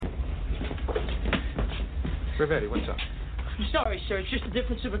Brevity, what's up? I'm sorry, sir. It's just a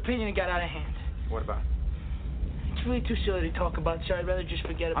difference of opinion that got out of hand. What about? It's really too silly to talk about, sir. I'd rather just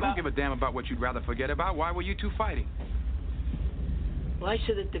forget about it. I don't give a damn about what you'd rather forget about. Why were you two fighting? Well, I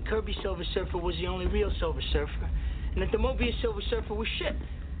said that the Kirby Silver Surfer was the only real Silver Surfer, and that the Mobius Silver Surfer was shit.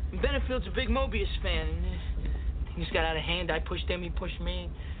 And Benefield's a big Mobius fan, and things got out of hand. I pushed him, he pushed me.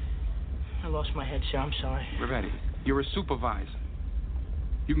 I lost my head, sir. I'm sorry. Brevity, you're a supervisor.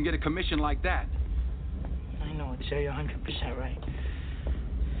 You can get a commission like that. I know it, sir. You're 100% right.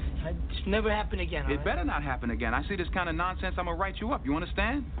 It's never happen again, all It right? better not happen again. I see this kind of nonsense, I'm going to write you up. You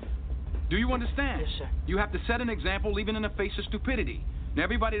understand? Do you understand? Yes, sir. You have to set an example even in the face of stupidity. Now,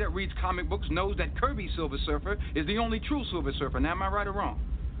 everybody that reads comic books knows that Kirby Silver Surfer is the only true Silver Surfer. Now, am I right or wrong?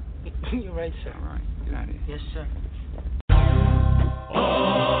 You're right, sir. All right. Get out of here. Yes, sir.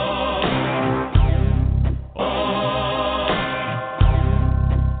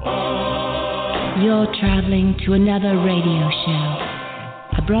 You're traveling to another radio show.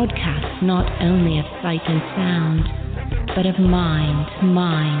 A broadcast not only of sight and sound, but of mind.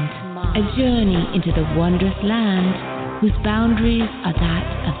 A journey into the wondrous land whose boundaries are that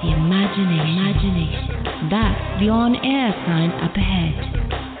of the imagination. That's the on-air sign up ahead.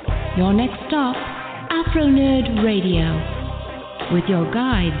 Your next stop, Afronerd Radio. With your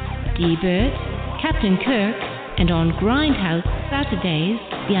guides, Dburt, Captain Kirk, and on Grindhouse Saturdays,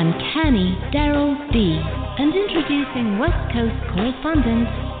 the uncanny Daryl B. And introducing West Coast correspondent,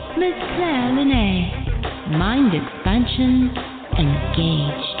 Ms. Claire Linnae. Mind expansion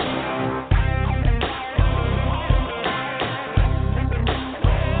engaged.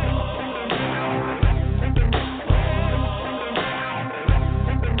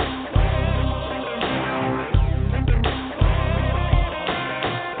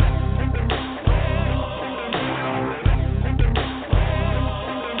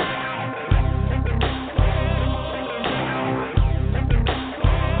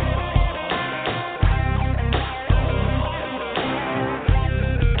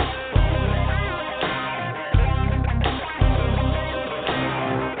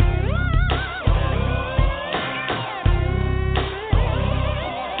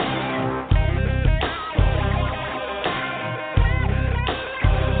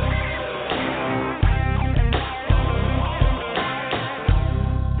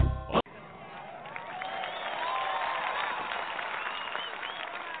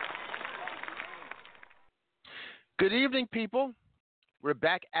 Good evening, people. We're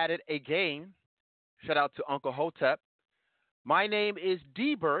back at it again. Shout out to Uncle Hotep. My name is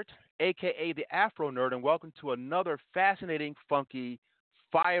Dburt, a.k.a. the Afro Nerd, and welcome to another fascinating, funky,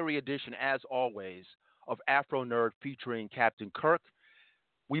 fiery edition, as always, of Afro Nerd featuring Captain Kirk.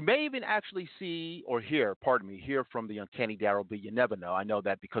 We may even actually hear from the uncanny Daryl B. You never know. I know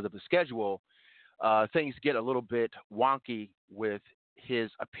that because of the schedule, things get a little bit wonky with his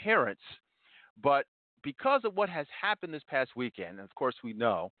appearance, but because of what has happened this past weekend, and of course we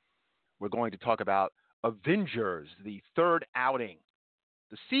know, we're going to talk about Avengers, the third outing,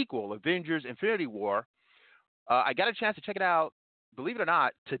 the sequel, Avengers Infinity War. I got a chance to check it out, believe it or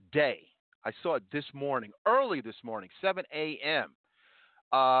not, today. I saw it this morning, early this morning, 7 a.m.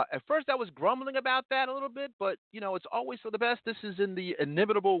 At first I was grumbling about that a little bit, but, it's always for the best. This is in the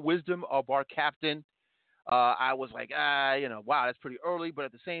inimitable wisdom of our captain. I was like, wow, that's pretty early, but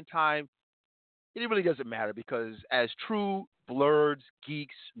at the same time, it really doesn't matter because as true blurs,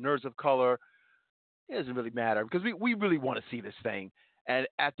 geeks, nerds of color, it doesn't really matter because we really want to see this thing. And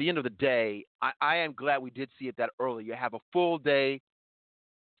at the end of the day, I am glad we did see it that early. You have a full day.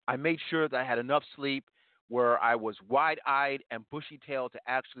 I made sure that I had enough sleep where I was wide-eyed and bushy-tailed to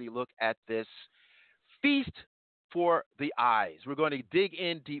actually look at this feast for the eyes. We're going to dig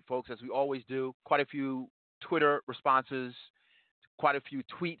in deep, folks, as we always do. Quite a few Twitter responses, quite a few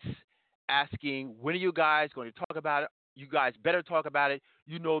tweets asking, when are you guys going to talk about it? You guys better talk about it.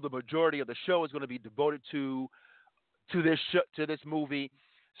 You know the majority of the show is going to be devoted to this movie.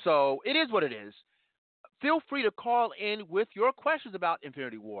 So it is what it is. Feel free to call in with your questions about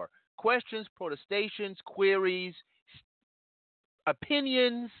Infinity War. Questions, protestations, queries,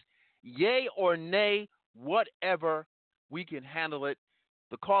 opinions, yay or nay, whatever. We can handle it.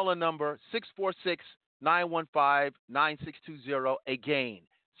 The call-in number, 646-915-9620. Again,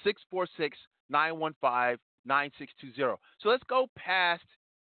 646-915-9620. So let's go past,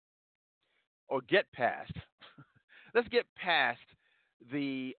 or get past, let's get past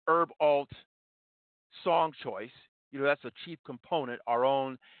the Herb Alt song choice. That's a chief component, our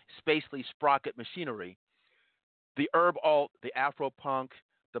own spacely sprocket machinery. The Herb Alt, the Afropunk,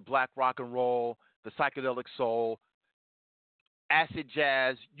 the black rock and roll, the psychedelic soul, acid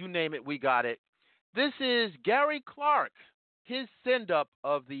jazz, you name it, we got it. This is Gary Clark, his send-up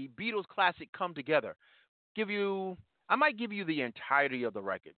of the Beatles classic Come Together. I might give you the entirety of the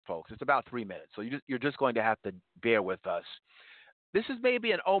record, folks. It's about 3 minutes, so you're just going to have to bear with us. This is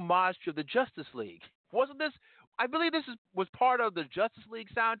maybe an homage to the Justice League. Wasn't this? I believe this was part of the Justice League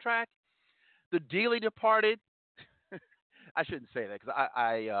soundtrack. The dearly departed. I shouldn't say that because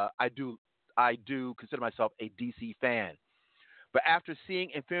I do consider myself a DC fan. But after seeing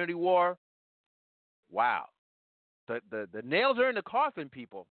Infinity War, wow, the nails are in the coffin,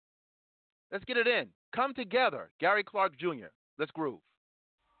 people. Let's get it in. Come Together, Gary Clark Jr. Let's groove.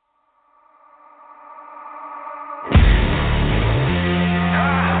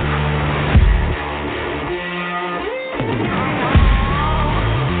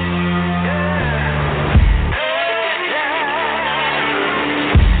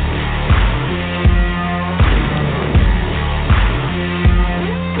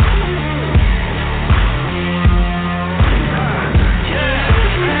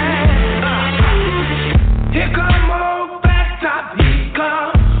 Here come old back top, he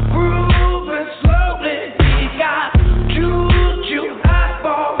come.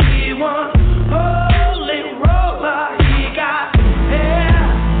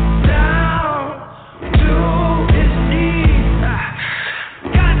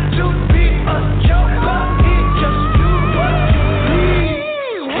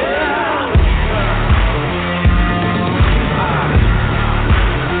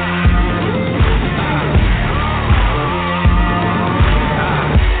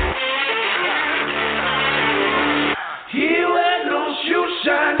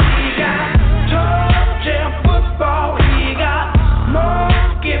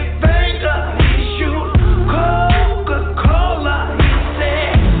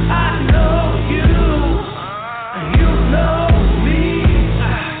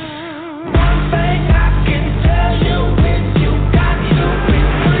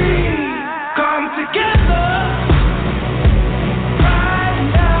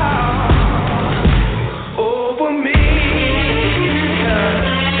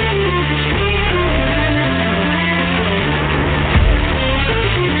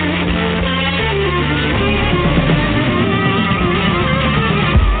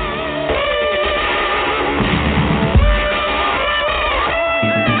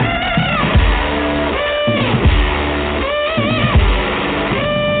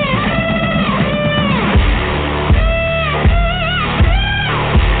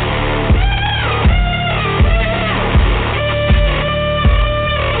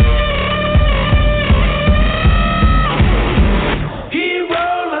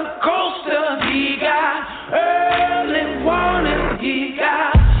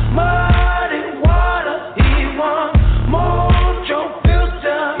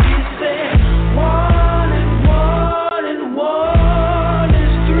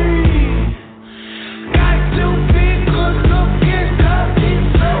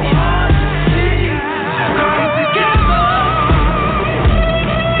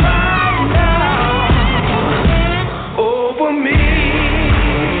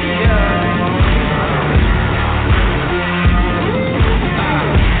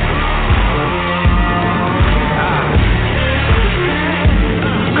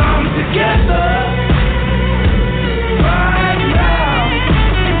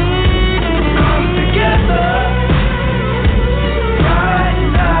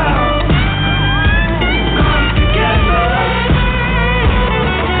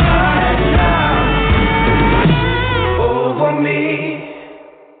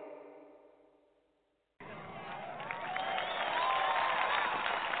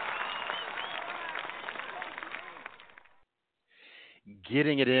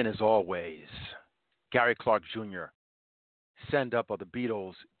 Getting it in as always. Gary Clark Jr. Send up of the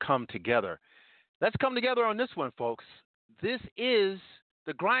Beatles, Come Together. Let's come together on this one, folks. This is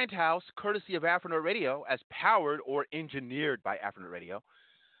the Grindhouse, courtesy of Afronerd Radio, as powered or engineered by Afronerd Radio.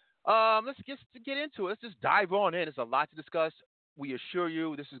 Let's just get into it. Let's just dive on in. There's a lot to discuss. We assure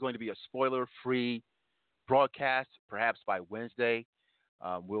you this is going to be a spoiler-free broadcast. Perhaps by Wednesday,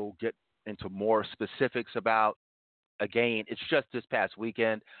 we'll get into more specifics about. Again, it's just this past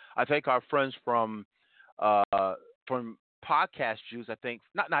weekend. I think our friends from Podcast Juice, I think,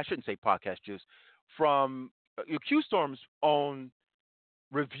 I shouldn't say Podcast Juice, from Q-Storm's own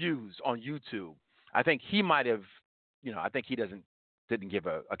reviews on YouTube. I think he might have, I think he didn't give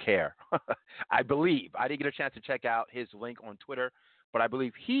a care. I believe. I didn't get a chance to check out his link on Twitter, but I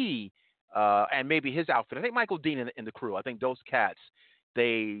believe he and maybe his outfit. I think Michael Dean in the crew. I think those cats,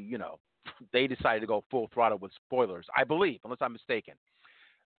 they they decided to go full throttle with spoilers, I believe, unless I'm mistaken.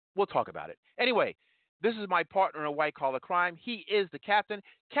 We'll talk about it. Anyway, this is my partner in white collar crime. He is the captain.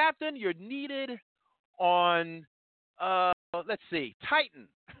 Captain, you're needed on, let's see, Titan.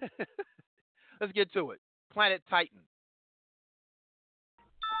 Let's get to it. Planet Titan.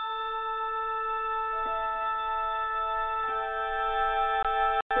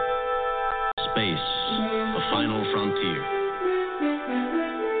 Space, the final frontier.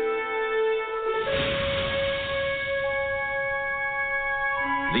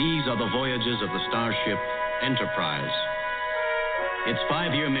 These are the voyages of the starship Enterprise. Its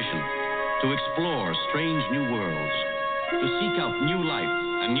 5-year mission: to explore strange new worlds, to seek out new life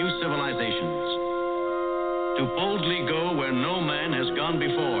and new civilizations, to boldly go where no man has gone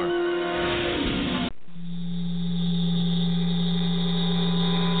before.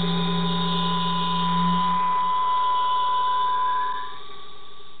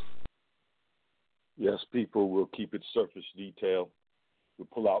 Yes, people will keep it surface detail. We'll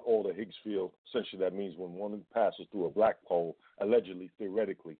pull out all the Higgs field. Essentially, that means when one passes through a black hole, allegedly,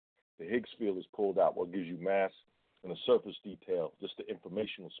 theoretically, the Higgs field is pulled out, what gives you mass, and the surface detail, just the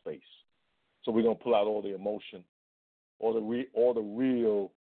informational space. So we're going to pull out all the emotion, all the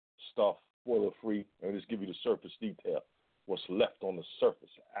real stuff, spoiler free, and just give you the surface detail. What's left on the surface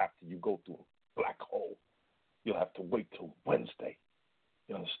after you go through a black hole. You'll have to wait till Wednesday.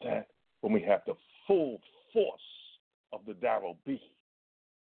 You understand? When we have the full force of the Darryl B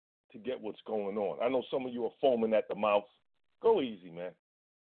to get what's going on. I know some of you are foaming at the mouth. Go easy, man.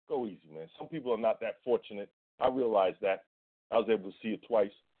 Go easy, man. Some people are not that fortunate. I realize that. I was able to see it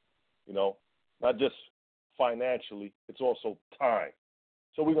twice, not just financially, it's also time.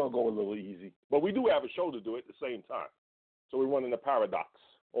 So we're going to go a little easy. But we do have a show to do at the same time. So we're running a paradox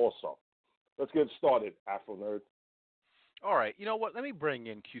also. Let's get started, Afro Nerd. All right, you know what? Let me bring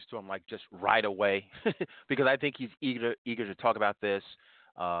in Q-Storm just right away because I think he's eager to talk about this,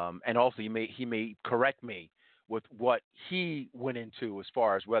 and also he may correct me with what he went into as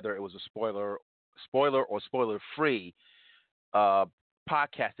far as whether it was a spoiler or spoiler-free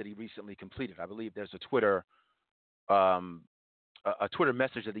podcast that he recently completed. I believe there's a Twitter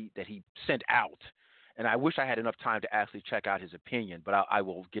message that he sent out. And I wish I had enough time to actually check out his opinion, but I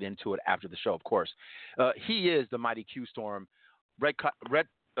will get into it after the show, of course. He is the mighty Q-Storm, Red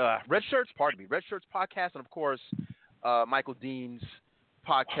Shirts Podcast, and, of course, Michael Dean's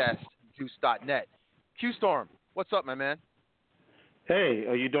podcast, Juice.net. Q-Storm, what's up, my man? Hey,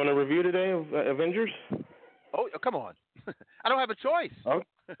 are you doing a review today of Avengers? Oh, come on. I don't have a choice. Oh,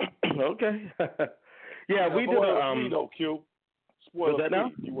 okay. Yeah, we did a... Q. Spoiler that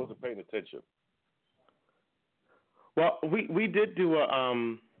now? You wasn't paying attention. Well, we did do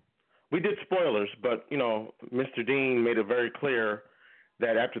we did spoilers, but Mr. Dean made it very clear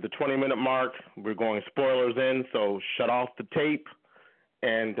that after the 20-minute mark, we're going spoilers in. So shut off the tape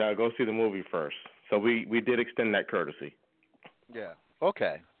and go see the movie first. So we did extend that courtesy. Yeah.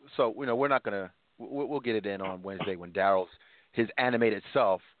 Okay. So we're not gonna we'll get it in on Wednesday when Darryl's his animated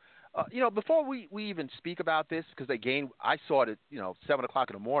self. Before we even speak about this, because again I saw it at 7:00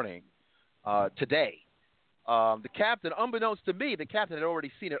 in the morning today. The captain, unbeknownst to me, the captain had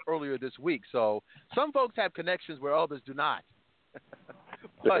already seen it earlier this week. So some folks have connections where others do not.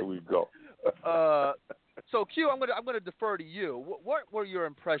 There we go. So Q, I'm gonna defer to you. What were your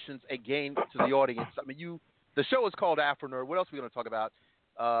impressions again to the audience? I mean, the show is called Afronerd. What else are we going to talk about?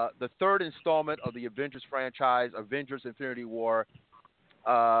 The third installment of the Avengers franchise, Avengers: Infinity War.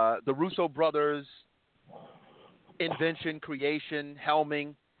 The Russo brothers, invention, creation,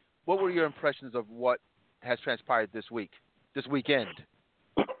 helming. What were your impressions of what has transpired this weekend?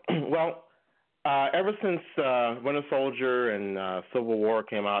 Well, ever since Winter Soldier and Civil War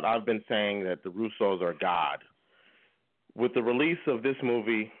came out, I've been saying that the Russos are God. With the release of this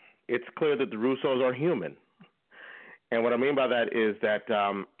movie, it's clear that the Russos are human. And what I mean by that is that,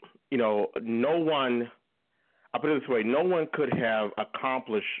 no one, I'll put it this way, no one could have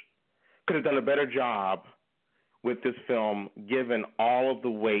done a better job with this film, given all of the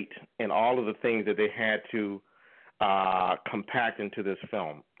weight and all of the things that they had to compact into this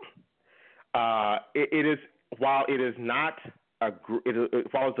film. While it's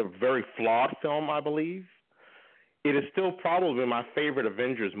a very flawed film, I believe, it is still probably my favorite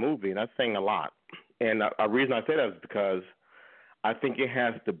Avengers movie, and that's saying a lot. And a reason I say that is because I think it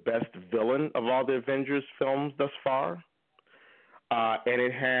has the best villain of all the Avengers films thus far.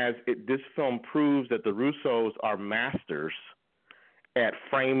 And this film proves that the Russos are masters at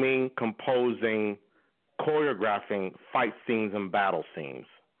framing, composing, choreographing fight scenes and battle scenes.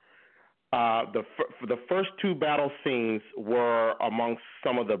 The first two battle scenes were amongst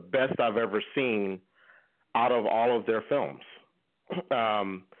some of the best I've ever seen out of all of their films.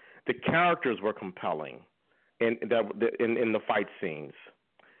 The characters were compelling in the fight scenes,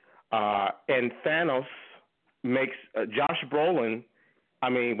 and Thanos makes Josh Brolin. I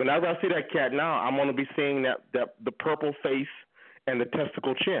mean, whenever I see that cat now, I'm going to be seeing that the purple face and the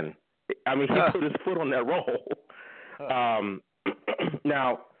testicle chin. I mean, he put his foot on that role.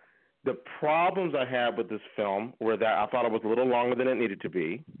 Now, the problems I had with this film were that I thought it was a little longer than it needed to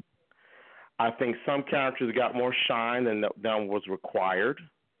be. I think some characters got more shine than was required,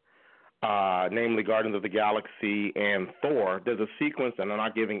 namely Guardians of the Galaxy and Thor. There's a sequence, and I'm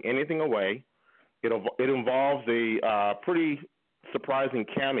not giving anything away. It involves a pretty surprising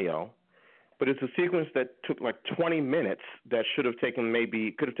cameo, but it's a sequence that took like 20 minutes that could have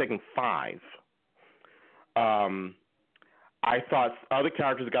taken 5. I thought other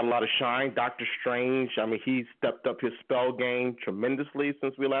characters got a lot of shine. Doctor Strange, I mean, he stepped up his spell game tremendously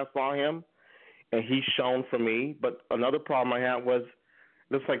since we last saw him, and he's shown for me. But another problem I had was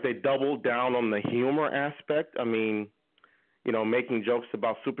it looks like they doubled down on the humor aspect. I mean, you know, making jokes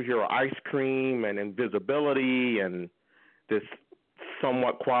about superhero ice cream and invisibility and this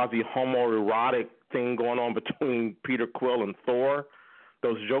somewhat quasi-homoerotic thing going on between Peter Quill and Thor.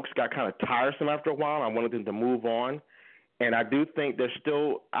 Those jokes got kind of tiresome after a while. I wanted them to move on. And I do think they're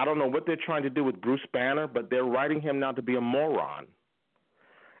still, I don't know what they're trying to do with Bruce Banner, but they're writing him now to be a moron.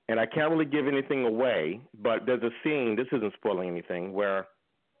 And I can't really give anything away, but there's a scene, this isn't spoiling anything, where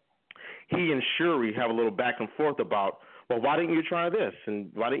he and Shuri have a little back and forth about, well, why didn't you try this?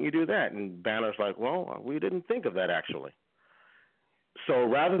 And why didn't you do that? And Banner's like, well, we didn't think of that actually. So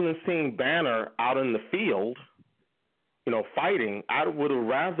rather than seeing Banner out in the field, you know, fighting, I would have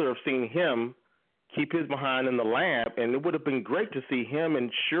rather have seen him keep his behind in the lab, and it would have been great to see him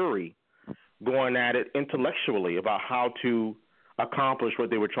and Shuri going at it intellectually about how to accomplish what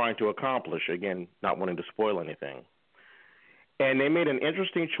they were trying to accomplish. Again, not wanting to spoil anything. And they made an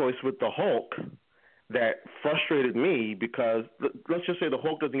interesting choice with the Hulk that frustrated me because let's just say the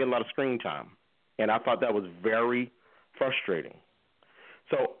Hulk doesn't get a lot of screen time, and I thought that was very frustrating.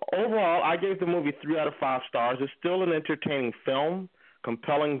 So overall, I gave the movie 3 out of 5 stars. It's still an entertaining film,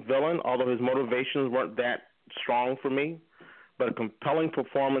 compelling villain, although his motivations weren't that strong for me, but compelling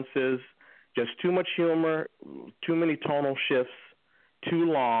performances, just too much humor, too many tonal shifts, too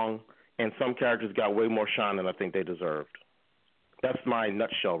long, and some characters got way more shine than I think they deserved. That's my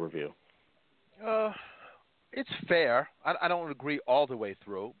nutshell review. It's fair. I don't agree all the way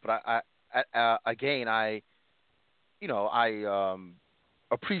through, but I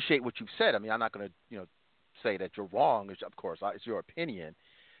appreciate what you've said. I mean, I'm not going to, say that you're wrong. Of course, it's your opinion,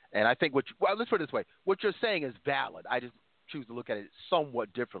 and I think let's put it this way: what you're saying is valid. I just choose to look at it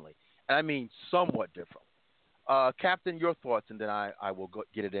somewhat differently, and I mean somewhat differently. Captain, your thoughts, and then I will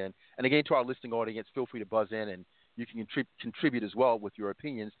get it in. And again, to our listening audience, feel free to buzz in, and you can contribute as well with your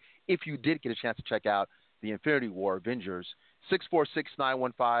opinions if you did get a chance to check out the Infinity War Avengers.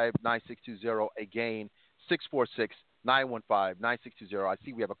 646-915-9620. Again, 646-915-9620. I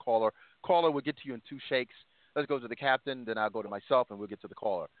see we have a caller. Caller, we'll get to you in 2 shakes. Let's go to the captain, then I'll go to myself, and we'll get to the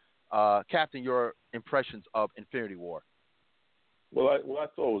caller. Captain, your impressions of Infinity War. Well, I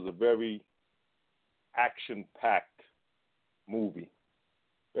thought it was a very action-packed movie.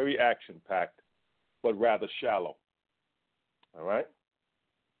 Very action-packed, but rather shallow. All right?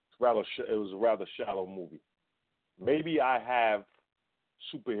 It was a rather shallow movie. Maybe I have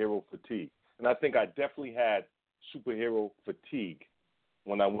superhero fatigue, and I think I definitely had superhero fatigue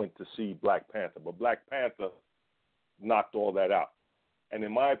when I went to see Black Panther. But Black Panther knocked all that out. And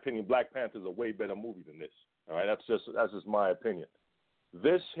in my opinion, Black Panther is a way better movie than this. All right, that's just my opinion.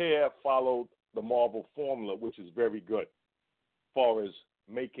 This here followed the Marvel formula, which is very good as far as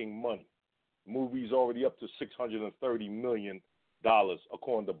making money. The movie's already up to $630 million,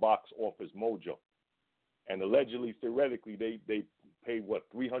 according to Box Office Mojo. And allegedly, theoretically, they paid,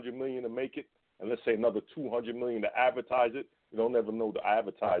 $300 million to make it? And let's say another $200 million to advertise it. You don't ever know the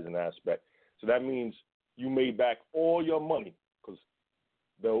advertising aspect. So that means you made back all your money because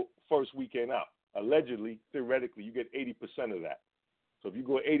the first weekend out. Allegedly, theoretically, you get 80% of that. So if you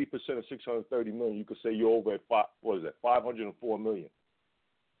go 80% of $630 million, you could say you're over at $504 million.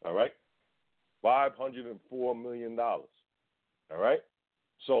 All right? $504 million. All right?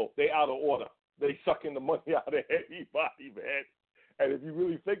 So they out of order. They sucking the money out of everybody, man. And if you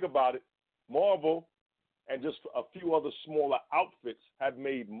really think about it, Marvel and just a few other smaller outfits have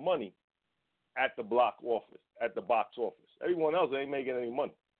made money at the box office. Everyone else ain't making any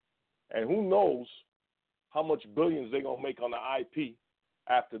money. And who knows how much billions they're going to make on the IP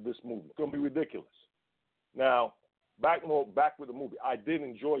after this movie. It's going to be ridiculous. Now, back with the movie. I did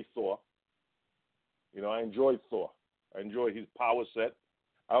enjoy Thor. You know, I enjoyed Thor. I enjoyed his power set.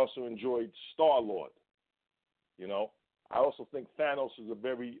 I also enjoyed Star-Lord. You know, I also think Thanos is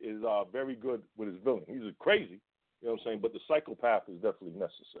very good with his villain. He's crazy, you know what I'm saying, but the psychopath is definitely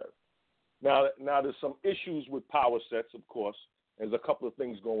necessary. Now there's some issues with power sets, of course. There's a couple of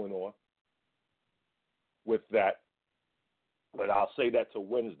things going on with that, but I'll say that till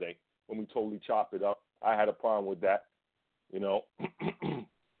Wednesday when we totally chop it up. I had a problem with that, you know.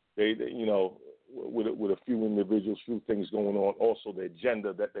 they you know, with a few individuals, few things going on. Also, the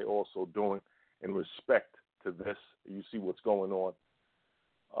agenda that they're also doing in respect to this. You see what's going on.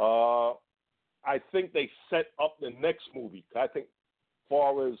 I think they set up the next movie. I think,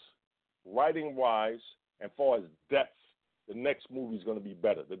 far as writing-wise and far as depth, the next movie is going to be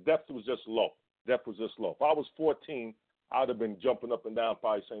better. The depth was just low. If I was 14, I'd have been jumping up and down,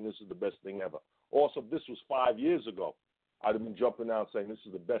 probably saying this is the best thing ever. Also, if this was 5 years ago, I'd have been jumping down saying this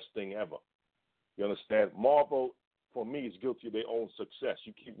is the best thing ever. You understand? Marvel, for me, is guilty of their own success.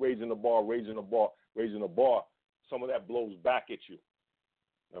 You keep raising the bar. Some of that blows back at you.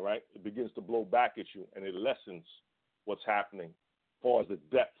 All right? It begins to blow back at you, and it lessens what's happening as far as the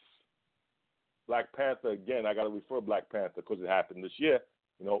depth. Black Panther, again, I got to refer Black Panther because it happened this year,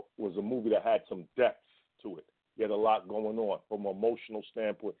 you know, was a movie that had some depth to it. You had a lot going on from an emotional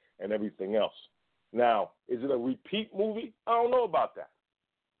standpoint and everything else. Now, is it a repeat movie? I don't know about that.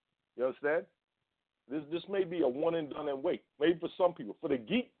 You understand? This may be a one and done and wait. Maybe for some people. For the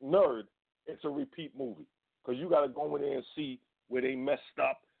geek nerd, it's a repeat movie because you got to go in there and see where they messed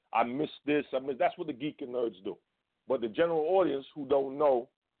up. I missed this. That's what the geek and nerds do. But the general audience who don't know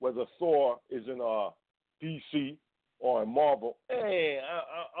whether Thor is in DC or in Marvel, I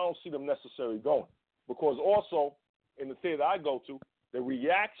don't see them necessarily going. Because also, in the theater I go to, the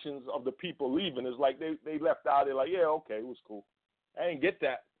reactions of the people leaving is like they left out. They're like, yeah, okay, it was cool. I didn't get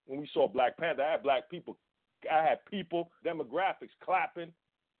that when we saw Black Panther. I had people, demographics, clapping,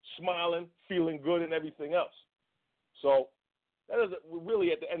 smiling, feeling good, and everything else. So that doesn't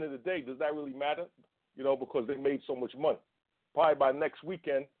really, at the end of the day, does that really matter? You know, because they made so much money. Probably by next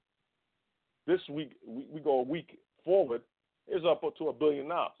weekend, this week, we go a week forward, it's up to $1 billion.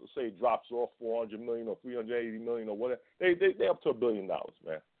 Let's say it drops off $400 million or $380 million or whatever. They up to $1 billion,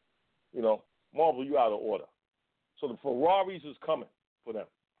 man. You know, Marvel, you out of order. So the Ferraris is coming for them.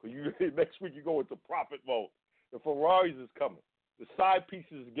 Next week you go into profit mode. The Ferraris is coming. The side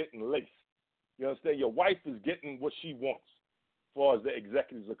pieces is getting laced. You understand? Your wife is getting what she wants as far as the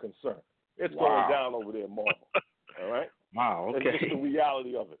executives are concerned. It's going down over there, Marvel. All right? Wow, okay. That's just the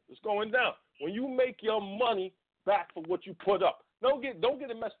reality of it. It's going down. When you make your money back for what you put up, don't get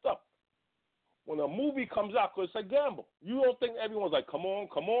it messed up. When a movie comes out, because it's a gamble. You don't think everyone's like, come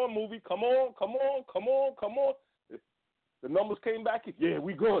on, movie, come on. The numbers came back. Yeah,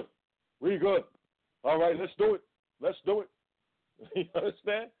 we good. All right, let's do it. You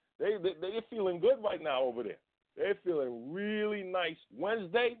understand? They're feeling good right now over there. They're feeling really nice.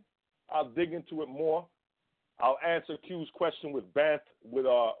 Wednesday, I'll dig into it more. I'll answer Q's question with Dr.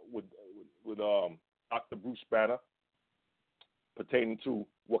 Bruce Banner pertaining to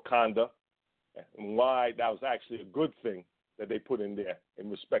Wakanda and why that was actually a good thing that they put in there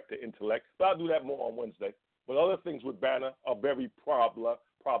in respect to intellect. But I'll do that more on Wednesday. But other things with Banner are very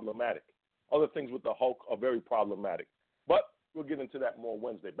problematic. Other things with the Hulk are very problematic. But we'll get into that more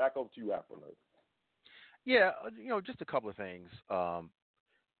Wednesday. Back over to you, Afronerd. Yeah, just a couple of things.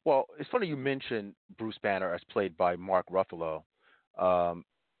 Well, it's funny you mentioned Bruce Banner as played by Mark Ruffalo. I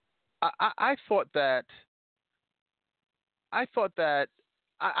thought that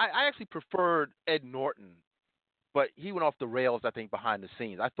I actually preferred Ed Norton, but he went off the rails, I think, behind the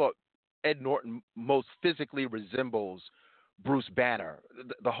scenes. I thought Ed Norton most physically resembles Bruce Banner,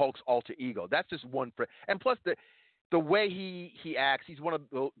 the Hulk's alter ego. That's just one. And plus, the way he acts, he's one of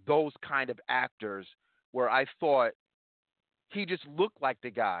those kind of actors where I thought he just looked like the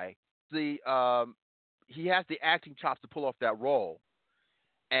guy. He has the acting chops to pull off that role.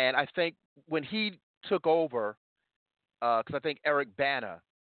 And I think when he took over, because I think Eric Bana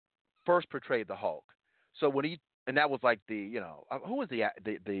first portrayed the Hulk. So and that was like who was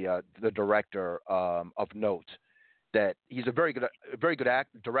the director of note? That he's a very good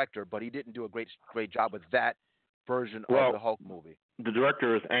director, but he didn't do a great job with that version of the Hulk movie. The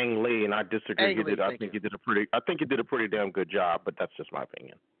director is Ang Lee, and I disagree. I think he did a pretty damn good job, but that's just my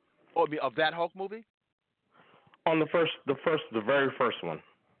opinion. Oh, of that Hulk movie? On the very first one.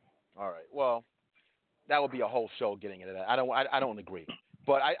 All right. Well, that would be a whole show getting into that. I don't agree,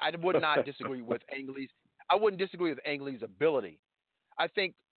 but I would not disagree with Ang Lee's. I wouldn't disagree with Ang Lee's ability. I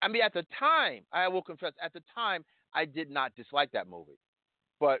think, I mean, at the time, I will confess, at the time, I did not dislike that movie.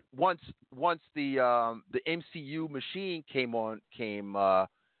 But once the MCU machine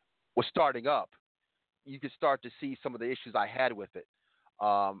was starting up, you could start to see some of the issues I had with it.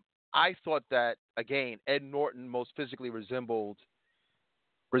 I thought that, again, Ed Norton most physically resembled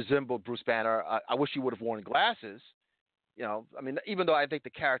Bruce Banner. I wish he would have worn glasses. You know, I mean, even though I think the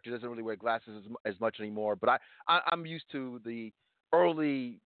character doesn't really wear glasses as much anymore, but I'm used to the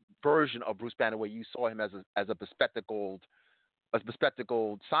early version of Bruce Banner where you saw him as a bespectacled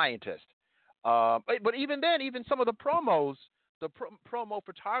scientist. But even then, even some of the promos, the promo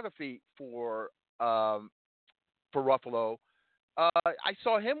photography for Ruffalo, I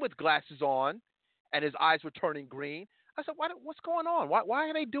saw him with glasses on, and his eyes were turning green. I said, "What's going on? Why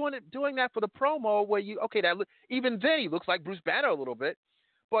are they doing that for the promo? Where even then he looks like Bruce Banner a little bit."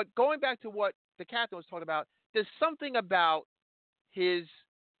 But going back to what the captain was talking about, there's something about this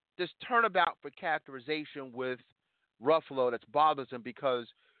turnabout for characterization with Ruffalo that bothers him, because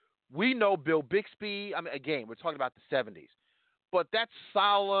we know Bill Bixby. I mean, again, we're talking about the '70s, but that's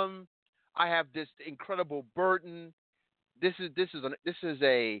solemn. I have this incredible burden. This is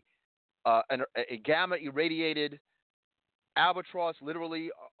a gamma irradiated albatross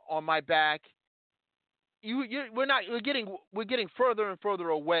literally on my back. We're getting further and further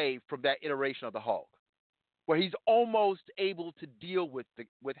away from that iteration of the Hulk, where he's almost able to deal with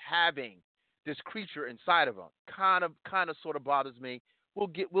having this creature inside of him. Kind of sort of bothers me.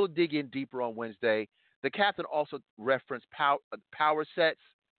 We'll dig in deeper on Wednesday. The captain also referenced power sets.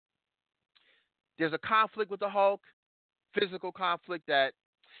 There's a conflict with the Hulk, physical conflict that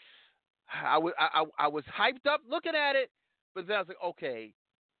I was hyped up looking at it, but then I was like, okay,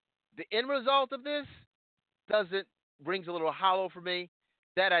 the end result of this rings a little hollow for me.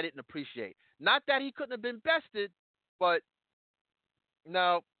 That I didn't appreciate. Not that he couldn't have been bested, but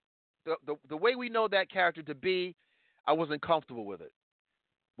no, the way we know that character to be, I wasn't comfortable with it.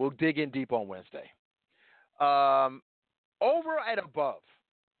 We'll dig in deep on Wednesday. Over and above,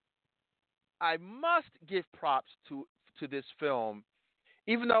 I must give props to this film,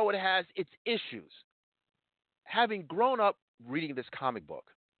 even though it has its issues. Having grown up reading this comic book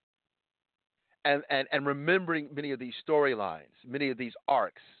and remembering many of these storylines, many of these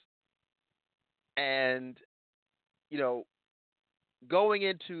arcs, and, you know, going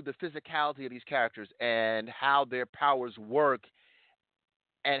into the physicality of these characters and how their powers work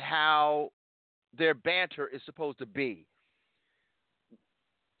and how their banter is supposed to be.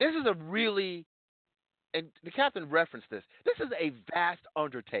 This is a really, and the captain referenced this, this is a vast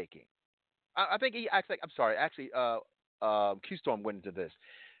undertaking. I think Q-Storm went into this.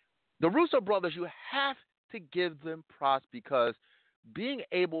 The Russo brothers, you have to give them props, because being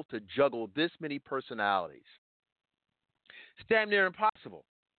able to juggle this many personalities is damn near impossible.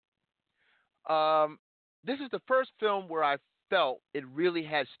 This is the first film where I felt it really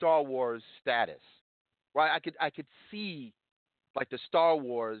had Star Wars status. Right? I could see like the Star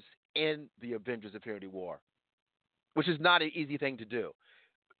Wars in the Avengers Infinity War, which is not an easy thing to do.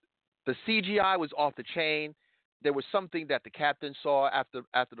 The CGI was off the chain. There was something that the captain saw after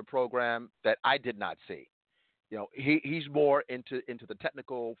the program that I did not see. You know, he's more into the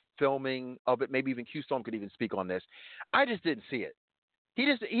technical filming of it. Maybe even Q-Storm could even speak on this. I just didn't see it. He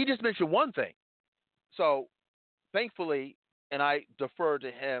just mentioned one thing. So thankfully, and I defer to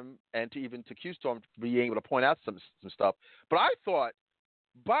him and to Q-Storm being able to point out some stuff. But I thought,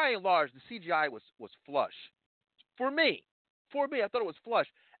 by and large, the CGI was flush. For me, I thought it was flush.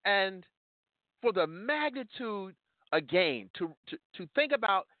 And for the magnitude, again, to think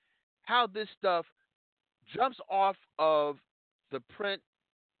about how this stuff jumps off of the print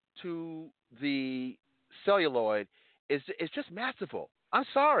to the celluloid, it's just masterful. I'm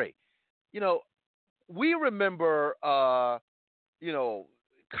sorry. You know, we remember,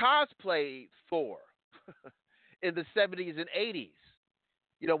 cosplay Thor in the 70s and 80s,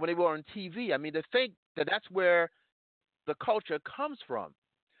 you know, when they were on TV. I mean, to think that that's where the culture comes from.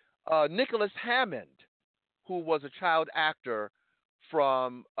 Nicholas Hammond, who was a child actor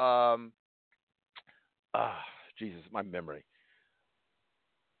from, Jesus, my memory.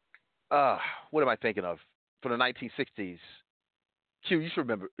 What am I thinking of? From the 1960s. Q, you should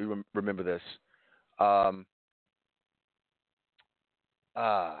remember this.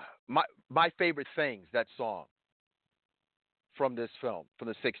 My favorite things, that song from this film, from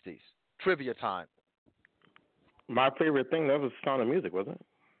the 60s. Trivia time. My favorite thing, that was Sound of Music, wasn't it?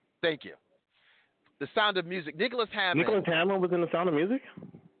 Thank you. The Sound of Music. Nicholas Hammond. Nicholas Hammond was in the Sound of Music?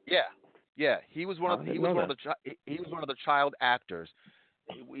 Yeah. He was one of the child actors.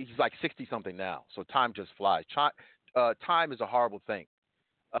 He's like 60 something now, so time just flies. time is a horrible thing.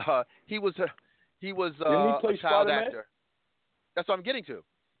 He was a Didn't he play a child Spider-Man? actor. That's what I'm getting to.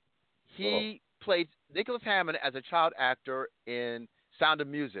 He played Nicholas Hammond as a child actor in Sound of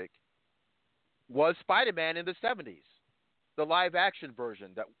Music. Was Spider-Man in the 70s, the live-action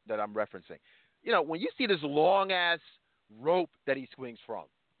version that I'm referencing. You know, when you see this long-ass rope that he swings from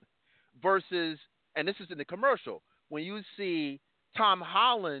versus, and this is in the commercial, when you see Tom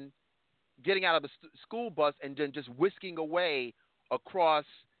Holland getting out of the school bus and then just whisking away across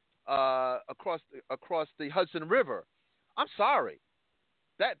the Hudson River. I'm sorry.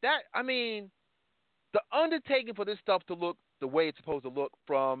 I mean, the undertaking for this stuff to look the way it's supposed to look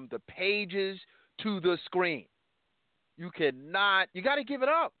from the pages to the screen. You got to give it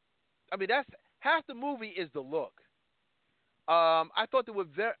up. I mean, that's half the movie is the look. I thought they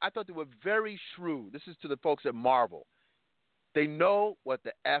were very shrewd. This is to the folks at Marvel. They know what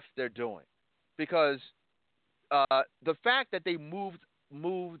the F they're doing, because the fact that they moved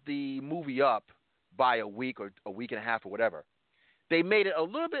the movie up by a week or a week and a half or whatever, they made it a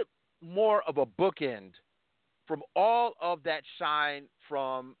little bit more of a bookend from all of that shine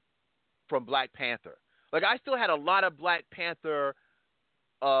from Black Panther. Like, I still had a lot of Black Panther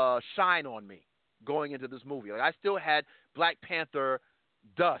shine on me going into this movie. Like, I still had Black Panther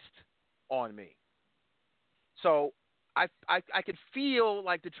dust on me. So I could feel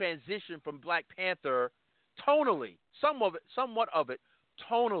like the transition from Black Panther tonally, somewhat of it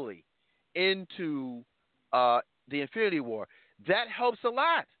tonally, into the Infinity War. That helps a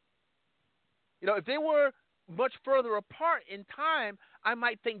lot. You know, if they were much further apart in time, I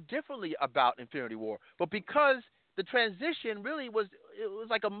might think differently about Infinity War. But because the transition really was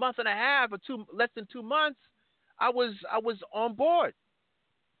like a month and a half or less than 2 months, I was on board.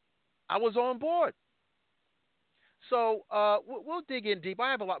 So we'll dig in deep. I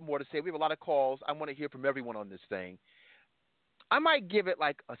have a lot more to say. We have a lot of calls. I want to hear from everyone on this thing. I might give it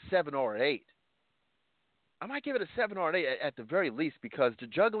like a 7 or an 8. I might give it a 7 or an 8 at the very least, because the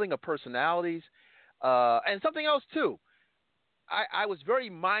juggling of personalities and something else too. I was very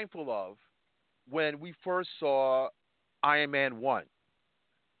mindful of when we first saw Iron Man 1.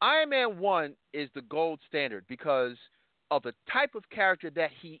 Iron Man 1 is the gold standard because of the type of character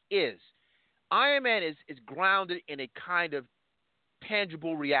that he is. Iron Man is grounded in a kind of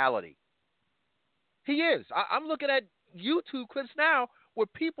tangible reality. He is. I'm looking at YouTube clips now where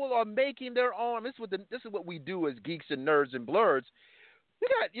people are making their own. This is what we do as geeks and nerds and blurs.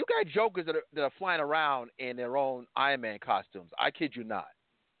 You got jokers that are flying around in their own Iron Man costumes. I kid you not.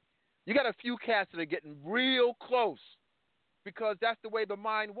 You got a few cats that are getting real close because that's the way the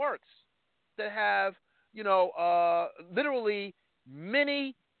mind works. That have, literally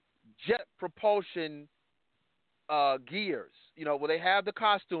mini jet propulsion gears. Where they have the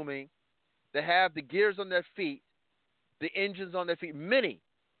costuming, they have the gears on their feet, the engines on their feet, mini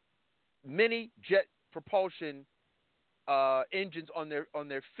jet propulsion engines on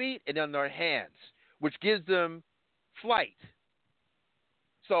their feet and on their hands, which gives them flight.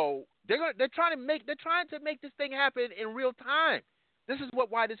 So they're trying to make this thing happen in real time. This is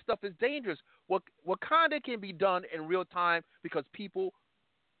why this stuff is dangerous. Wakanda can be done in real time because people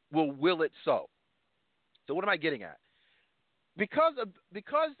will it so. So what am I getting at? Because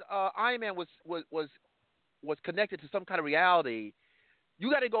Iron Man was connected to some kind of reality,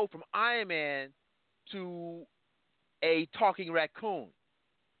 you got to go from Iron Man to a talking raccoon.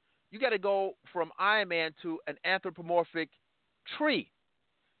 You got to go from Iron Man to an anthropomorphic tree.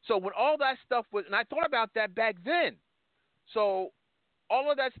 So when all that stuff was, and I thought about that back then. So all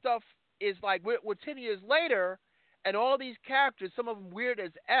of that stuff is like we're 10 years later, and all these characters, some of them weird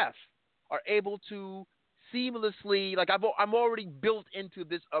as F, are able to seamlessly, like I'm already built into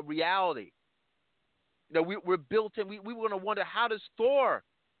this reality. We're built in. We want to wonder, how does Thor,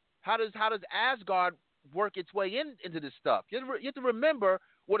 how does Asgard work its way into this stuff? You have to remember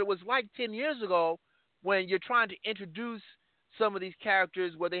what it was like 10 years ago when you're trying to introduce some of these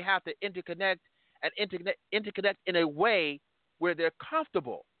characters where they have to interconnect in a way where they're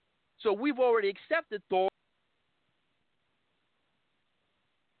comfortable. So we've already accepted Thor.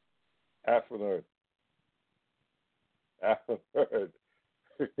 Afronerd.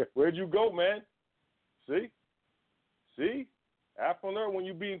 Where'd you go, man? See? Afronerd, when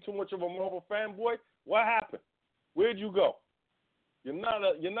you being too much of a Marvel fanboy, what happened? Where'd you go? You're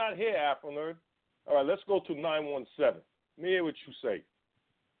not here, Afronerd. All right, let's go to 917. Let me hear what you say.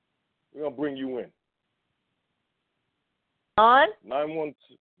 We're gonna bring you in. On?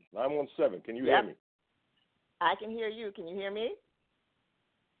 917. Can you hear me? I can hear you. Can you hear me?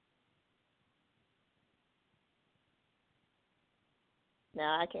 No,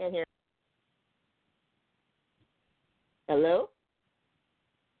 I can't hear. Hello?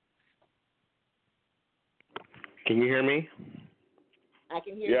 Can you hear me? I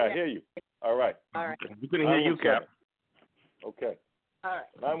can hear you. Yeah, I hear you. All right. All right. We couldn't hear you, Cap. Okay. All right.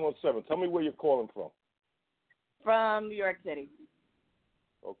 917. Tell me where you're calling from. From New York City.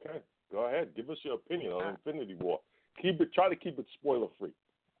 Okay. Go ahead. Give us your opinion on Infinity War. Try to keep it spoiler free.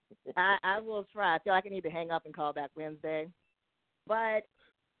 I will try. I feel like I need to hang up and call back Wednesday. But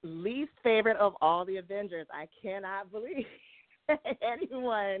least favorite of all the Avengers, I cannot believe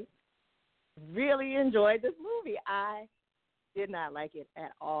anyone really enjoyed this movie. I did not like it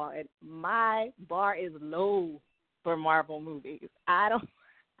at all. And my bar is low for Marvel movies.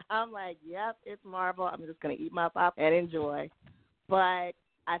 I'm like, yep, it's Marvel. I'm just going to eat my pop and enjoy. But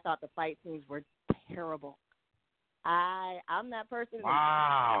I thought the fight scenes were terrible. I'm that person.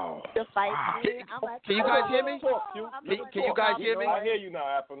 Wow. The fight scene. I'm like, can you guys hear me? Can you guys hear me? I hear you now,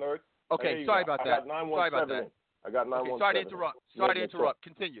 Afronerd. Okay, sorry about that. Sorry about that. I got 917. Sorry to interrupt.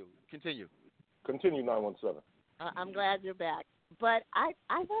 Continue. Continue 917. I'm glad you're back. But I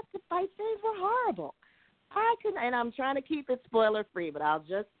thought the fight scenes were horrible. And I'm trying to keep it spoiler free, but I'll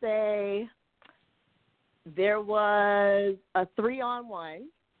just say there was a 3-on-1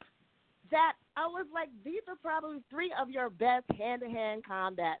 that I was like, these are probably 3 of your best hand-to-hand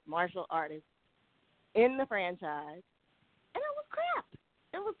combat martial artists in the franchise. And it was crap.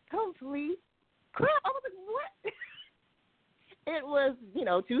 It was complete crap. I was like, what? It was,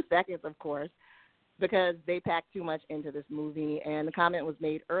 2 seconds, of course, because they packed too much into this movie. And the comment was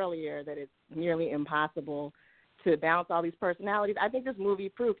made earlier that it's nearly impossible to balance all these personalities. I think this movie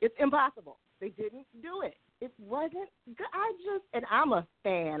proved it's impossible. They didn't do it. It wasn't good. And I'm a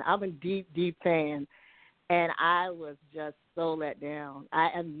fan. I'm a deep, deep fan. And I was just so let down. I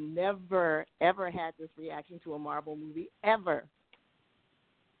have never, ever had this reaction to a Marvel movie, ever.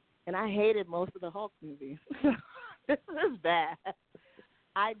 And I hated most of the Hulk movies. This is bad.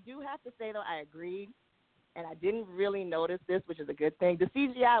 I do have to say, though, I agreed, and I didn't really notice this, which is a good thing. The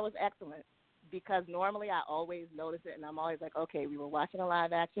CGI was excellent because normally I always notice it, and I'm always like, okay, we were watching a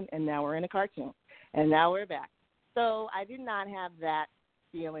live action, and now we're in a cartoon, and now we're back. So I did not have that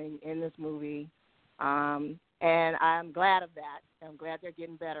feeling in this movie, and I'm glad of that. I'm glad they're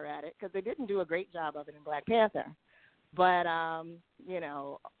getting better at it because they didn't do a great job of it in Black Panther. But,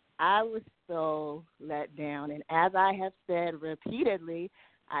 I was so let down. And as I have said repeatedly,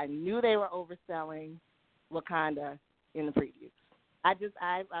 I knew they were overselling Wakanda in the previews. I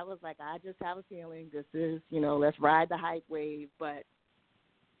was like, I just have a feeling this is, let's ride the hype wave. But,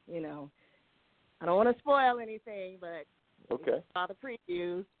 I don't want to spoil anything, but if you saw the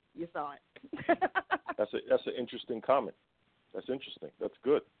previews, you saw it. That's an interesting comment. That's interesting. That's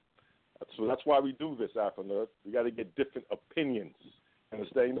good. That's why we do this, Afronerd. We got to get different opinions.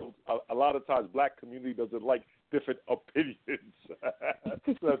 Understand? A lot of times, black community doesn't like different opinions.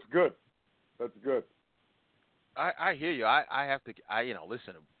 That's good. That's good. I hear you. I have to.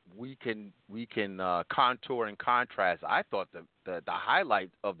 Listen. We can contour and contrast. I thought the highlight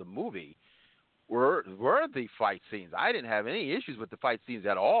of the movie were the fight scenes. I didn't have any issues with the fight scenes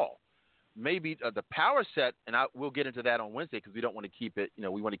at all. Maybe the power set, and we'll get into that on Wednesday because we don't want to keep it.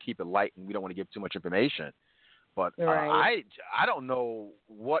 We want to keep it light and we don't want to give too much information. But right. I don't know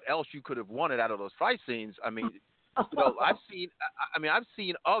what else you could have wanted out of those fight scenes. I mean, I've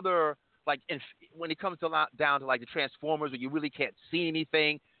seen other when it comes down to like the Transformers where you really can't see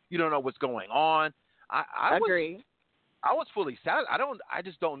anything, you don't know what's going on. I agree. I was fully satisfied. I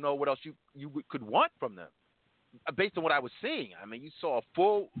just don't know what else you could want from them based on what I was seeing. I mean, you saw a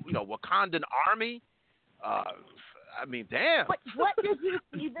full Wakandan army. I mean, damn. What did you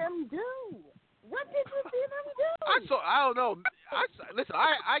see them do? What did you see them do? I don't know. Listen,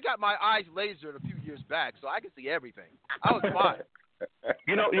 I got my eyes lasered a few years back, so I can see everything. I was fine.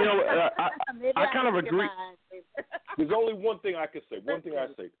 I kind of agree. There's only one thing I could say.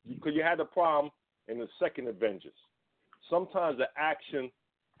 Because you had a problem in the second Avengers. Sometimes the action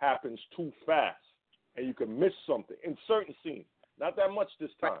happens too fast, and you can miss something in certain scenes. Not that much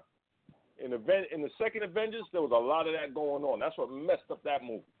this time. In the second Avengers, there was a lot of that going on. That's what messed up that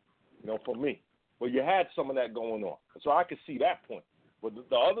movie, for me. Well, you had some of that going on. So I could see that point. But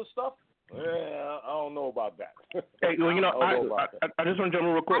the other stuff, I don't know about that. Hey, I just want to jump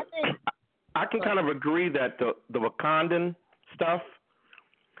in real quick. I can kind of agree that the Wakandan stuff,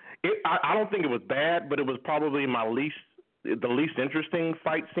 I don't think it was bad, but it was probably the least interesting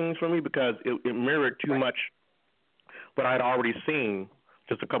fight scenes for me because it mirrored too much what I had already seen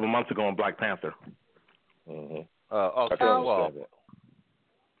just a couple months ago in Black Panther. Mm-hmm.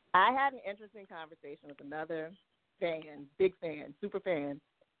 I had an interesting conversation with another fan, big fan, super fan,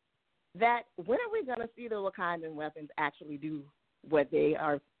 that when are we going to see the Wakandan weapons actually do what they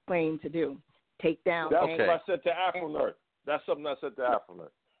are claimed to do? Take down. That's Okay. what I said to Afronerd. That's something I said to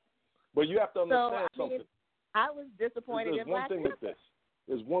Afronerd. But you have to understand something. I was disappointed in Black Panther.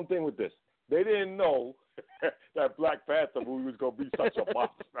 There's one thing with this. They didn't know that Black Panther movie was going to be such a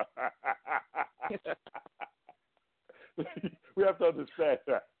monster. We have to understand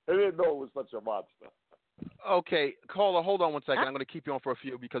that. They didn't know it was such a monster. Okay, caller, hold on one second. I'm going to keep you on for a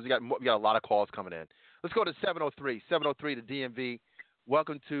few because we got a lot of calls coming in. Let's go to 703. 703 to DMV.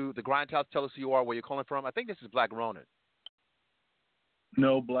 Welcome to the Grindhouse. Tell us who you are, where you're calling from. I think this is Black Ronan.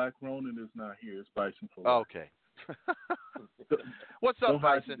 No, Black Ronan is not here. It's Bison for life. Okay. What's up,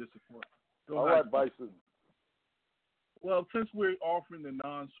 Bison? All right, Bison. Well, since we're offering the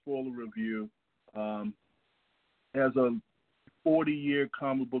non-spoiler review, as a 40-year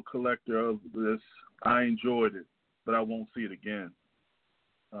comic book collector of this, I enjoyed it, but I won't see it again.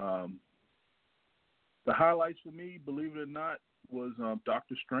 The highlights for me, believe it or not, was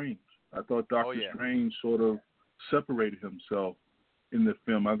Doctor Strange. I thought Doctor Strange sort of separated himself in the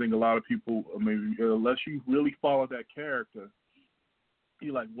film. I think a lot of people, maybe unless you really follow that character,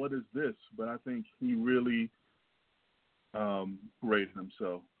 you're like, what is this? But I think he really separated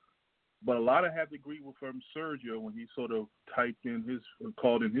himself. But a lot of have to agree with Sergio when he sort of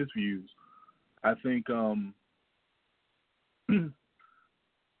called in his views. I think Iron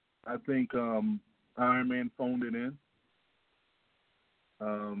Man phoned it in.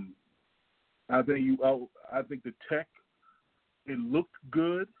 I think the tech, it looked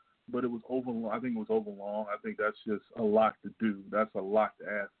good, but it was overlong. I think it was overlong. I think that's just a lot to do. That's a lot to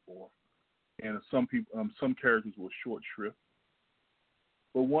ask for. And some characters were short shrift.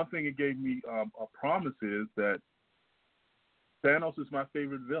 But one thing it gave me a promise is that Thanos is my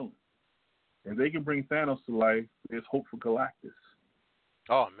favorite villain. If they can bring Thanos to life, there's hope for Galactus.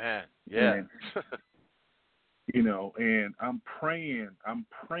 Oh, man. Yeah. And, and I'm praying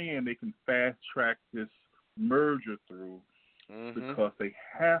they can fast track this merger through because they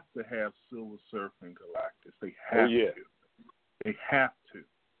have to have Silver Surfer and Galactus. They have to. They have to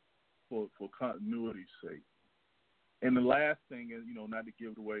for continuity's sake. And the last thing is, not to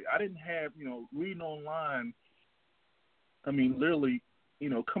give it away, I didn't have, reading online, literally,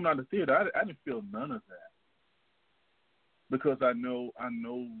 coming out of the theater, I didn't feel none of that. Because I know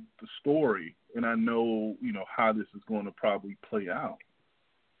the story and I know, how this is going to probably play out.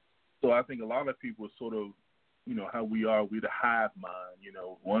 So I think a lot of people are sort of, how we are, we're the hive mind,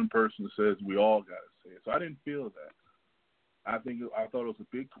 one person says we all got to say it. So I didn't feel that. I thought it was a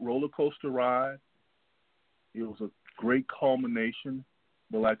big roller coaster ride. It was a great culmination,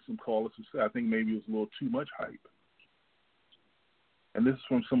 but like some callers have said, I think maybe it was a little too much hype. And this is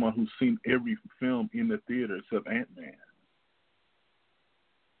from someone who's seen every film in the theater except Ant-Man.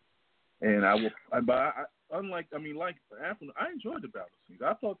 And like Afro, I enjoyed the battle scenes.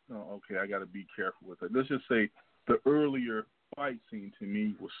 I thought, I got to be careful with it. Let's just say the earlier fight scene to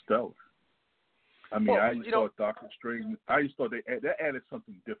me was stellar. I just thought Doctor Strange. I just thought that added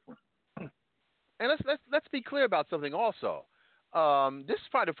something different. And let's be clear about something also. This is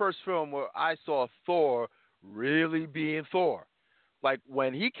probably the first film where I saw Thor really being Thor. Like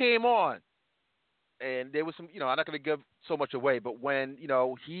when he came on, and there was some, I'm not going to give so much away, but when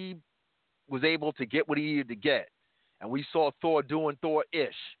he was able to get what he needed to get, and we saw Thor doing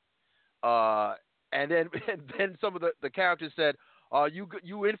Thor-ish, and then some of the characters said,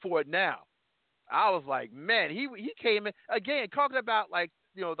 you in for it now?" I was like, man, he came in again talking about like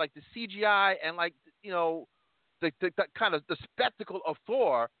the CGI and the kind of the spectacle of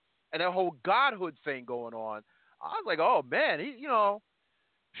Thor and that whole godhood thing going on. I was like, oh man,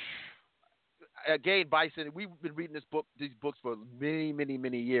 again, Bison, we've been reading these books for many, many,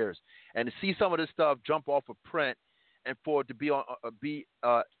 many years, and to see some of this stuff jump off of print and for it to be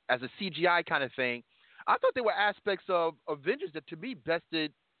as a CGI kind of thing, I thought there were aspects of Avengers that to me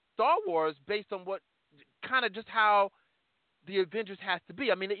bested Star Wars based on what kind of just how the Avengers has to be.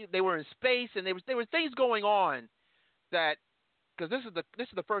 They were in space, and there were things going on that, because this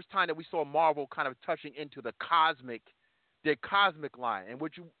is the first time that we saw Marvel kind of touching into their cosmic line, and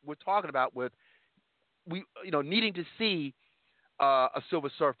what you were talking about with needing to see a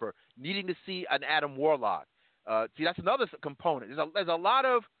Silver Surfer, needing to see an Adam Warlock. See, that's another component. There's a lot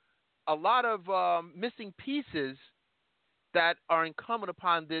of missing pieces that are incumbent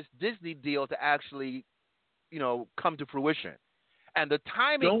upon this Disney deal to actually, come to fruition. And the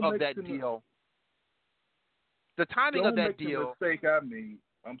timing of that deal. The timing of that deal. Don't make the mistake I made.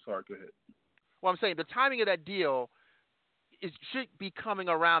 I'm sorry. Go ahead. Well, I'm saying the timing of that deal should be coming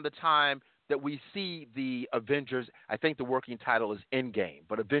around the time that we see the Avengers. I think the working title is Endgame,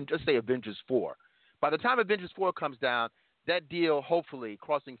 but let's say Avengers 4. By the time Avengers 4 comes down, that deal, hopefully,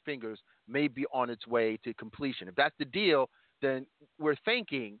 crossing fingers, may be on its way to completion. If that's the deal, then we're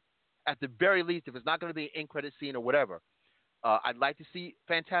thinking, at the very least, if it's not going to be an end credit scene or whatever, I'd like to see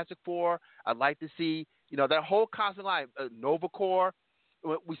Fantastic Four. I'd like to see, that whole cosmic line, Nova Corps.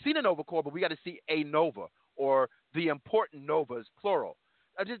 We've seen a Nova Corps, but we got to see a Nova, or the important Novas, plural.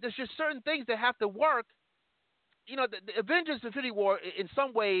 There's just certain things that have to work. The Avengers Infinity War, in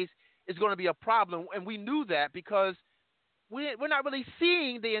some ways, is going to be a problem, and we knew that because we're not really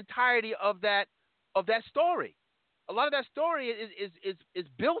seeing the entirety of that story. A lot of that story is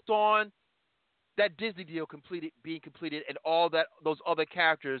built on that Disney deal being completed and all those other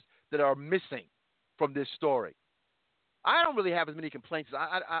characters that are missing from this story. I don't really have as many complaints.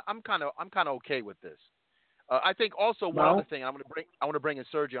 I'm kind of okay with this. I think also one other thing. I want to bring in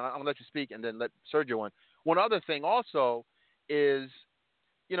Sergio. I'm going to let you speak and then let Sergio in. One other thing also is,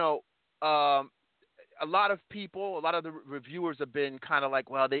 a lot of people, a lot of the reviewers have been kind of like,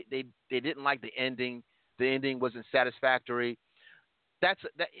 well, they didn't like the ending. The ending wasn't satisfactory.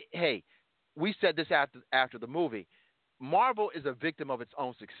 Hey, we said this after the movie. Marvel is a victim of its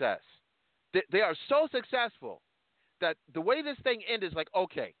own success. They are so successful that the way this thing ended is like,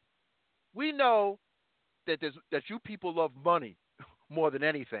 okay, we know that you people love money more than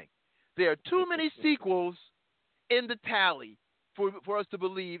anything. There are too many sequels in the tally for us to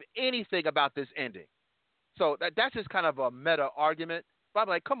believe anything about this ending. So that's just kind of a meta argument. But I'm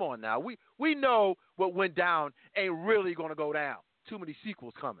like, come on now. We know what went down ain't really going to go down. Too many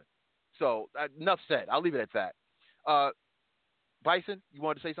sequels coming. So enough said. I'll leave it at that. Bison, you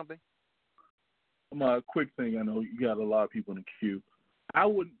wanted to say something? A quick thing. I know you got a lot of people in the queue.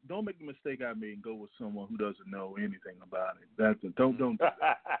 Don't make the mistake I made and go with someone who doesn't know anything about it. Don't do that.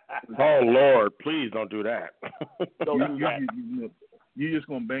 Oh Lord, please don't do that. You're just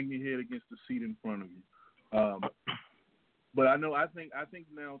gonna bang your head against the seat in front of you. But I think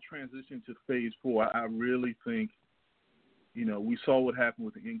now transition to phase 4. I really think, we saw what happened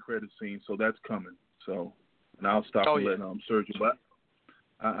with the end credit scene, so that's coming. So, and I'll stop and let Sergio. But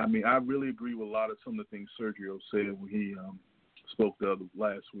I really agree with a lot of some of the things Sergio said when he spoke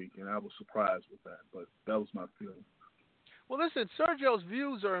last week, and I was surprised with that. But that was my feeling. Well, listen, Sergio's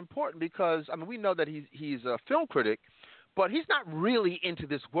views are important because we know that he's a film critic, but he's not really into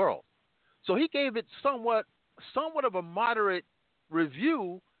this world. So he gave it somewhat of a moderate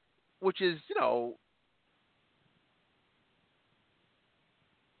review, which is,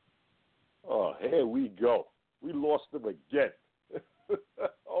 Oh, here we go. We lost them again.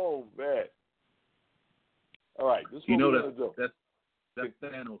 Oh, man. All right, this is what we're going to do. That's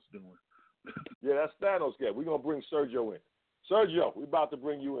Thanos doing. Yeah, that's Thanos. Yeah, we're going to bring Sergio in. Sergio, we're about to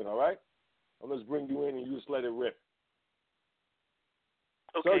bring you in, all right? Let's bring you in and you just let it rip.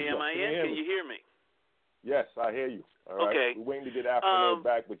 Okay, Sergio, am I in? Can you hear me? Yes, I hear you. All right. Okay. We're waiting to get Afronerd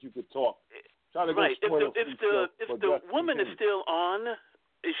back, but you could talk. Trying to right. Go if the woman is still on,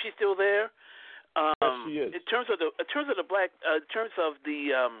 is she still there? Yes, she is. In terms of the Black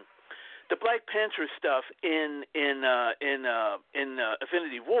Panther stuff in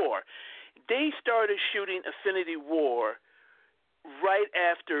Infinity War, they started shooting Infinity War right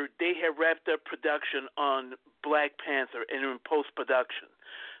after they had wrapped up production on Black Panther and in post-production.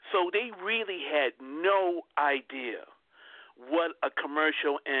 So they really had no idea what a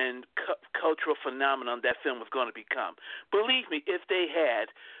commercial and cultural phenomenon that film was going to become. Believe me, if they had,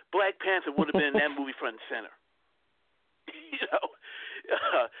 Black Panther would have been in that movie front and center.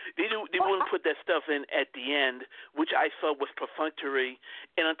 They wouldn't put that stuff in at the end, which I thought was perfunctory.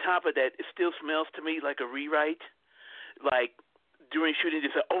 And on top of that, it still smells to me like a rewrite. Like during shooting,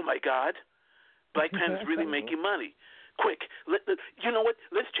 they said, "Oh my God, Black Panther's really making money. Quick, you know what?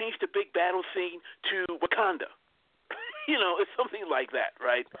 Let's change the big battle scene to Wakanda." It's something like that,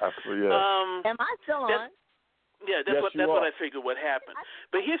 right? Absolutely. Yeah. Am I still on? Yeah, that's what I figured would happen.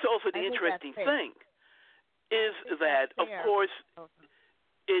 But here's also the interesting thing, is that of course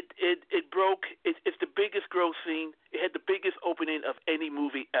it broke. It's the biggest gross scene. It had the biggest opening of any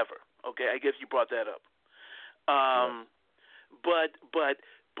movie ever. Okay, I guess you brought that up. But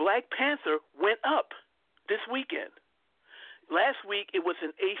Black Panther went up this weekend. Last week it was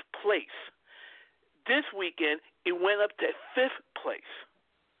in 8th place. This weekend it went up to 5th place.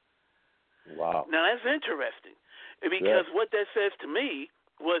 Wow. Now that's interesting because what that says to me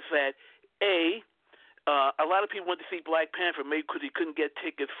was that a lot of people went to see Black Panther maybe because he couldn't get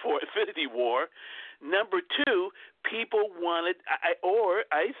tickets for Infinity War. Number 2, people wanted,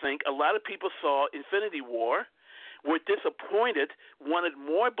 I think a lot of people saw Infinity War were disappointed, wanted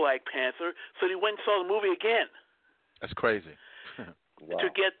more Black Panther, so they went and saw the movie again. That's crazy. Wow. To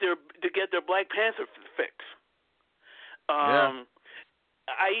get their Black Panther fix. Yeah.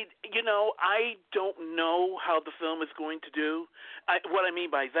 I don't know how the film is going to do. What I mean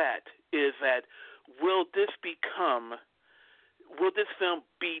by that is that will this film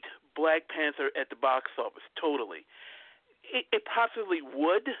beat Black Panther at the box office? Totally. It possibly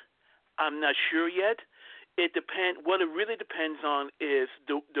would. I'm not sure yet. It depends. What it really depends on is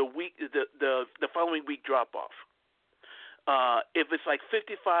the following week drop off. If it's like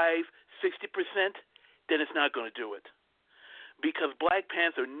 55, 60%, then it's not going to do it. Because Black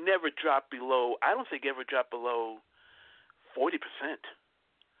Panther never dropped below, I don't think ever dropped below 40%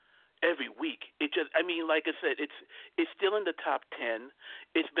 every week. It just, like I said, it's still in the top 10.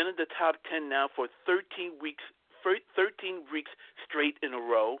 It's been in the top 10 now for 13 weeks straight in a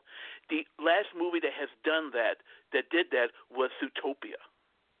row. The last movie that has done that did that, was Zootopia.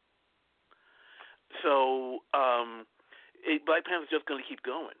 So Black Panther's just going to keep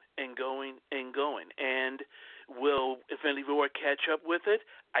going and going and going. And will Infinity War catch up with it?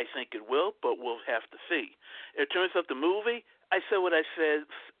 I think it will, but we'll have to see. In terms of the movie, I said what I said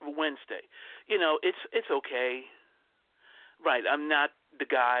Wednesday. It's okay. Right, I'm not the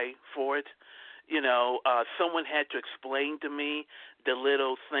guy for it. Someone had to explain to me the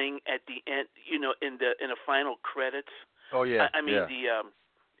little thing at the end, in the final credits. Oh yeah. The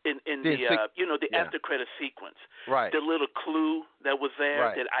after credit sequence. Right. The little clue that was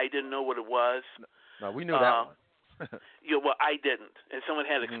there that I didn't know what it was. No, we knew that one. Well, I didn't, and someone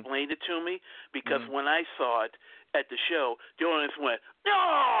had explained it to me because when I saw it at the show, the audience went,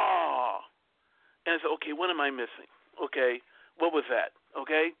 "No!" And I said, "Okay, what am I missing? Okay, what was that?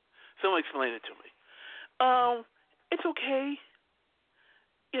 Okay." Someone explained it to me. It's okay.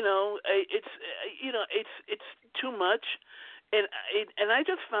 It's too much, and I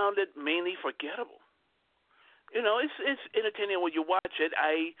just found it mainly forgettable. It's entertaining when you watch it.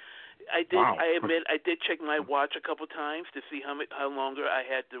 I admit I did check my watch a couple times to see how longer I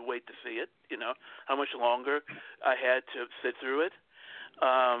had to wait to see it. How much longer I had to sit through it.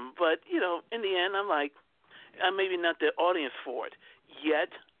 But in the end, I'm like, I'm maybe not the audience for it.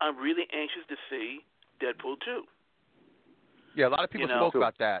 Yet, I'm really anxious to see Deadpool 2. Yeah, a lot of people spoke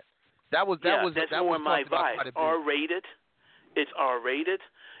about that. That's more my vibe. R-rated. It's R-rated.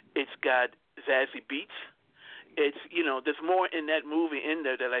 It's got Zazie Beetz. It's there's more in that movie in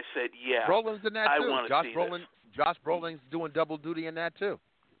there that I said, yeah. Brolin's in that too. I want to see this. Josh Brolin's doing double duty in that too.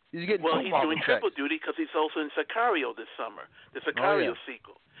 He's getting he's doing triple duty because he's also in Sicario this summer. The Sicario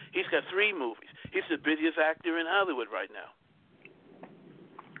sequel. He's got 3 movies. He's the busiest actor in Hollywood right now.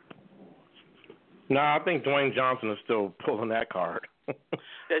 No, I think Dwayne Johnson is still pulling that card.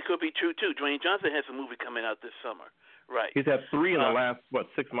 That could be true too. Dwayne Johnson has a movie coming out this summer. Right. He's had 3 in the last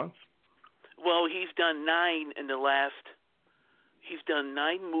 6 months? Well, he's done 9 in the last. He's done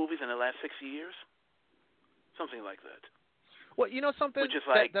 9 movies in the last 6 years, something like that. Well, something which is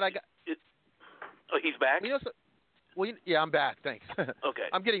like that I got. He's back. Yeah, I'm back. Thanks. Okay.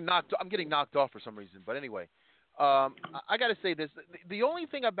 I'm getting knocked off for some reason, but anyway, I got to say this: the only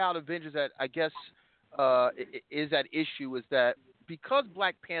thing about Avengers that I guess is at issue is that because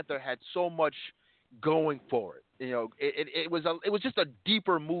Black Panther had so much going for it, it was just a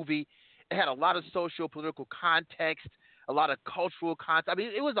deeper movie. It had a lot of social, political context, a lot of cultural context.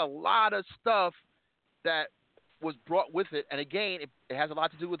 It was a lot of stuff that was brought with it. And again, it has a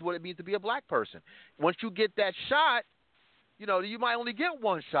lot to do with what it means to be a black person. Once you get that shot, you might only get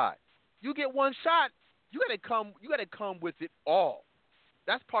one shot. You get one shot, you gotta come with it all.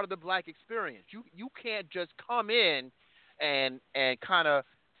 That's part of the black experience. You can't just come in and kind of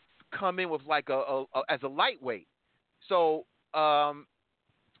come in with like as a lightweight. So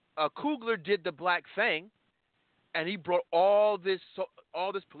Coogler did the black thing, and he brought all this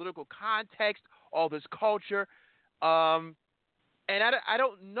political context, all this culture, and I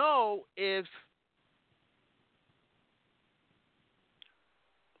don't know if.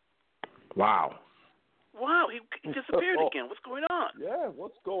 Wow, he disappeared again. What's going on? Yeah,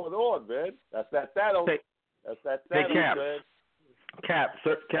 what's going on, man? That's that Thanos. That's that Thanos, man.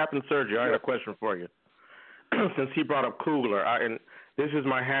 Captain Sergio, I got a question for you. Since he brought up Coogler, and this is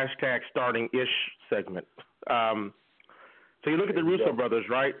my hashtag starting-ish segment. So you look at the Russo brothers,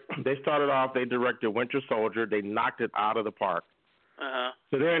 right? They started off, they directed Winter Soldier. They knocked it out of the park. Uh-huh.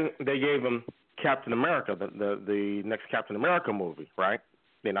 So then they gave him Captain America, the next Captain America movie, right?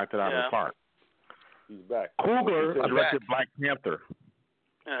 They knocked it out of the park. He's back. Coogler directed Black Panther.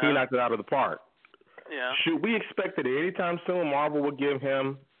 Uh-huh. He knocked it out of the park. Yeah. Should we expect that anytime soon Marvel will give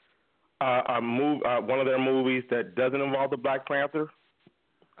him one of their movies that doesn't involve the Black Panther?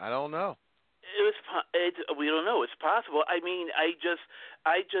 I don't know. We don't know. It's possible. I mean, I just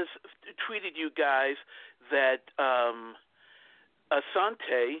tweeted you guys that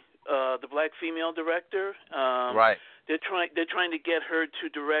Asante, the black female director, right? They're trying to get her to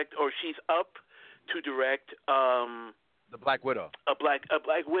direct, or she's up to direct the Black Widow. A Black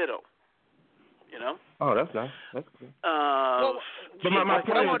Widow. You know? Oh, that's nice. That's cool. But my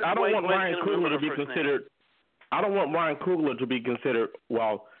point is, I don't want Ryan Coogler to be considered. I don't want Ryan Coogler to be considered.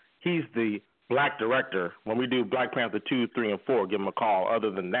 Well, he's the black director. When we do Black Panther 2, 3, and 4, give him a call.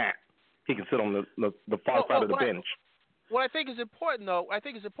 Other than that, he can sit on the far side of the bench. What I think is important, though,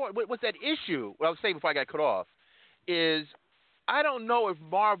 what's that issue? What I was saying before I got cut off is I don't know if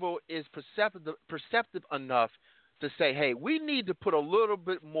Marvel is perceptive enough to say, hey, we need to put a little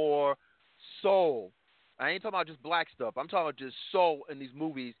bit more soul. I ain't talking about just black stuff. I'm talking about just soul in these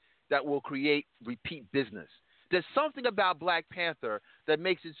movies that will create repeat business. There's something about Black Panther that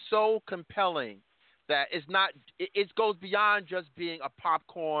makes it so compelling that it goes beyond just being a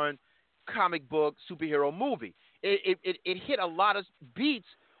popcorn comic book superhero movie. It hit a lot of beats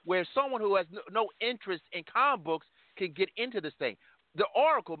where someone who has no interest in comic books can get into this thing. The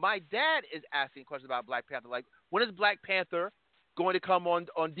Oracle, my dad is asking questions about Black Panther, like, when is Black Panther going to come on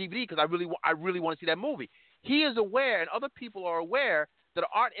DVD? Because I really want to see that movie. He is aware, and other people are aware, that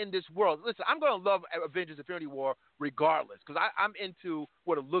aren't in this world. Listen, I'm going to love Avengers Infinity War regardless, because I'm into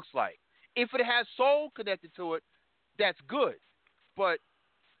what it looks like. If it has soul connected to it, that's good. But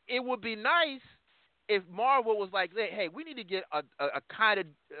it would be nice if Marvel was like, hey, we need to get a kind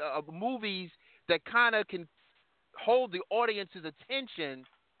of movies that kind of can hold the audience's attention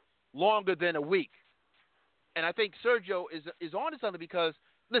longer than a week. And I think Sergio is on to something because,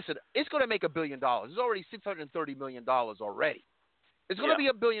 listen, it's going to make $1 billion. It's already $630 million already. It's going to be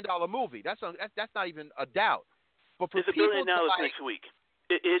 $1 billion movie. That's not even a doubt. But for it's $1 billion next week.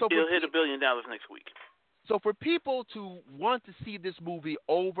 It'll hit $1 billion next week. So for people to want to see this movie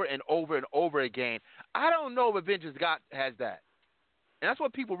over and over and over again, I don't know if Avengers has that. And that's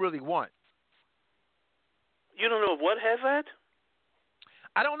what people really want. You don't know what has that?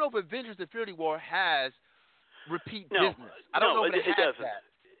 I don't know if Avengers Infinity War has repeat business. I don't know if it has doesn't.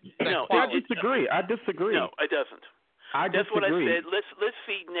 that. No, I disagree. No, it doesn't. That's what I said. Let's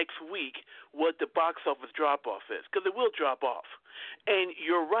see next week what the box office drop off is, because it will drop off. And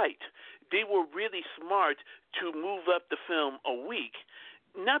you're right. They were really smart to move up the film a week,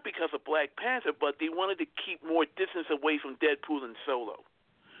 not because of Black Panther, but they wanted to keep more distance away from Deadpool and Solo,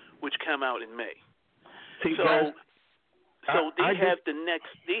 which come out in May. They have the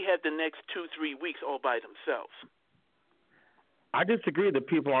next 2-3 weeks all by themselves. I disagree that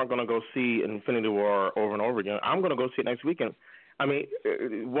people aren't going to go see Infinity War over and over again. I'm going to go see it next weekend. I mean,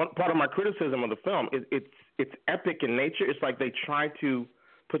 one part of my criticism of the film is it's epic in nature. It's like they try to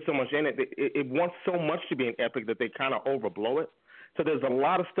put so much in it. It wants so much to be an epic that they kind of overblow it. So there's a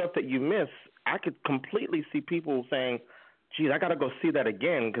lot of stuff that you miss. I could completely see people saying, geez, I got to go see that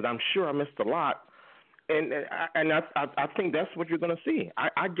again because I'm sure I missed a lot. And I think that's what you're going to see.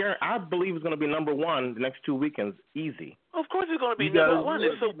 I believe it's going to be number one the next 2 weekends, easy. Of course it's going to be number one.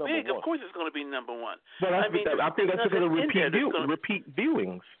 It's so big. Of course it's going to be number one. Well, I think that's because of repeat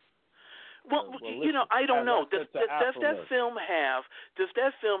viewings. Well, I don't know. Does that film have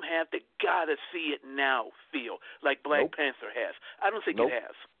the gotta see it now feel like Black Panther has? I don't think it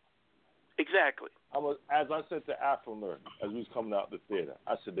has. Exactly. As I said to Afronerd as we was coming out the theater,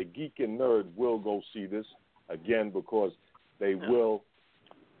 I said the geek and nerd will go see this again because they will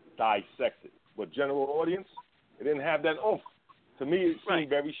dissect it. But general audience, it didn't have that oomph. To me, it seemed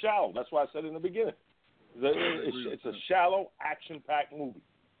very shallow. That's why I said in the beginning. It's a shallow, action-packed movie.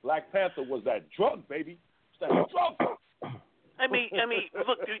 Black Panther was that drug, baby. It's that drug. I mean,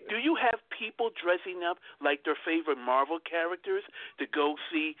 look, do you have people dressing up like their favorite Marvel characters to go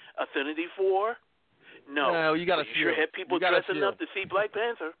see Affinity 4? No, you got to sure have people dressing up to see Black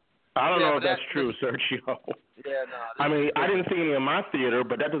Panther. I don't know if that's true, Sergio. Yeah, no. I mean, I didn't see any in my theater,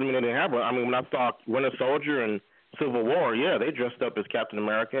 but that doesn't mean they didn't have one. I mean, when I saw Winter Soldier and Civil War, yeah, they dressed up as Captain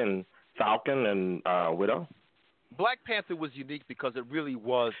America and Falcon and Widow. Black Panther was unique because it really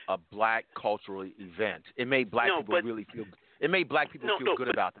was a black cultural event. It made black people really feel. It made black people feel good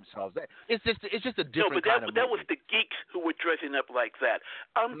about themselves. It's just a different kind of movie. That was the geeks who were dressing up like that.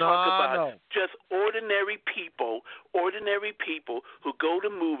 I'm talking about just ordinary people who go to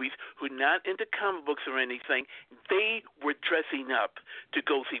movies, who are not into comic books or anything. They were dressing up to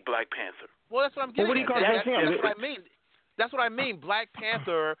go see Black Panther. Well, that's what I'm getting at. That's what I mean. That's what I mean. Black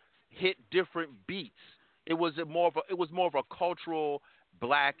Panther hit different beats. It was more of a cultural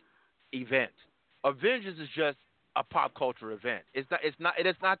black event. Avengers is just a pop culture event. It is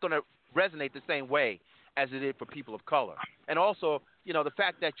not going to resonate the same way as it did for people of color. And also, the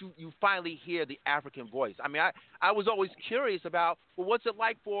fact that you finally hear the African voice. I mean, I was always curious about, well, what's it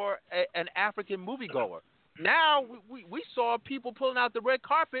like for an African moviegoer? Now we saw people pulling out the red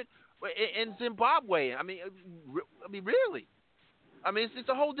carpet in Zimbabwe. I mean, really. I mean, it's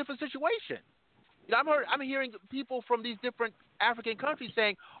a whole different situation. I'm hearing people from these different African countries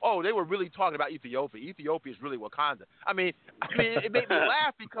saying, "Oh, they were really talking about Ethiopia. Ethiopia is really Wakanda." I mean, it made me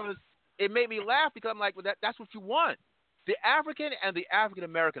laugh because I'm like, well, that's what you want. The African and the African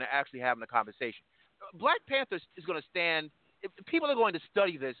American are actually having a conversation. Black Panther is going to stand. People are going to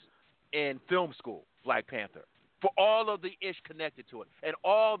study this in film school. Black Panther, for all of the ish connected to it and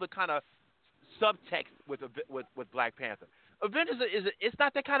all the kind of subtext with Black Panther. Avengers it's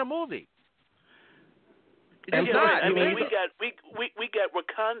not that kind of movie. It's not. I mean, we got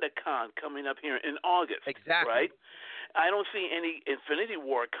Wakanda Con coming up here in August. Exactly. Right. I don't see any Infinity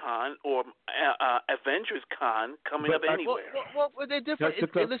War Con or Avengers Con coming up anywhere. Well, they're different.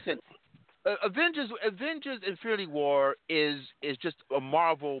 Listen, Avengers Infinity War is just a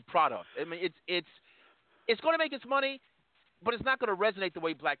Marvel product. I mean, it's going to make its money, but it's not going to resonate the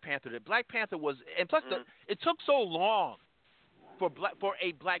way Black Panther did. Black Panther was, and plus it took so long for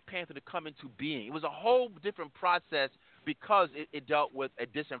a Black Panther to come into being. It was a whole different process because it dealt with a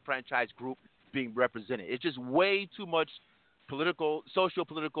disenfranchised group being represented. It's just way too much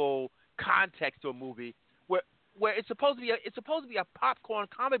socio-political context to a movie where it's supposed to be a popcorn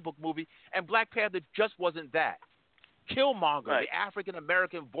comic book movie, and Black Panther just wasn't that. Killmonger, right. The African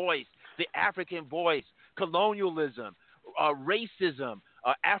American voice, colonialism, racism,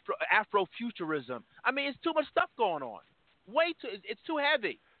 Afrofuturism. I mean, it's too much stuff going on. It's too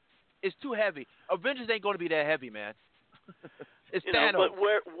heavy. It's too heavy. Avengers ain't going to be that heavy, man. It's Thanos. But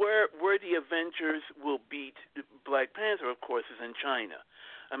where the Avengers will beat Black Panther, of course, is in China.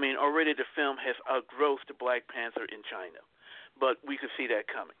 I mean, already the film has outgrossed Black Panther in China, but we could see that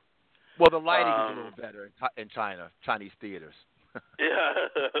coming. Well, the lighting is a little better in China, Chinese theaters. Yeah.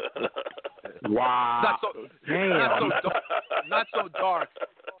 Wow. Not so dark.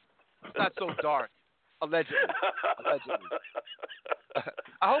 It's not so dark. Allegedly.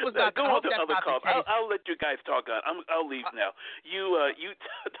 I hope it's not. Go on to other calls. I'll let you guys talk on. I'll leave now. You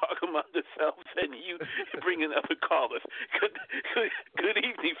talk among yourselves and you bring in other callers. Good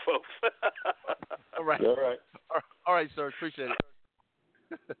evening, folks. All right. All right, sir. Appreciate it.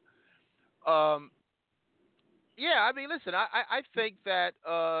 Yeah, I mean, listen, I think that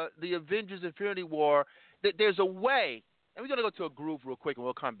the Avengers Infinity War, there's a way, and we're going to go to a groove real quick, and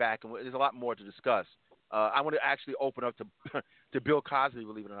we'll come back, and there's a lot more to discuss. I want to actually open up to Bill Cosby,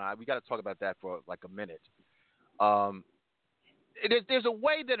 believe it or not. We got to talk about that for like a minute. There's a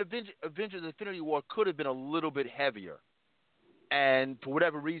way that Avengers Infinity War could have been a little bit heavier, and for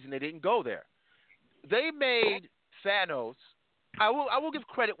whatever reason, they didn't go there. They made Thanos. I will give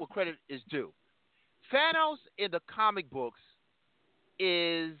credit where credit is due. Thanos in the comic books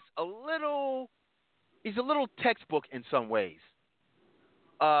is he's a little textbook in some ways.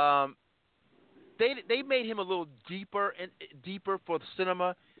 They made him a little deeper for the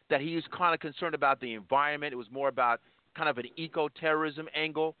cinema, that he was kind of concerned about the environment. It was more about kind of an eco-terrorism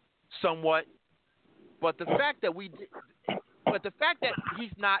angle, somewhat. But the fact that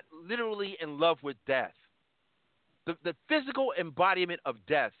he's not literally in love with death, the physical embodiment of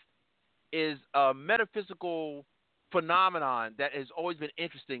death, is a metaphysical phenomenon that has always been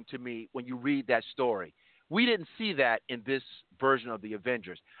interesting to me when you read that story. We didn't see that in this version of the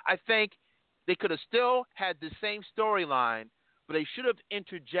Avengers. I think they could have still had the same storyline, but they should have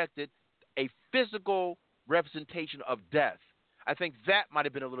interjected a physical representation of death. I think that might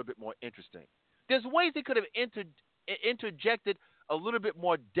have been a little bit more interesting. There's ways they could have interjected a little bit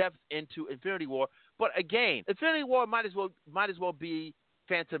more depth into Infinity War, but again, Infinity War might as well be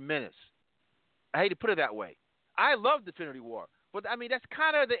Phantom Menace. I hate to put it that way. I love Infinity War, but I mean that's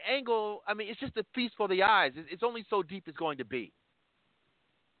kind of the angle. I mean, it's just a feast for the eyes. It's only so deep it's going to be.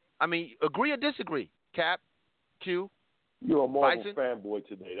 I mean, agree or disagree, Cap, Q. You're a Marvel Bison? fanboy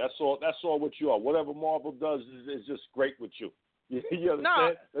today. That's all what you are. Whatever Marvel does is just great with you. You understand? No,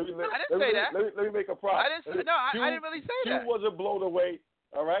 I didn't say that. Let me make a problem. I didn't really say that. You wasn't blown away,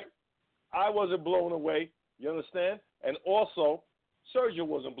 all right? I wasn't blown away. You understand? And also, Sergio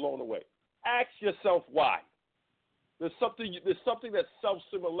wasn't blown away. Ask yourself why. There's something that's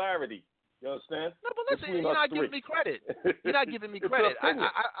self-similarity. You understand? No, but listen, you're not giving me credit. You're not giving me credit.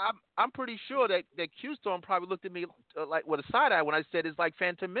 I'm pretty sure that Q-Storm probably looked at me like with a side eye when I said it's like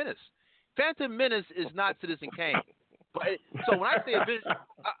Phantom Menace. Phantom Menace is not Citizen Kane. But so when I say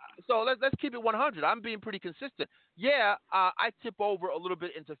So let's keep it 100. I'm being pretty consistent. Yeah, I tip over a little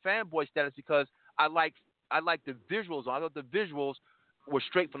bit into fanboy status because I like the visuals. I thought the visuals were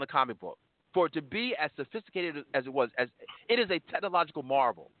straight from the comic book. For it to be as sophisticated as it was, as it is a technological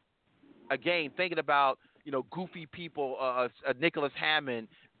marvel. Again, thinking about goofy people, Nicholas Hammond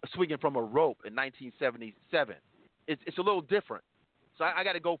swinging from a rope in 1977. It's a little different. So I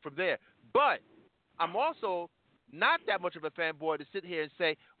got to go from there. But I'm also not that much of a fanboy to sit here and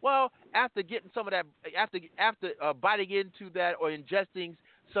say, well, after getting some of that, after biting into that or ingesting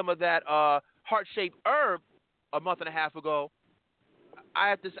some of that heart-shaped herb a month and a half ago, I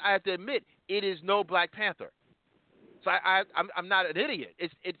have to admit it is no Black Panther. So I'm not an idiot.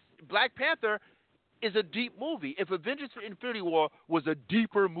 It's Black Panther is a deep movie. If Avengers: Infinity War was a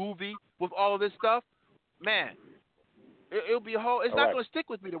deeper movie with all of this stuff, man, it'll be a whole. It's not going to stick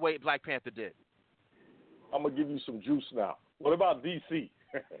with me the way Black Panther did. I'm gonna give you some juice now. What about DC?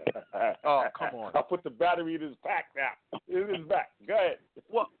 Oh, come on! I put the battery in his pack now. In his back. Go ahead.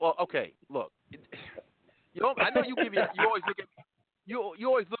 Well, okay. Look, I know you give me. You always look at. You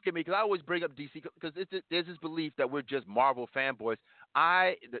always look at me because I always bring up DC because there's this belief that we're just Marvel fanboys.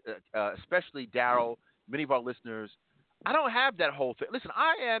 Especially Daryl, many of our listeners, I don't have that whole thing. Listen,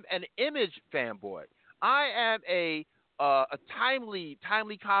 I am an Image fanboy. I am a timely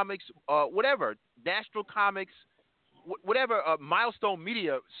comics, whatever, National Comics, whatever, Milestone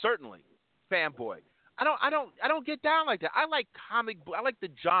Media, certainly fanboy. I don't get down like that. I like comic book. I like the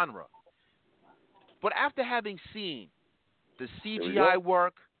genre. But after having seen the CGI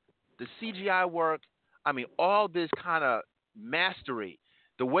work, I mean, all this kind of mastery,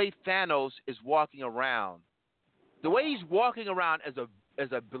 the way Thanos is walking around, the way he's walking around as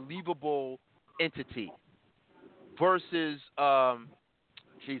a believable entity versus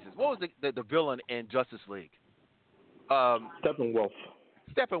Jesus, what was the villain in Justice League? Steppenwolf.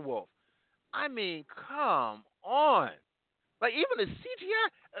 I mean, come on. Like even the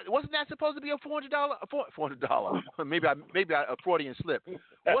CGI, wasn't that supposed to be a $400? Maybe I a Freudian slip.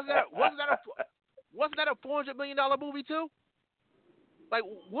 Wasn't that a $400 million movie too? Like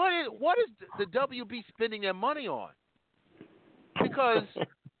what is the WB spending their money on? Because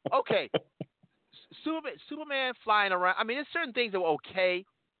okay, Superman flying around. I mean, there's certain things that were okay,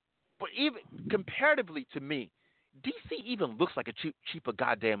 but even comparatively to me, DC even looks like a cheaper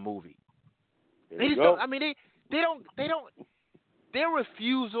goddamn movie. They just don't. I mean, they don't. Their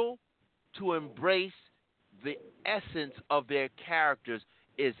refusal to embrace the essence of their characters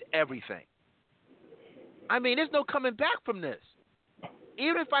is everything. I mean, there's no coming back from this.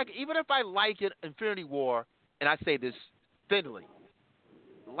 Even if I liken Infinity War, and I say this thinly,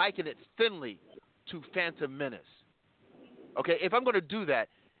 liken it thinly to Phantom Menace. Okay, if I'm going to do that,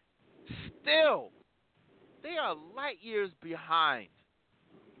 still, they are light years behind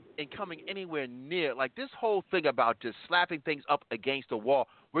in coming anywhere near. Like this whole thing about just slapping things up against the wall.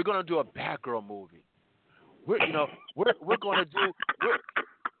 We're going to do a Batgirl movie. We're going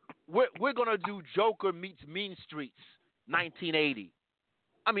to do Joker meets Mean Streets 1980.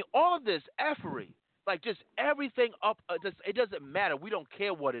 I mean, all of this effery, like just everything up. It doesn't matter. We don't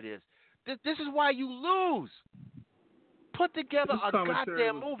care what it is. This is why you lose. Put together a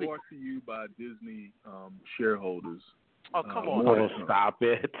goddamn movie. Brought to you by Disney shareholders. Oh, come on. Oh, stop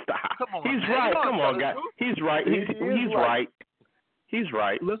it. Stop. Come on. He's right. Come on, guys. He's right. He's right. He's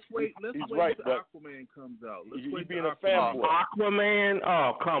right. Let's wait until Aquaman comes out. He's being a fanboy. Aquaman?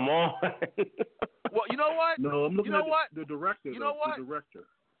 Oh, come on. Well, you know what? No, I'm looking at the director. You know what? The director.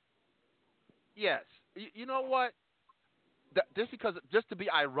 Yes. You know what? Just to be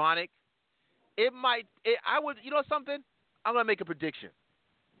ironic, I would, you know something? I'm going to make a prediction.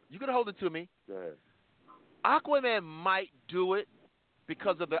 You can hold it to me. Go ahead. Aquaman might do it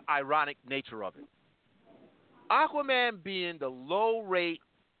because of the ironic nature of it. Aquaman being the low-rate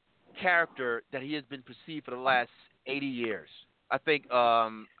character that he has been perceived for the last 80 years. I think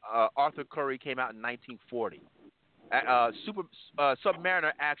Arthur Curry came out in 1940.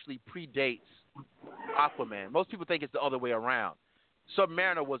 Submariner actually predates Aquaman. Most people think it's the other way around.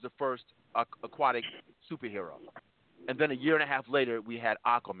 Submariner was the first aquatic superhero. And then a year and a half later, we had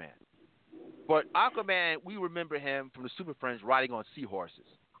Aquaman. But Aquaman, we remember him from the Super Friends riding on seahorses.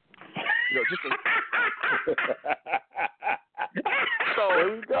 So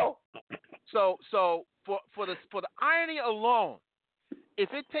there we go. So for the irony alone,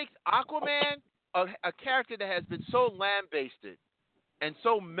 if it takes Aquaman, a character that has been so lambasted and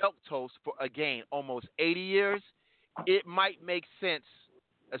so milquetoast for again almost 80 years, it might make sense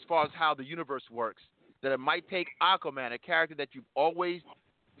as far as how the universe works. That it might take Aquaman, a character that you've always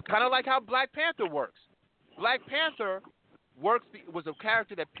kind of like how Black Panther works. Black Panther was a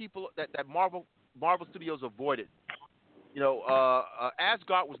character that that Marvel Studios avoided.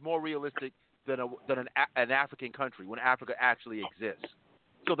 Asgard was more realistic than an African country when Africa actually exists.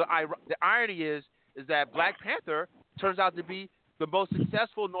 So the irony is that Black Panther turns out to be the most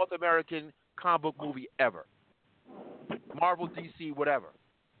successful North American comic book movie ever. Marvel, DC, whatever.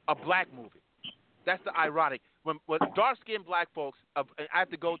 A black movie. That's the ironic. When dark-skinned black folks, I have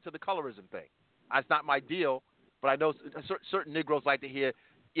to go to the colorism thing. That's not my deal, but I know certain Negroes like to hear,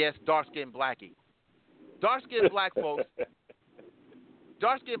 yes, dark-skinned blackie. Dark-skinned black folks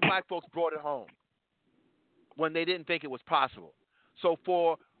brought it home when they didn't think it was possible. So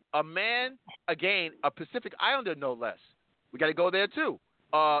for a man, again, a Pacific Islander no less, we got to go there too.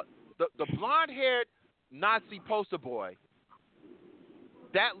 The blonde-haired Nazi poster boy,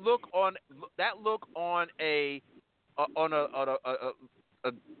 that look on a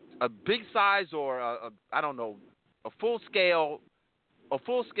big size or a full scale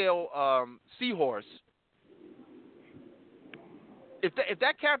seahorse. If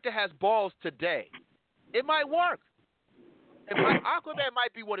that character has balls today, it might work. Aquaman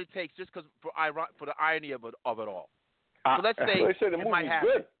might be what it takes, just because for the irony of it all. So let's say it might happen.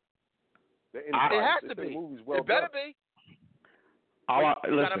 Good. It has to be. It better be. You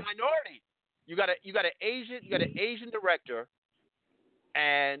got a minority. You got an Asian director,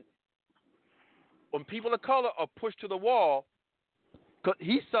 and when people of color are pushed to the wall,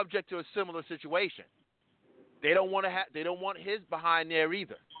 he's subject to a similar situation. They don't want his behind there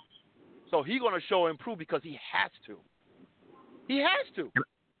either. So he's going to show and prove because he has to. He has to.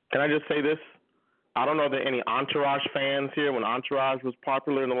 Can I just say this? I don't know if there are any Entourage fans here when Entourage was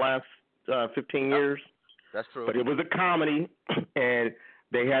popular in the last 15 years. That's true. But it was a comedy, and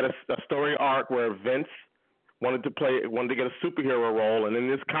they had a story arc where Vince wanted to get a superhero role, and in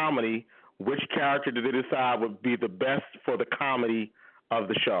this comedy, which character did they decide would be the best for the comedy of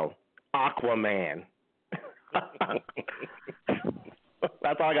the show? Aquaman.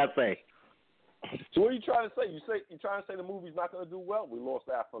 That's all I got to say. So what are you trying to say? You're trying to say the movie's not going to do well? We lost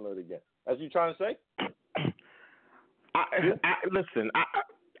Afronerd again. That's what you trying to say? Listen,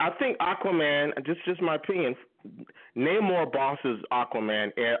 I think Aquaman, just my opinion, name more bosses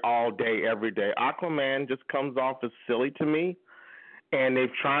Aquaman all day, every day. Aquaman just comes off as silly to me, and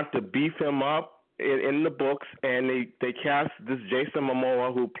they've tried to beef him up in the books, and they cast this Jason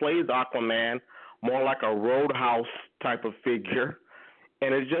Momoa who plays Aquaman more like a Roadhouse type of figure,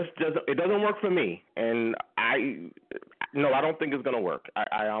 and it just doesn't work for me. And I don't think it's going to work.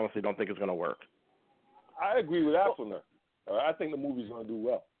 I honestly don't think it's going to work. I agree with Afronerd. I think the movie's going to do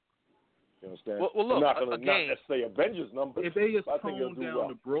well. You understand? Well, look, not necessarily Avengers numbers. If they just tone down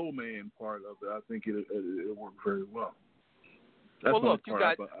the bro man part of it, I think it'll work very well. That's well, look, you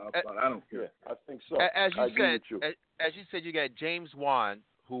got. I don't care. Yeah, I think so. As you said, you got James Wan,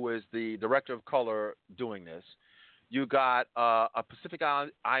 who is the director of color, doing this. You got a Pacific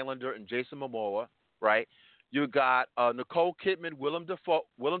Islander and Jason Momoa, right? You got Nicole Kidman, Willem Dafoe.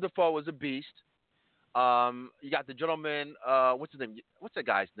 Willem Dafoe is a beast. You got the gentleman. What's his name? What's that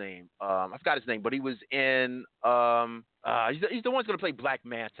guy's name? I forgot his name, but he was in. He's the one who's going to play Black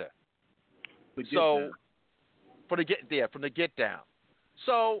Manta. From the Get Down.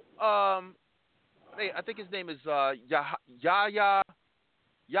 So I think his name is Yahya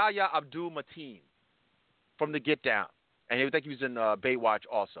Abdul Mateen from the Get Down, and I think he was in Baywatch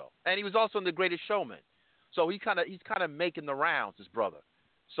also, and he was also in The Greatest Showman. So he's kind of making the rounds, his brother.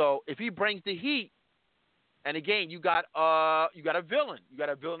 So if he brings the heat. And again, you got a villain. You got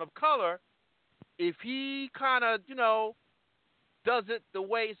a villain of color. If he kind of, does it the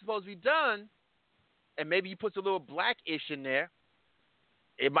way it's supposed to be done, and maybe he puts a little blackish in there,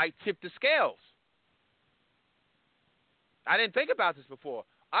 it might tip the scales. I didn't think about this before.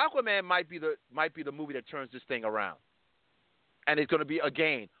 Aquaman might be the movie that turns this thing around, and it's going to be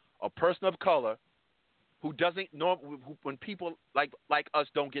again a person of color who doesn't know when people like us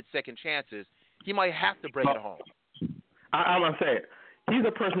don't get second chances. He might have to bring it home. I'm going to say it. He's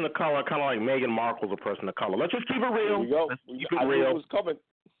a person of color, kind of like Meghan Markle's a person of color. Let's just keep it real. There we go. Keep it real. It was coming.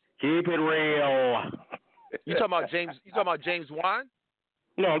 Keep it real. You talking about James Wan?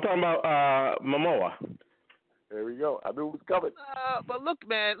 No, I'm talking about Momoa. There we go. I knew it was coming. But look,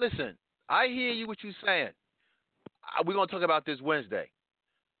 man, listen. I hear you what you're saying. We're going to talk about this Wednesday.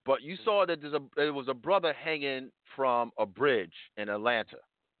 But you saw that there was a brother hanging from a bridge in Atlanta.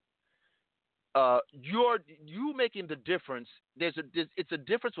 You making the difference. It's a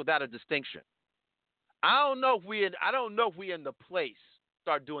difference without a distinction. I don't know if we in the place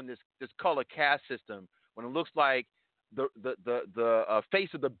start doing this color cast system when it looks like the face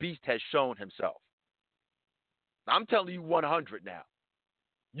of the beast has shown himself. I'm telling you 100 now.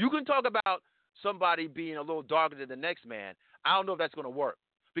 You can talk about somebody being a little darker than the next man. I don't know if that's going to work.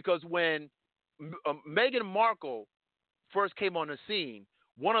 Because when Meghan Markle first came on the scene,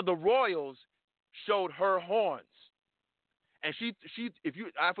 one of the royals showed her horns. And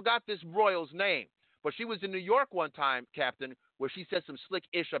I forgot this royal's name, but she was in New York one time, Captain, where she said some slick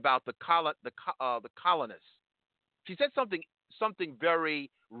ish about the colonists. She said something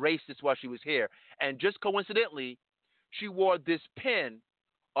very racist while she was here, and just coincidentally, she wore this pin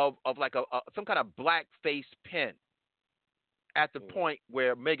of like some kind of black face pin at the point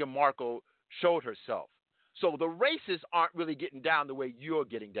where Meghan Markle showed herself. So the racists aren't really getting down the way you're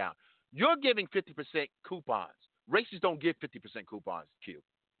getting down. You're giving 50% coupons. Racists don't give 50% coupons, Q.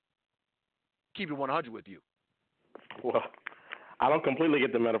 Keep it 100 with you. Well, I don't completely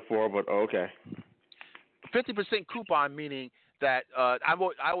get the metaphor, but okay. 50% coupon meaning that I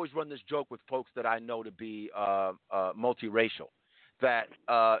always run this joke with folks that I know to be multiracial. That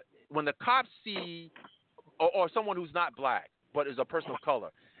when the cops see or someone who's not black but is a person of color,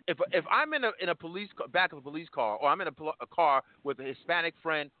 if I'm in a police back of a police car, or I'm in a car with a Hispanic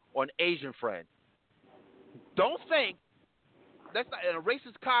friend or an Asian friend, don't think that's not, and a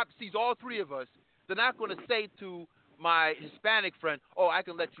racist cop sees all three of us. They're not going to say to my Hispanic friend, "Oh, I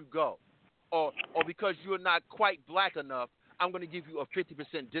can let you go," or because you're not quite black enough, I'm going to give you a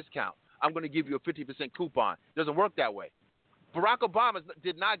 50% discount. I'm going to give you a 50% coupon. It doesn't work that way. Barack Obama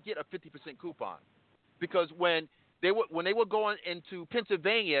did not get a 50% coupon because when they were going into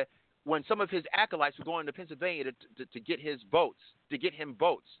Pennsylvania, when some of his acolytes were going to Pennsylvania to get him votes,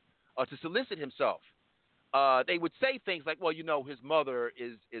 to solicit himself, they would say things like, "Well, his mother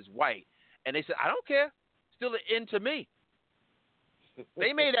is white," and they said, "I don't care, still an in to me."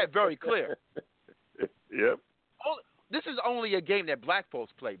 They made that very clear. Yep. This is only a game that black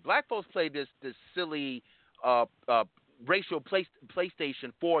folks play. Black folks play this silly racial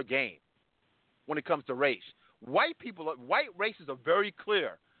PlayStation 4 game when it comes to race. White races are very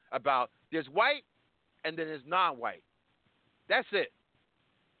clear about there's white and then there's non-white. That's it.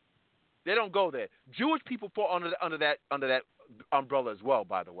 They don't go there. Jewish people fall under that umbrella as well,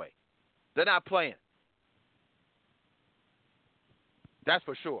 by the way. They're not playing. That's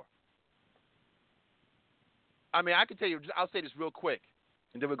for sure. I mean, I can tell you, I'll say this real quick,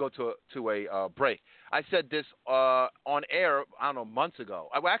 and then we'll go to a break. I said this on air, I don't know, months ago.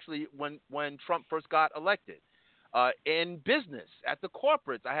 Actually, when Trump first got elected. In business, at the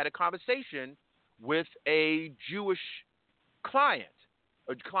corporates, I had a conversation with a Jewish client,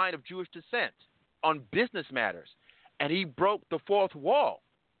 a client of Jewish descent, on business matters, and he broke the fourth wall.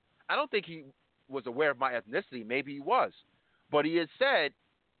 I don't think he was aware of my ethnicity. Maybe he was, but he had said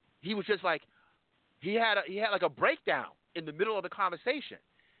he was just like he had like a breakdown in the middle of the conversation,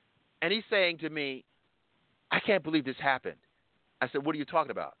 and he's saying to me, "I can't believe this happened." I said, "What are you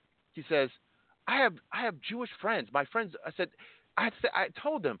talking about?" He says, I have Jewish friends. My friends," I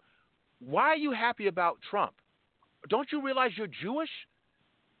told them, "Why are you happy about Trump? Don't you realize you're Jewish?"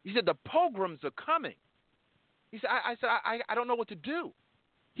 He said, "The pogroms are coming." He said, I don't know what to do.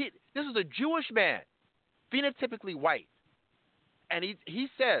 This is a Jewish man, phenotypically white. And he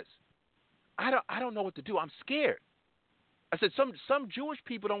says, I don't know what to do. I'm scared. I said, some Jewish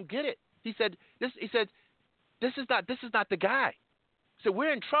people don't get it. He said, this is not the guy. So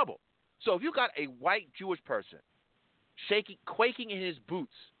we're in trouble. So if you got a white Jewish person quaking in his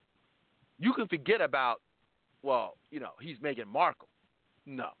boots, you can forget about, he's Meghan Markle.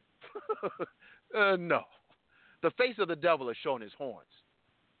 No. No. The face of the devil is showing his horns.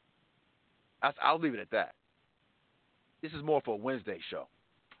 I'll leave it at that. This is more for a Wednesday show.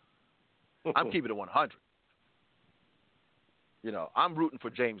 I'm keeping it 100. I'm rooting for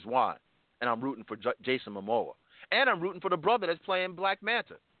James Wan, and I'm rooting for Jason Momoa, and I'm rooting for the brother that's playing Black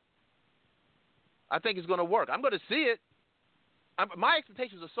Panther. I think it's going to work. I'm going to see it. My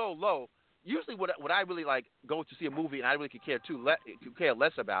expectations are so low. Usually, what I really like go to see a movie and I really could care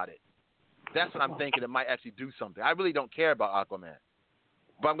less about it. That's when I'm thinking it might actually do something. I really don't care about Aquaman,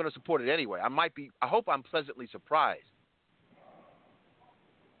 but I'm going to support it anyway. I hope I'm pleasantly surprised.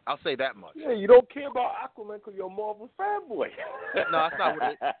 I'll say that much. Yeah, you don't care about Aquaman because you're a Marvel fanboy. No, that's not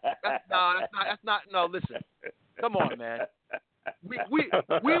what it is. That's not. No, listen. Come on, man. We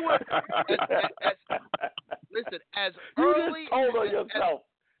were listen as early. You just told on yourself.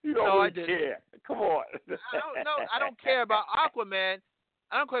 You don't really care. Come on. I don't care about Aquaman.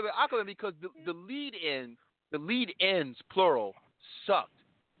 I don't care about Aquaman because the lead ends plural sucked.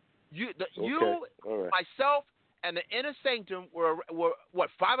 Myself, and the Inner Sanctum were what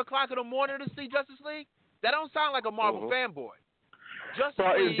 5 o'clock in the morning to see Justice League? That don't sound like a Marvel fanboy.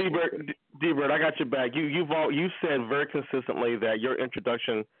 Well, Dburt, I got your back. You said very consistently that your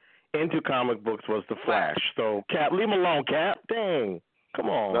introduction into comic books was the Flash. So, Cap, leave him alone, Cap. Dang, come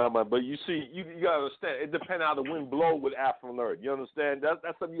on. No, man, but you see, you gotta understand. It depends how the wind blow with Afronerd. You understand? That's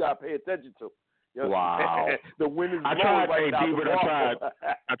something you gotta pay attention to. You wow. The wind is blowing right now. Dburt,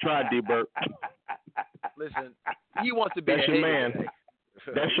 I tried, Dburt. Listen, he wants to be. That's your man.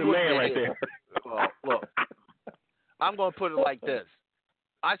 That's your man right there. Well, look, I'm going to put it like this.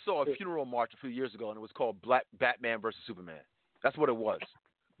 I saw a funeral march a few years ago, and it was called Batman versus Superman. That's what it was.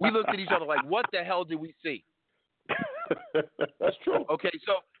 We looked at each other like, what the hell did we see? That's true. Okay,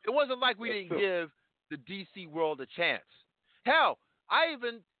 so it wasn't like we didn't give the DC world a chance. Hell, I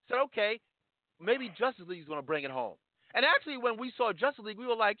even said, okay, maybe Justice League is going to bring it home. And actually, when we saw Justice League, we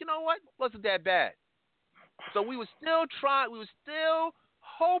were like, you know what? Wasn't that bad. So we were still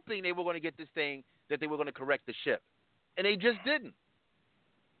hoping they were going to get this thing, that they were going to correct the ship. And they just didn't.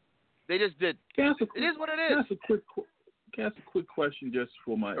 They just didn't. It is what it is. Can I ask a quick question just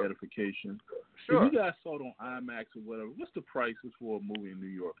for my edification? Sure. If you guys saw it on IMAX or whatever, what's the prices for a movie in New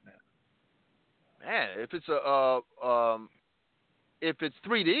York now? Man, if it's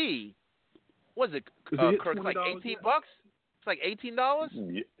 3D, what is it, Kirk? Like $18? It's like $18?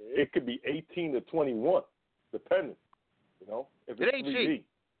 It could be 18 to 21, depending. You know, if it's it ain't 3D. cheap.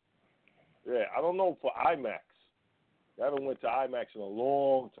 Yeah, I don't know for IMAX. I haven't went to IMAX in a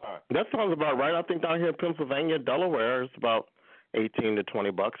long time. That sounds about right. I think down here in Pennsylvania, Delaware, it's about $18 to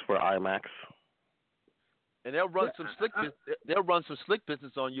 $20 for IMAX. And they'll run some slick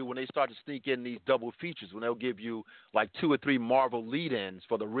business on you when they start to sneak in these double features. When they'll give you like 2 or 3 Marvel lead-ins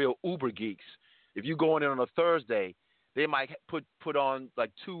for the real Uber geeks. If you go in on a Thursday, they might put on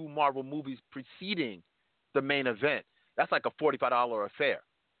like 2 Marvel movies preceding the main event. That's like a $45 affair.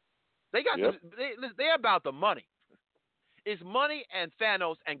 They got they're about the money. It's money and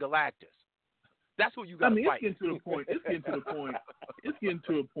Thanos and Galactus. That's what you got to fight. It's getting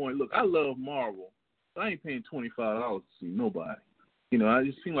to a point. Look, I love Marvel. I ain't paying $25 to see nobody. You know, I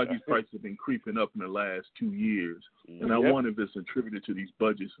just seem like these prices have been creeping up in the last 2 years, and I wonder if it's attributed to these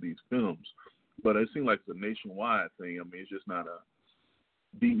budgets of these films. But it seems like it's a nationwide thing. I mean, it's just not a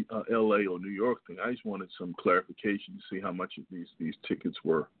L.A. or New York thing. I just wanted some clarification to see how much of these tickets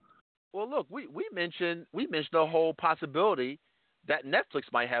were. Well, look, we mentioned the whole possibility that Netflix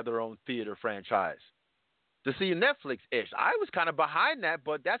might have their own theater franchise. To see Netflix-ish, I was kind of behind that,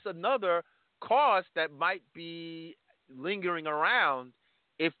 but that's another cost that might be lingering around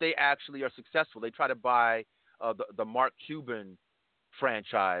if they actually are successful. They try to buy the Mark Cuban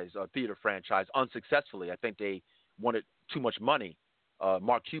franchise, theater franchise, unsuccessfully. I think they wanted too much money,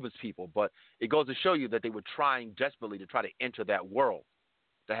 Mark Cuban's people. But it goes to show you that they were trying desperately to try to enter that world,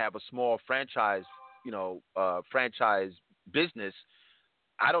 to have a small franchise, franchise business.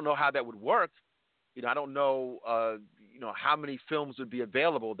 I don't know how that would work. I don't know, how many films would be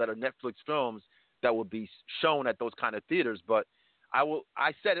available that are Netflix films that would be shown at those kind of theaters. But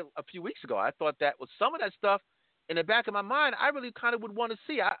I said it a few weeks ago. I thought that was some of that stuff in the back of my mind. I really kind of would want to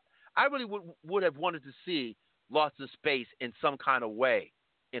see. I really would have wanted to see Lost in Space in some kind of way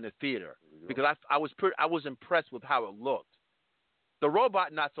in a theater, because I was impressed with how it looked. The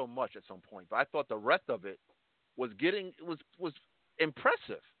robot, not so much at some point, but I thought the rest of it was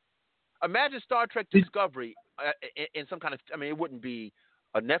impressive. Imagine Star Trek Discovery in some kind of. I mean, it wouldn't be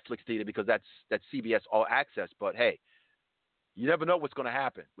a Netflix theater because that's CBS All Access. But hey, you never know what's going to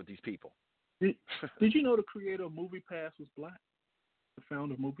happen with these people. Did you know the creator of MoviePass was black? The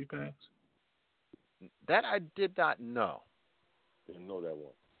founder of MoviePass? That I did not know. Didn't know that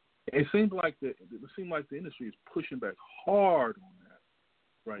one. It seems like the industry is pushing back hard on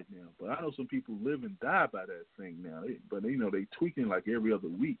that right now. But I know some people live and die by that thing now. But they tweaking like every other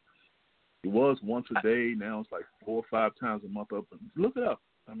week. It was once a day. Now it's like 4 or 5 times a month. Look it up.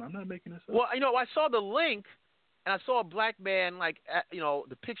 I'm not making this up. Well, I saw the link, and I saw a black man,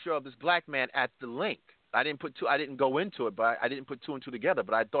 the picture of this black man at the link. I didn't go into it, but I didn't put 2 and 2 together.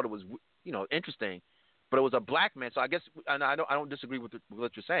 But I thought it was, interesting. But it was a black man, so I guess, and I don't disagree with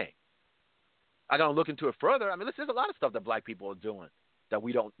what you're saying. I gotta look into it further. I mean, there's a lot of stuff that black people are doing that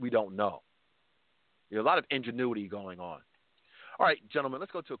we don't know. There's a lot of ingenuity going on. All right, gentlemen,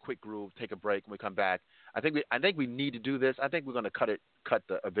 let's go to a quick groove, take a break. When we come back, I think we need to do this. I think we're going to cut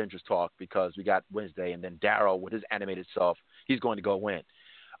the Avengers talk because we got Wednesday, and then Darryl with his animated self, he's going to go in.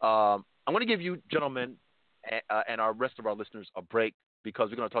 I'm going to give you, gentlemen, and our rest of our listeners a break because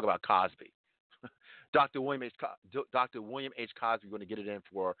we're going to talk about Cosby. Dr. William H. Cosby, we're going to get it in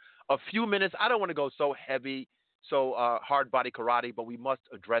for a few minutes. I don't want to go so heavy, so hard body karate, but we must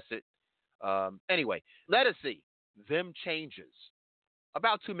address it. Anyway, let us see. Them changes.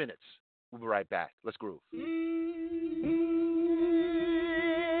 about 2 minutes. We'll be right back. Let's groove.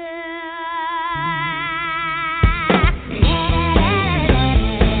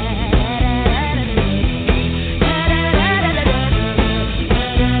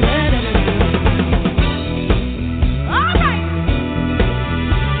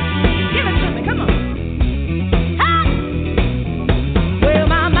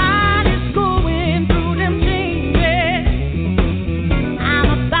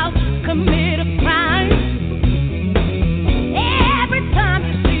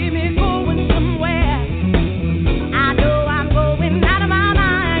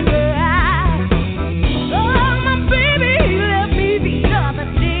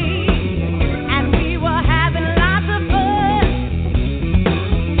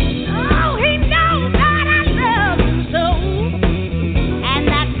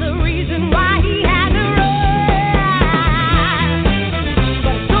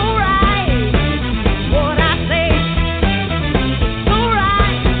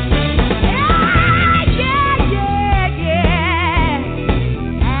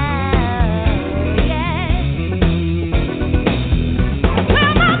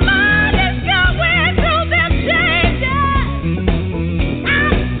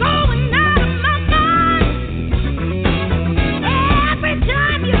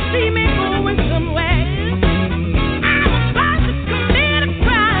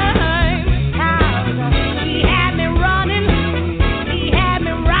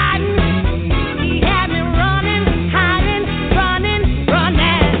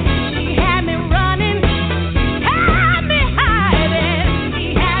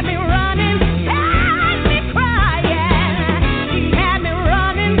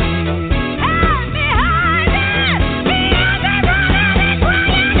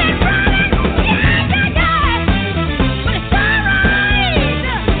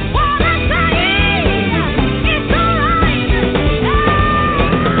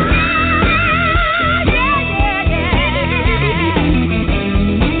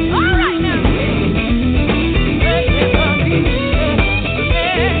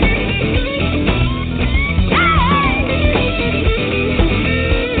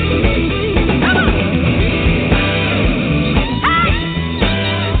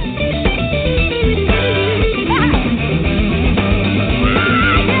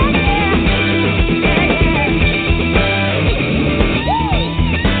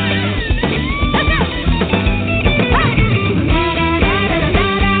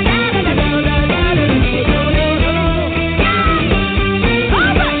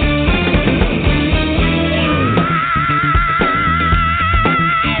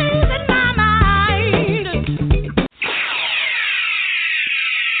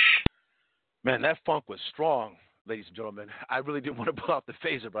 Man, that funk was strong, ladies and gentlemen. I really didn't want to pull out the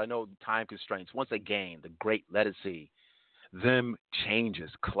phaser, but I know time constraints. Once again, the great Let It See, Them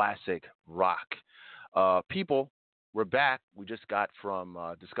Changes, classic rock. People, we're back. We just got from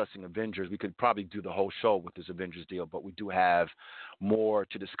discussing Avengers. We could probably do the whole show with this Avengers deal, but we do have more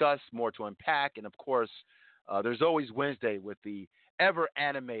to discuss, more to unpack, and of course, there's always Wednesday with the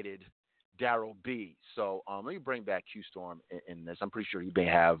ever-animated Daryl B. So let me bring back Q-Storm in this. I'm pretty sure you may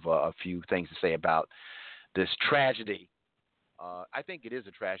have a few things to say about this tragedy. I think it is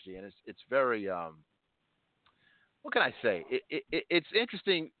a tragedy, and it's very, what can I say? It's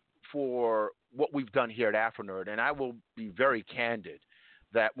interesting for what we've done here at Afronerd, and I will be very candid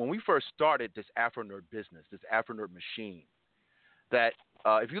that when we first started this Afronerd business, this Afronerd machine, that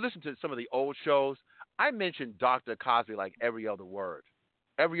if you listen to some of the old shows, I mentioned Dr. Cosby like every other word.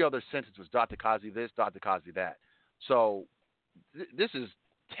 Every other sentence was Dr. Cosby this, Dr. Cosby that. So this is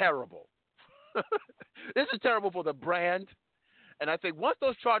terrible. This is terrible for the brand. And I think once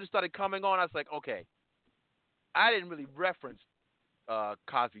those charges started coming on, I was like, okay, I didn't really reference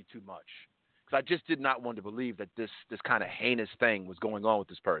Cosby too much because I just did not want to believe that this kind of heinous thing was going on with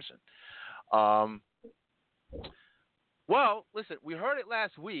this person. Well, listen, we heard it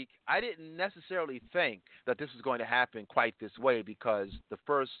last week. I didn't necessarily think that this was going to happen quite this way because the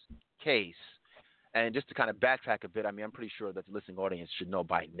first case, and just to kind of backtrack a bit, I mean, I'm pretty sure that the listening audience should know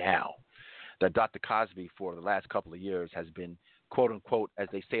by now that Dr. Cosby for the last couple of years has been, quote unquote, as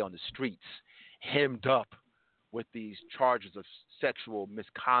they say on the streets, hemmed up with these charges of sexual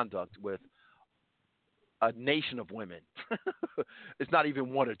misconduct with a nation of women. It's not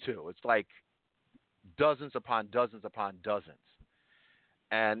even one or two. It's like dozens upon dozens upon dozens.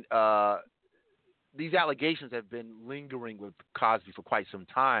 And these allegations have been lingering with Cosby for quite some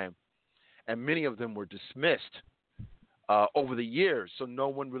time, and many of them were dismissed over the years. So no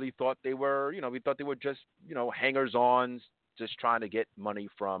one really thought they were, we thought they were just, hangers-ons, just trying to get money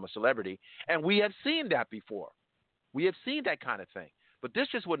from a celebrity. And we have seen that before. We have seen that kind of thing. But this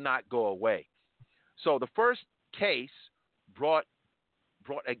just would not go away. So the first case brought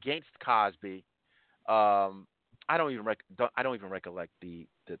against Cosby, I don't even recollect the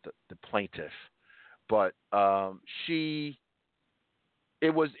plaintiff, but it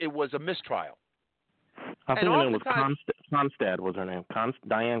was a mistrial. I think her name was Constad. Was her name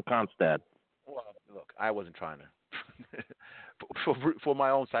Diane Constad? Well, look, I wasn't trying to. for my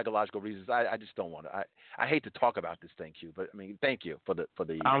own psychological reasons, I just don't want to. I hate to talk about this thing, Q, but I mean, thank you for the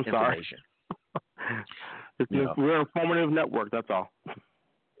I'm information. Sorry. We're an informative network. That's all.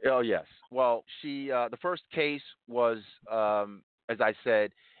 Oh yes. Well, the first case was, as I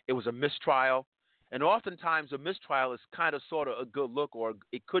said, it was a mistrial, and oftentimes a mistrial is kind of sort of a good look, or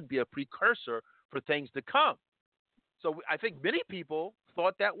it could be a precursor for things to come. So I think many people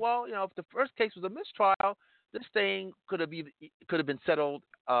thought that, well, if the first case was a mistrial, this thing could have been settled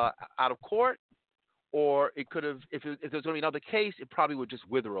out of court, or it could have, if there's going to be another case, it probably would just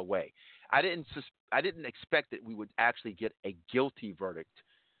wither away. I didn't expect that we would actually get a guilty verdict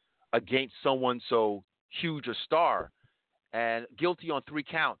against someone so huge a star, and guilty on 3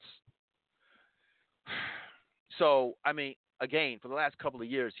 counts. So, I mean, again, for the last couple of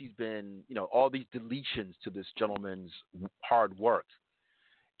years, he's been, all these deletions to this gentleman's hard work.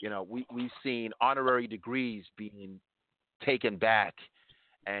 We've seen honorary degrees being taken back,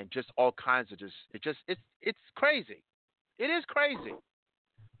 and just all kinds of it's crazy. It is crazy.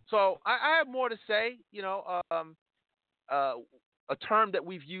 So I have more to say. A term that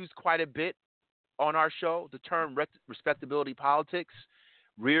we've used quite a bit on our show, the term respectability politics,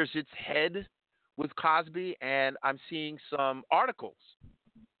 rears its head with Cosby, and I'm seeing some articles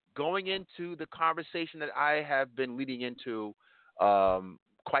going into the conversation that I have been leading into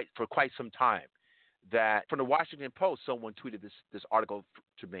for quite some time. That from the Washington Post, someone tweeted this article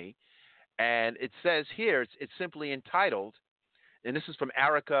to me, and it says here it's simply entitled, and this is from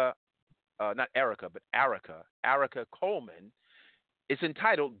Erica Coleman. It's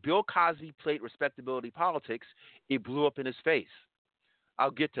entitled, "Bill Cosby Played Respectability Politics. It Blew Up in His Face."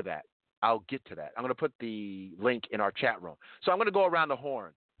 I'll get to that. I'm going to put the link in our chat room. So I'm going to go around the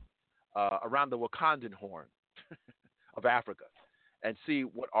horn, around the Wakandan horn of Africa, and see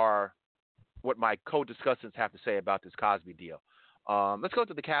what my co-discussants have to say about this Cosby deal. Let's go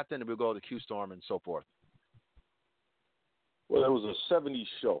to the captain, and we'll go to Q-Storm and so forth. Well, it was a 70s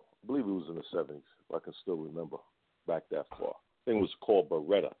show. I believe it was in the 70s, if I can still remember back that far. I think it was called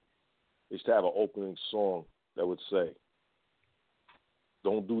Beretta. They used to have an opening song that would say,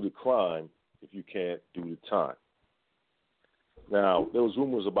 "Don't do the crime if you can't do the time." Now, there was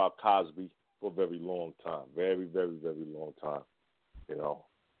rumors about Cosby for a very long time. Very, very, very long time.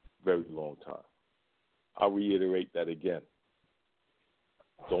 Very long time. I'll reiterate that again.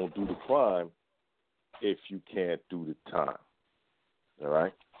 Don't do the crime if you can't do the time. All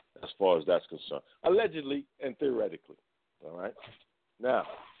right? As far as that's concerned. Allegedly and theoretically. All right? Now,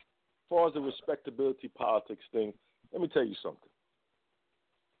 as far as the respectability politics thing, let me tell you something.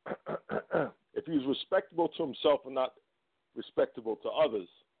 If he was respectable to himself and not respectable to others,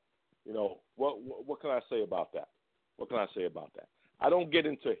 what can I say about that? I don't get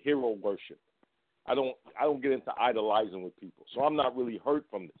into hero worship. I don't get into idolizing with people. So I'm not really hurt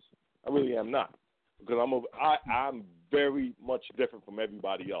from this. I really am not, because I'm very much different from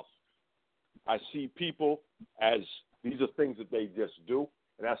everybody else. I see people as these are things that they just do,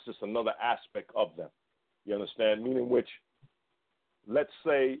 and that's just another aspect of them. You understand? Meaning which, let's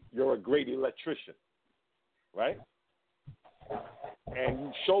say you're a great electrician, right? And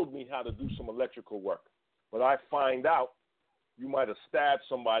you showed me how to do some electrical work, but I find out you might have stabbed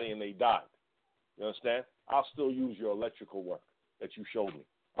somebody and they died. You understand? I'll still use your electrical work that you showed me.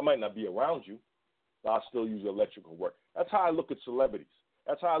 I might not be around you, but I'll still use your electrical work. That's how I look at celebrities.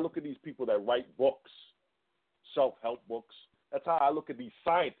 That's how I look at these people that write books, self-help books. That's how I look at these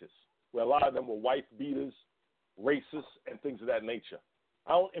scientists, where a lot of them were wife beaters, racists, and things of that nature.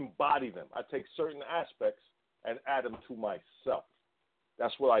 I don't embody them. I take certain aspects and add them to myself.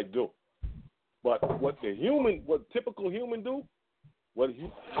 That's what I do. But what typical human do,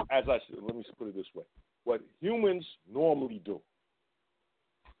 as I said, let me put it this way. What humans normally do,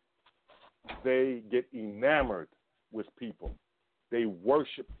 they get enamored with people. They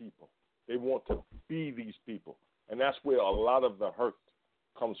worship people. They want to be these people. And that's where a lot of the hurt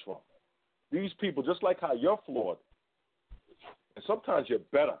comes from. These people, just like how you're flawed, and sometimes you're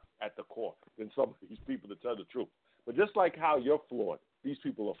better at the core than some of these people, to tell the truth. But just like how you're flawed, these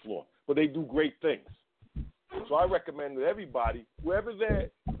people are flawed. But they do great things. So I recommend that everybody, whoever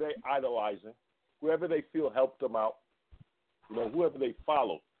they're idolizing, whoever they feel helped them out, whoever they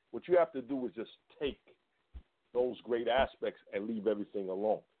follow. What you have to do is just take those great aspects and leave everything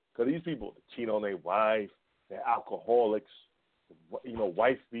alone. Because these people cheat on their wife, they're alcoholics,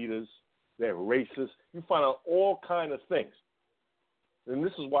 wife beaters, they're racist. You find out all kind of things. And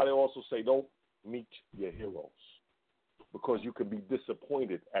this is why they also say don't meet your heroes, because you can be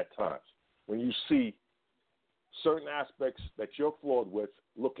disappointed at times when you see certain aspects that you're flawed with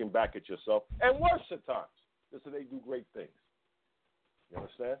looking back at yourself, and worse at times. Just so they do great things. You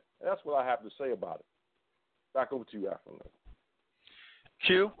understand? And that's what I have to say about it. Back over to you, Afronerd.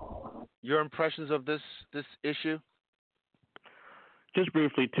 Q, your impressions of this issue? Just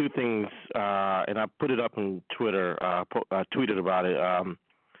briefly, two things, and I put it up on Twitter. I tweeted about it.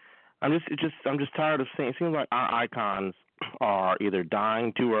 I'm just tired of seeing. It seems like our icons are either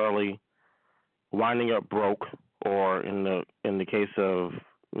dying too early, winding up broke, or in the case of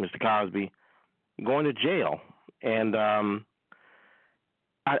Mr. Cosby, going to jail. And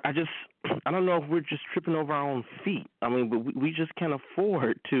I don't know if we're just tripping over our own feet. I mean, but we just can't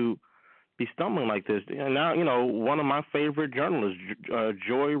afford to be stumbling like this. And now, one of my favorite journalists,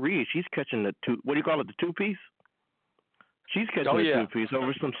 Joy Reid, she's catching the two-piece? She's catching the two-piece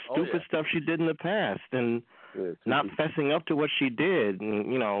over some stupid stuff she did in the past and not fessing up to what she did.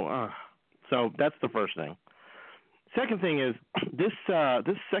 And, so that's the first thing. Second thing is this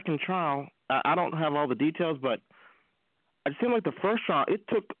second trial. I don't have all the details, but it seemed like the first trial, it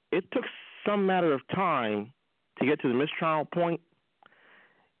took some matter of time to get to the mistrial point.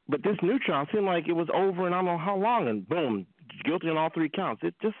 But this new trial seemed like it was over and I don't know how long, and boom, guilty on all three counts.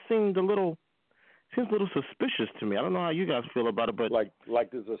 It just seems a little suspicious to me. I don't know how you guys feel about it, but like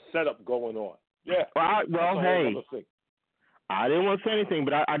there's a setup going on. Yeah. Hey, I didn't want to say anything,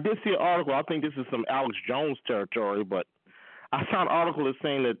 but I did see an article. I think this is some Alex Jones territory, but I saw an article that's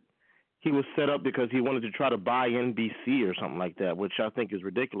saying that he was set up because he wanted to try to buy NBC or something like that, which I think is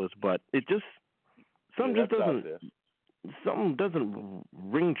ridiculous. But it just something doesn't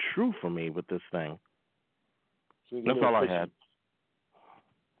ring true for me with this thing. So that's all I had.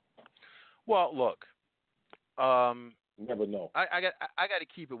 Well, look, never know. I got to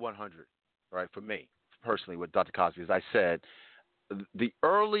keep it 100, right? For me personally, with Dr. Cosby, as I said, the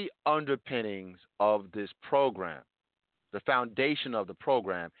early underpinnings of this program, the foundation of the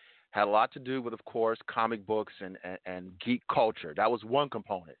program, had a lot to do with, of course, comic books and geek culture. That was one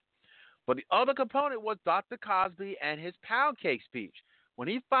component. But the other component was Dr. Cosby and his pound cake speech. When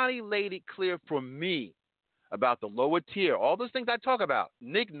he finally laid it clear for me about the lower tier, all those things I talk about,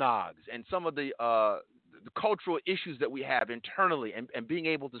 knick-knocks, and some of the cultural issues that we have internally and being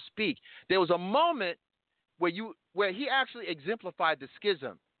able to speak, there was a moment where he actually exemplified the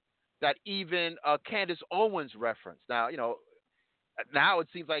schism that even Candace Owens referenced. Now, now it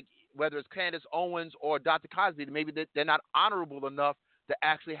seems like whether it's Candace Owens or Dr. Cosby, maybe they're not honorable enough to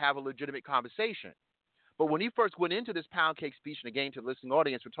actually have a legitimate conversation. But when he first went into this pound cake speech, and again to the listening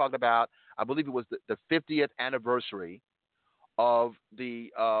audience, we're talking about, I believe it was the 50th anniversary of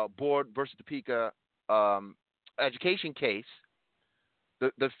the Board versus Topeka education case,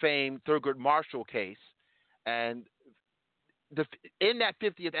 the famed Thurgood Marshall case. And in that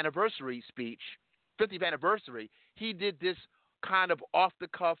 50th anniversary speech, 50th anniversary, he did this kind of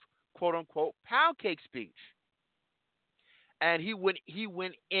off-the-cuff, quote-unquote, pound cake speech. And he went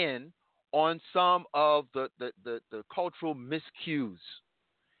in on some of the cultural miscues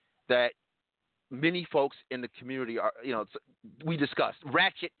that many folks in the community are, we discussed.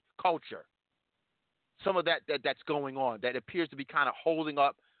 Ratchet culture. Some of that's going on that appears to be kind of holding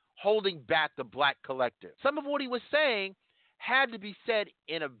back the black collective. Some of what he was saying had to be said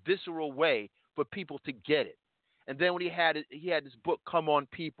in a visceral way for people to get it. And then when he had this book, Come On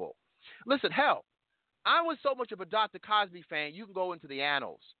People. Listen, hell, I was so much of a Dr. Cosby fan, you can go into the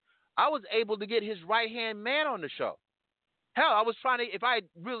annals. I was able to get his right-hand man on the show. Hell, I was trying to, if I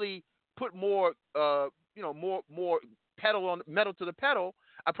really put more metal to the pedal,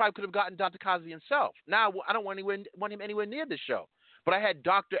 I probably could have gotten Dr. Cosby himself. Now, I don't want him anywhere near this show. But I had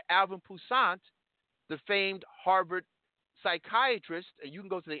Dr. Alvin Poussant, the famed Harvard psychiatrist, and you can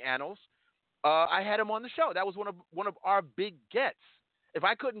go to the annals. I had him on the show. That was one of our big gets. If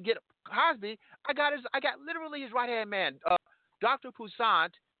I couldn't get Cosby, I got literally his right-hand man. Dr.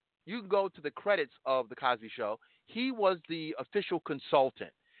 Poussant, you can go to the credits of the Cosby Show. He was the official consultant.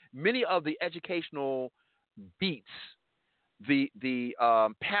 Many of the educational beats, the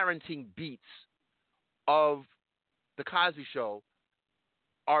parenting beats of the Cosby Show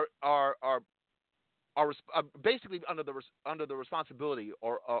are basically under the responsibility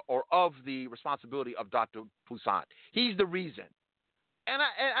or of the responsibility of Dr. Poussant. He's the reason. And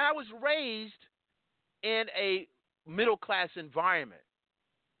I was raised in a middle-class environment.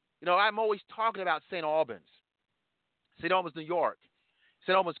 You know, I'm always talking about St. Albans. St. Albans, New York.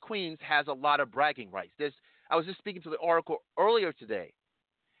 St. Albans, Queens has a lot of bragging rights. I was just speaking to the Oracle earlier today,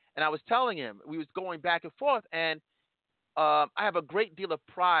 and I was telling him, we was going back and forth, and I have a great deal of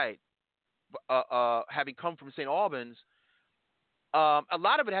pride having come from St. Albans. A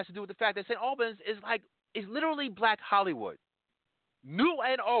lot of it has to do with the fact that St. Albans is literally Black Hollywood, new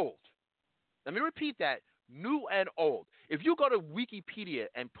and old. Let me repeat that, new and old. If you go to Wikipedia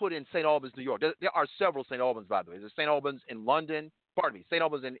and put in St. Albans, New York, there are several St. Albans, by the way. There's St. Albans in London, St.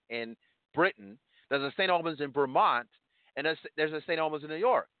 Albans in Britain. There's a St. Albans in Vermont, and there's a St. Albans in New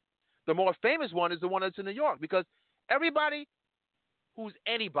York. The more famous one is the one that's in New York, because everybody who's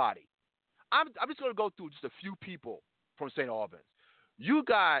anybody, I'm just going to go through just a few people from St. Albans. You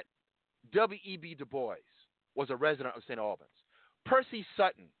got W.E.B. Du Bois was a resident of St. Albans. Percy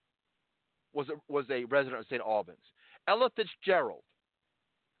Sutton was a resident of St. Albans. Ella Fitzgerald,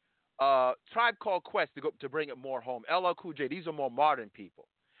 Tribe Called Quest, to bring it more home. LL Cool J, these are more modern people.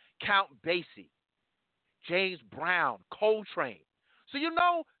 Count Basie, James Brown, Coltrane. So you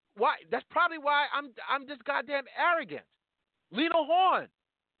know why? That's probably why I'm just goddamn arrogant. Lena Horne.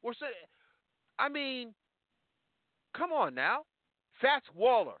 I mean, come on now. Fats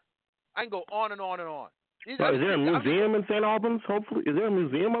Waller. I can go on and on and on. Is there a museum in St. Albans? Hopefully, is there a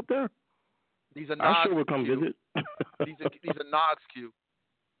museum up there? These are I Nogs. sure will come visit. These are Nogs, Q.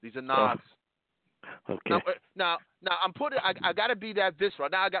 These are Nogs. Oh, okay. Now I'm putting. I got to be that visceral.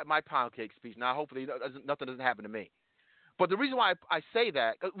 Now I got my pound cake speech. Now hopefully nothing doesn't happen to me. But the reason why I say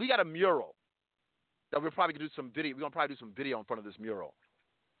that, we got a mural that we're probably gonna do some video. We're gonna probably do some video in front of this mural.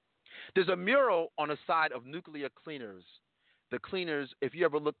 There's a mural on the side of Nuclear Cleaners. The Cleaners, if you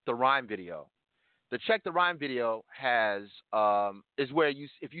ever look at the Rhyme video, the Check the Rhyme video has is where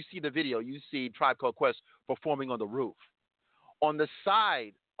if you see the video, you see Tribe Called Quest performing on the roof. On the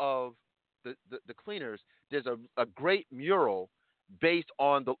side of the Cleaners, there's a great mural based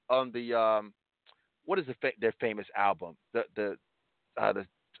on the what is their famous album? The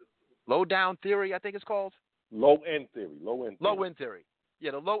Low Down Theory, I think it's called. Low End Theory.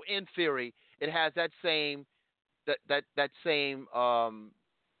 Yeah, the Low End Theory. It has that same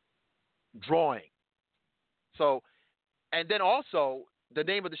drawing. So, and then also the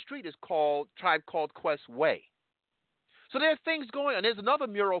name of the street is called Tribe Called Quest Way. So there are things going on. There's another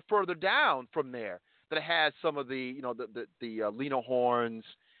mural further down from there that has some of the Lena Hornes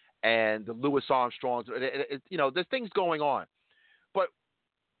and the Louis Armstrongs. There's things going on. But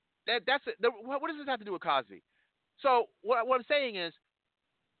that's it. What does this have to do with Cosby? So what I'm saying is,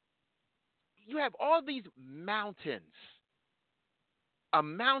 you have all these mountains, a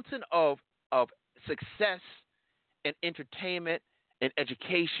mountain of success and entertainment and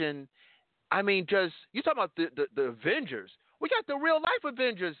education. I mean, just you talking about the Avengers. We got the real life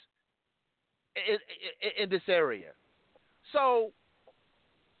Avengers in this area. So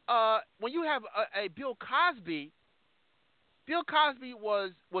when you have a Bill Cosby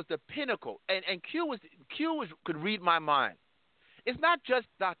was the pinnacle, and Q could read my mind. It's not just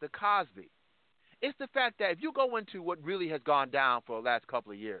Dr. Cosby. It's the fact that if you go into what really has gone down for the last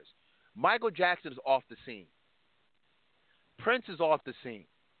couple of years, Michael Jackson is off the scene. Prince is off the scene.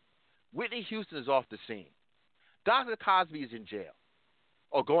 Whitney Houston is off the scene. Dr. Cosby is in jail,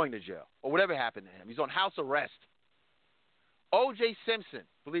 or going to jail, or whatever happened to him. He's on house arrest. O.J. Simpson,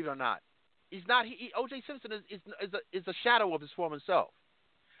 believe it or not, he's not. O.J. Simpson is a shadow of his former self.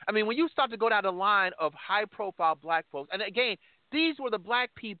 I mean, when you start to go down the line of high-profile black folks, and again, these were the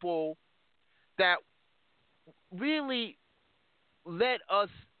black people that really led us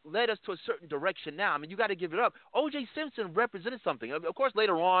to a certain direction now. I mean, you got to give it up. O.J. Simpson represented something. Of course,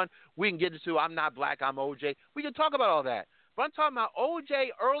 later on, we can get into I'm not black, I'm O.J. We can talk about all that. But I'm talking about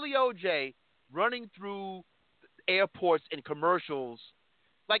O.J., early O.J., running through airports and commercials.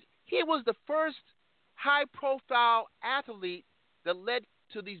 Like, he was the first high-profile athlete that led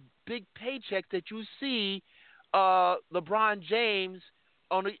to these big paychecks that you see LeBron James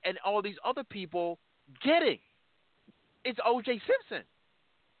and all these other people getting. It's O.J. Simpson.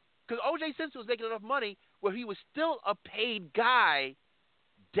 Because O.J. Simpson was making enough money where he was still a paid guy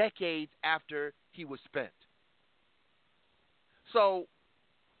decades after he was spent. So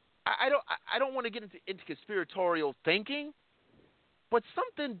I don't want to get into conspiratorial thinking, but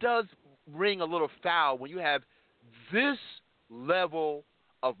something does ring a little foul when you have this level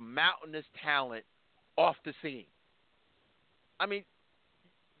of mountainous talent off the scene. I mean,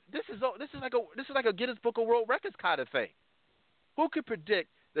 this is like a Guinness Book of World Records kind of thing. Who could predict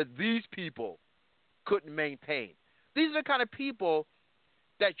that these people couldn't maintain? These are the kind of people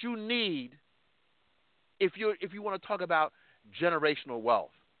that you need if you want to talk about generational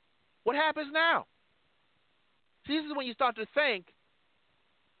wealth, what happens now? See, this is when you start to think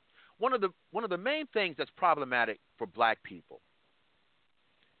one of the main things that's problematic for black people.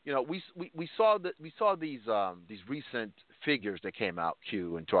 You know, we saw these recent figures that came out,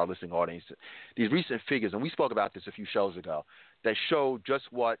 Q, and to our listening audience, these recent figures, and we spoke about this a few shows ago, that showed just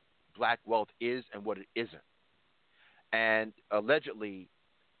what black wealth is and what it isn't. And allegedly,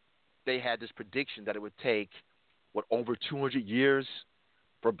 they had this prediction that it would take, over 200 years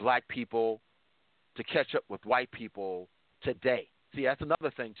for black people to catch up with white people today. See, that's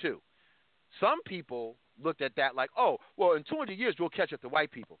another thing, too. Some people looked at that like, oh, well, in 200 years, we'll catch up to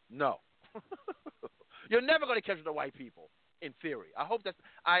white people. No. You're never going to catch up to white people, in theory. I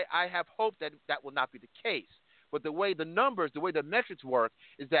have hope that will not be the case. But the way the numbers, the way the metrics work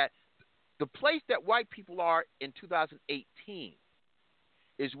is that the place that white people are in 2018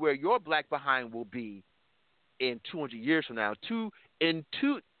 is where your black behind will be in 200 years from now. In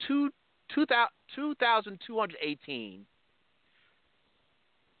 2218,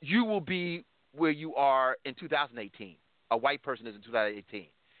 you will be where you are in 2018. A white person is in 2018.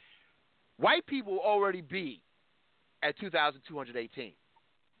 White people will already be at 2218.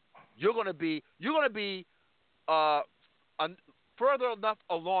 You're going to be further enough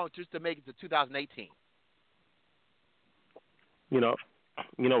along just to make it to 2018. You know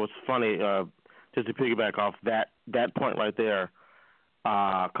what's funny? Just to piggyback off that point right there.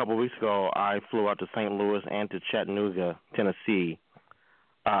 A couple of weeks ago, I flew out to St. Louis and to Chattanooga, Tennessee,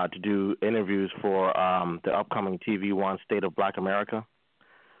 to do interviews for the upcoming TV One State of Black America.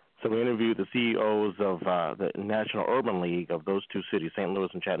 So we interviewed the CEOs of the National Urban League of those two cities, St. Louis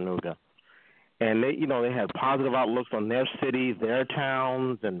and Chattanooga. And they had positive outlooks on their cities, their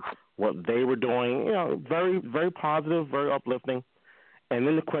towns, and what they were doing. Very, very positive, very uplifting. And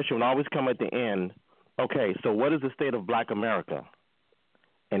then the question would always come at the end, okay, so what is the state of black America?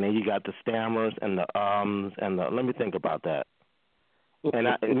 And then you got the stammers and the and the, let me think about that. And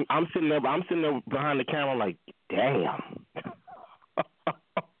I'm sitting there behind the camera like, damn.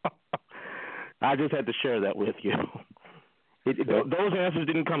 I just had to share that with you. Those answers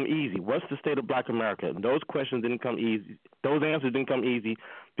didn't come easy. What's the state of black America? Those questions didn't come easy. Those answers didn't come easy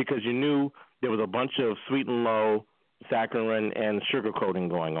because you knew there was a bunch of sweet and low, saccharine, and sugarcoating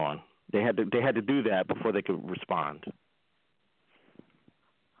going on. They had to do that before they could respond.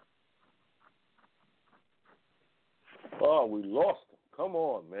 Oh, we lost him. Come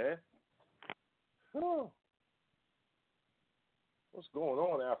on, man. Oh. What's going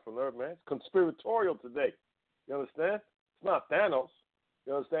on, Afronerd, man? It's conspiratorial today. You understand? It's not Thanos.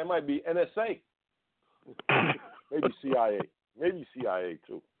 You understand? It might be NSA. Maybe CIA. Maybe CIA,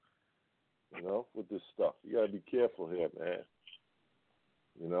 too. With this stuff. You got to be careful here, man.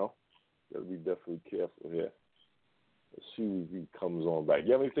 You got to be definitely careful here. Let's see if he comes on back.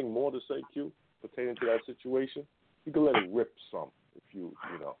 You have anything more to say, Q, pertaining to that situation? You can let it rip some if you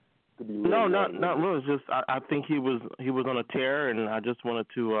could be. No, not really. It's just I think he was on a tear, and I just wanted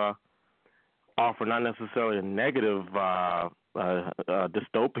to offer not necessarily a negative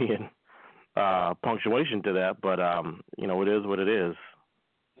dystopian punctuation to that, but it is what it is.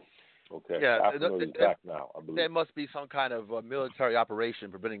 Okay. Yeah, back now, I believe. There must be some kind of military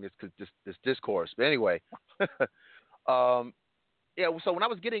operation preventing this discourse. But anyway, yeah. So when I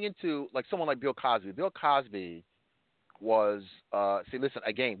was getting into someone like Bill Cosby was listen,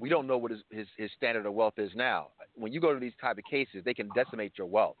 again, we don't know what his standard of wealth is now. When you go to these type of cases, they can decimate your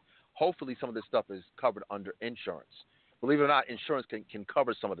wealth. Hopefully, some of this stuff is covered under insurance. Believe it or not, insurance can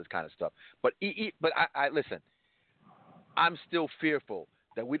cover some of this kind of stuff. But I listen. I'm still fearful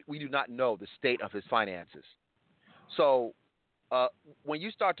that we do not know the state of his finances. So when you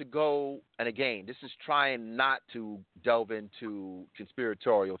start to go, and again, this is trying not to delve into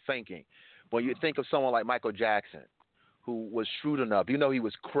conspiratorial thinking. When you think of someone like Michael Jackson, who was shrewd enough, he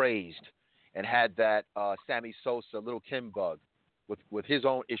was crazed and had that Sammy Sosa, Little Kim bug with his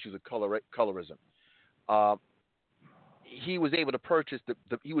own issues of colorism. He was able to purchase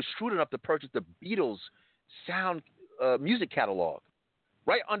he was shrewd enough to purchase the Beatles' sound music catalog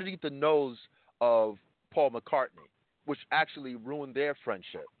right underneath the nose of Paul McCartney, which actually ruined their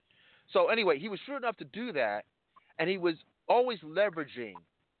friendship. So anyway, he was shrewd enough to do that, and he was always leveraging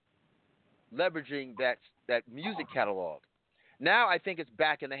that music catalog. Now I think it's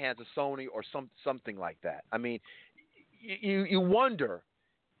back in the hands of Sony or something like that. I mean, you wonder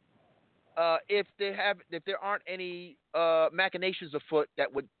if there aren't any machinations afoot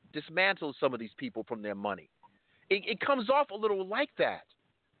that would dismantle some of these people from their money. It comes off a little like that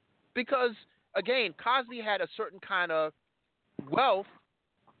because, again, Cosby had a certain kind of wealth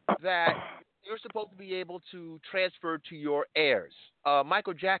that you're supposed to be able to transfer to your heirs.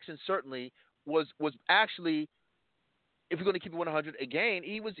 Michael Jackson certainly was actually, if you're going to keep it 100 again,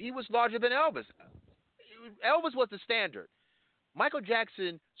 he was larger than Elvis. Elvis was the standard. Michael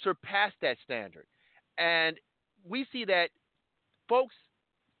Jackson surpassed that standard. And we see that folks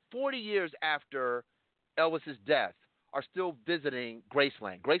 40 years after Elvis's death are still visiting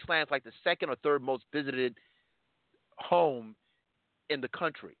Graceland. Graceland is like the second or third most visited home in the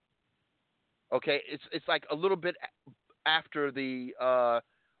country. Okay, it's like a little bit after the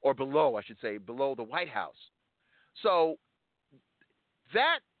or below, I should say, below the White House. So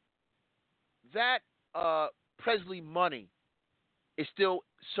that Presley money is still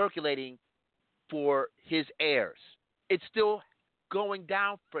circulating for his heirs. It's still going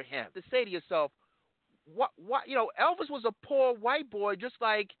down for him. To say to yourself, what Elvis was a poor white boy, just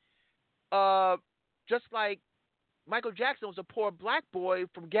like Michael Jackson was a poor black boy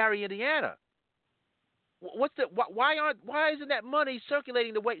from Gary, Indiana. Why isn't that money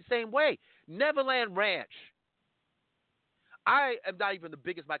circulating the same way? Neverland Ranch. I am not even the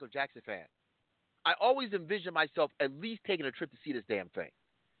biggest Michael Jackson fan. I always envision myself at least taking a trip to see this damn thing.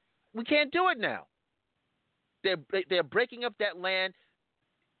 We can't do it now. They're breaking up that land.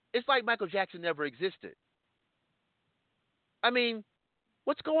 It's like Michael Jackson never existed. I mean,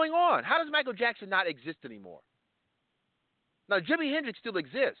 what's going on? How does Michael Jackson not exist anymore? Now, Jimi Hendrix still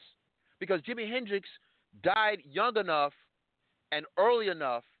exists because Jimi Hendrix died young enough and early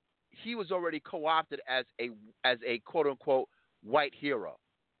enough. He was already co-opted as a quote-unquote white hero.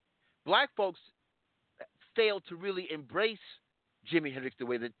 Black folks failed to really embrace Jimi Hendrix the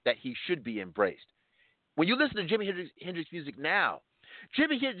way that he should be embraced. When you listen to Jimi Hendrix music now,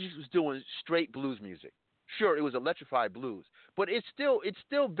 Jimi Hendrix was doing straight blues music. Sure, it was electrified blues, but it's still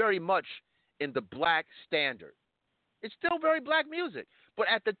very much in the black standard. It's still very black music. But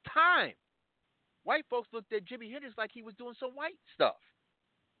at the time, white folks looked at Jimi Hendrix like he was doing some white stuff.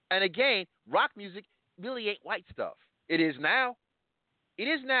 And again, rock music really ain't white stuff. It is now. It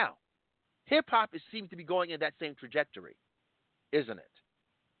is now. Hip-hop seems to be going in that same trajectory, isn't it?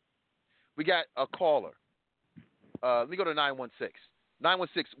 We got a caller. Let me go to 916.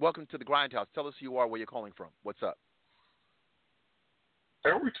 916, welcome to the Grindhouse. Tell us who you are, where you're calling from. What's up?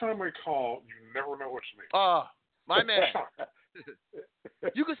 Every time I call, you never know what's me. My man.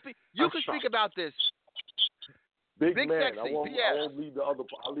 You can speak. You can speak about this. Big man. Sexy. I won't leave the other.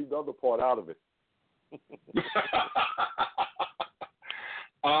 I'll leave the other part out of it.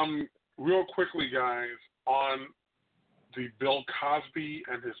 Real quickly, guys, on the Bill Cosby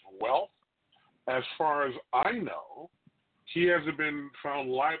and his wealth. As far as I know, he hasn't been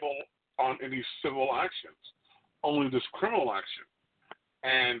found liable on any civil actions, only this criminal action.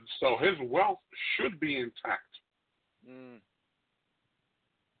 And so his wealth should be intact.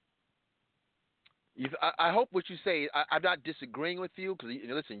 I hope what you say, I'm not disagreeing with you, because,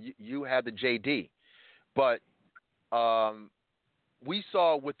 listen, you have the JD. But we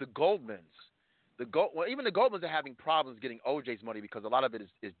saw with the Goldmans, even the Goldmans are having problems getting OJ's money because a lot of it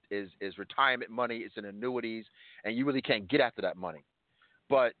is retirement money, it's in annuities, and you really can't get after that money.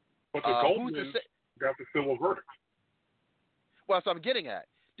 But the Goldmans got the civil verdict. Well, that's what I'm getting at.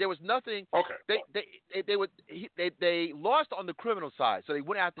 There was nothing. Okay. They lost on the criminal side, so they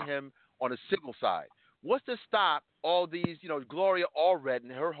went after him on the civil side. What's to stop all these, Gloria Allred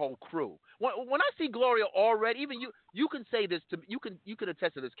and her whole crew? When I see Gloria Allred, even you can say this to you can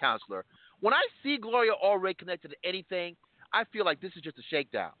attest to this, counselor. When I see Gloria Allred connected to anything, I feel like this is just a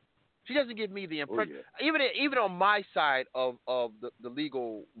shakedown. She doesn't give me the impression. Oh, yeah. Even on my side of the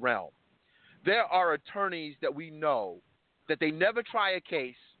legal realm, there are attorneys that we know that they never try a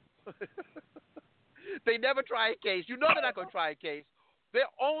case. They never try a case. You know they're not going to try a case. They're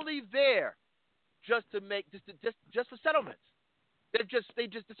only there just to make just for settlements.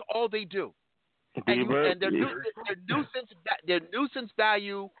 That's all they do. And they're nuisance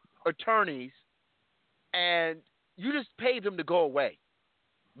value attorneys, and you just pay them to go away,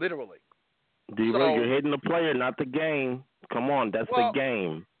 literally. Dburt, you're hitting the player, not the game. Come on, that's the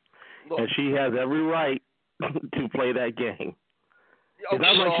game, and she has every right to play that game. It's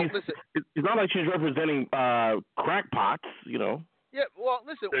not like she's representing crackpots, Yeah, well,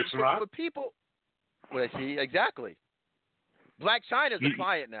 listen, for people. Well, see, exactly. Black China's a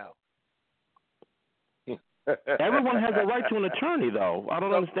client now. Everyone has a right to an attorney, though. I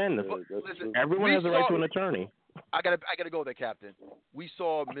don't understand this. Listen, everyone has a right to an attorney. I gotta go there, Captain. We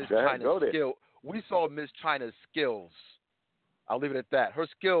saw Miss China's skill. We saw Miss China's skills. I'll leave it at that. Her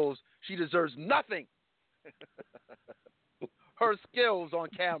skills. She deserves nothing. Her skills on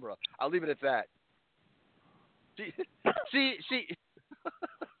camera. I'll leave it at that. She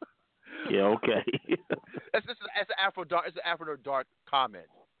Yeah, okay. That's an Afronerd dark comment.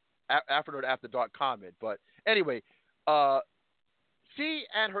 Afronerd After Dark comment. But anyway, she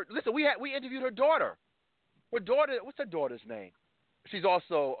and her we interviewed her daughter. Her daughter, what's her daughter's name? She's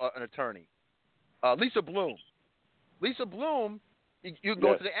also an attorney. Lisa Bloom. Lisa Bloom, you can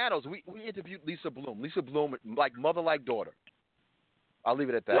go to the annals. We interviewed Lisa Bloom. Lisa Bloom, like mother, like daughter. I'll leave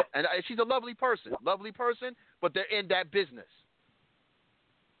it at that. Yep. And she's a lovely person, but they're in that business.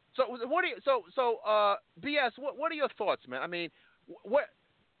 So BS, what are your thoughts, man? I mean, what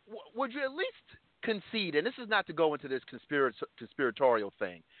would you at least concede? And this is not to go into this conspiratorial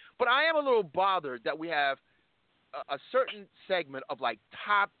thing, but I am a little bothered that we have a certain segment of like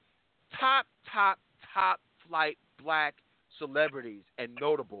top flight black celebrities and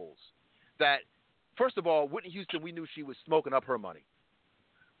notables that, first of all, Whitney Houston, we knew she was smoking up her money.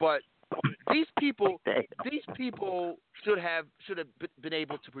 But these people should have been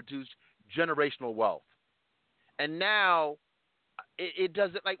able to produce generational wealth, and now it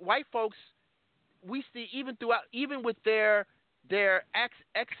doesn't. Like white folks, we see even with their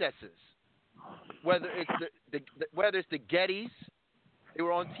excesses, whether it's the Gettys, they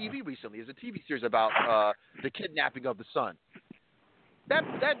were on TV recently. There's a TV series about the kidnapping of the son. That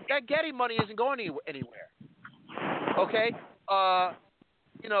Getty money isn't going anywhere. Okay.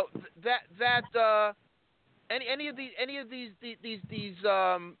 You know any of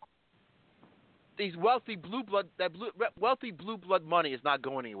these wealthy blue blood money is not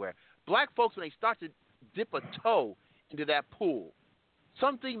going anywhere. Black folks, when they start to dip a toe into that pool,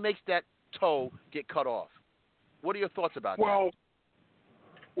 something makes that toe get cut off. What are your thoughts about that?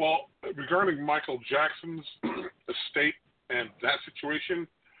 Well, regarding Michael Jackson's estate and that situation,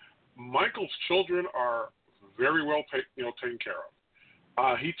 Michael's children are very well taken care of.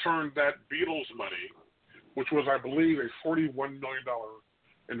 He turned that Beatles money, which was, I believe, a $41 million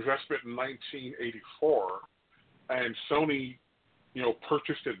investment in 1984, and Sony,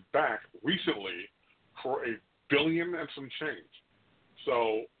 purchased it back recently for $1 billion and some change.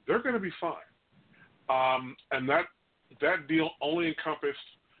 So they're going to be fine. And that deal only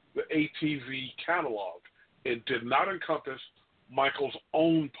encompassed the ATV catalog. It did not encompass Michael's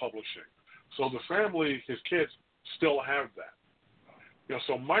own publishing. So the family, his kids, still have that.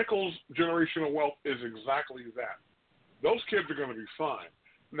 So Michael's generational wealth is exactly that. Those kids are going to be fine.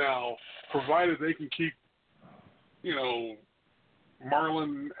 Now, provided they can keep,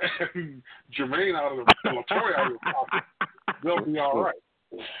 Marlon and Jermaine out of the Latoya out of the pocket, they'll be all right.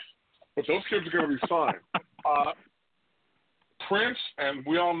 But those kids are going to be fine. Prince, and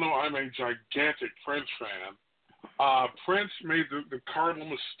we all know I'm a gigantic Prince fan. Prince made the cardinal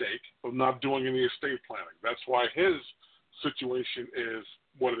mistake of not doing any estate planning. That's why his situation is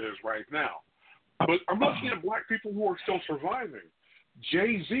what it is right now. But I'm looking at black people who are still surviving.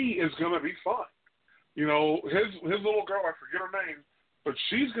 Jay-Z is going to be fine. His little girl, I forget her name, but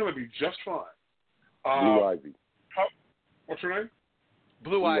she's going to be just fine. Blue Ivy. What's her name?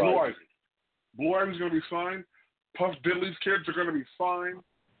 Blue Ivy. Blue Ivy's going to be fine. Puff Diddley's kids are going to be fine.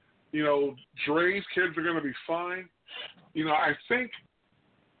 Dre's kids are going to be fine. I think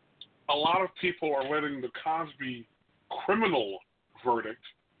a lot of people are letting the Cosby criminal verdict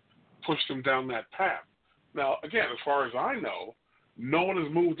push them down that path. Now, again, as far as I know, no one has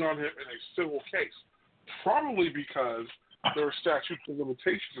moved on him in a civil case, probably because there are statutes of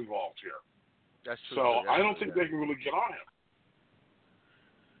limitations involved here. That's true. So I don't think they can really get on him.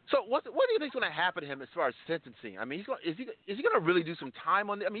 So what do you think is going to happen to him as far as sentencing? I mean, is he going to really do some time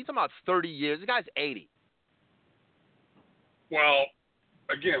on this? I mean, he's talking about 30 years. The guy's 80. Well,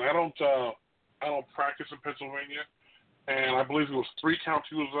 again, I don't practice in Pennsylvania, and I believe it was 3 counts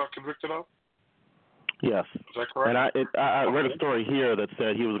he was convicted of. Yes. Is that correct? And I read a story here that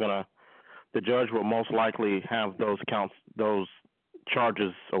said the judge will most likely have those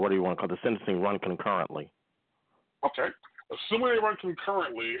charges, or what do you want to call the sentencing, run concurrently. Okay. Assuming they run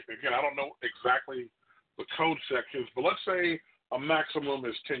concurrently, again, I don't know exactly the code sections, but let's say a maximum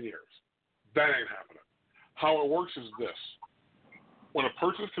is 10 years. That ain't happening. How it works is this. When a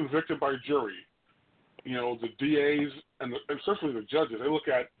person is convicted by jury, the DAs and especially the judges, they look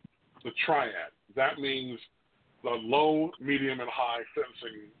at the triad. That means the low, medium, and high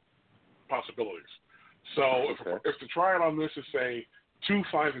sentencing possibilities. So if the triad on this is, say, 2,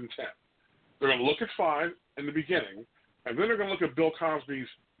 5, and 10, they're going to look at 5 in the beginning, and then they're going to look at Bill Cosby's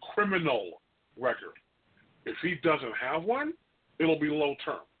criminal record. If he doesn't have one, it'll be low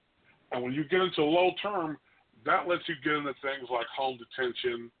term. And when you get into low term, that lets you get into things like home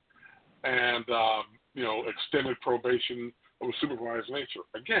detention and, extended probation of a supervised nature.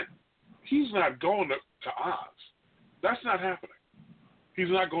 Again, he's not going to Oz. That's not happening. he's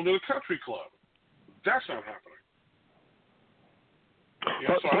not going to the country club. That's not happening.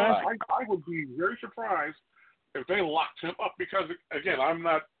 Yeah, so I would be very surprised if they locked him up because, again, I'm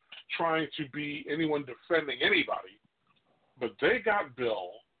not trying to be anyone defending anybody, but they got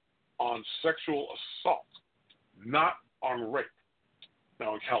Bill on sexual assault, not on rape.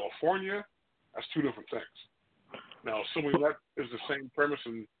 Now, in California, that's two different things. Now, assuming that is the same premise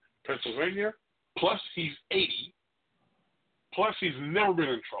in Pennsylvania, plus he's 80, plus he's never been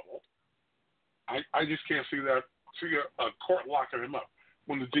in trouble, I just can't see a court locking him up.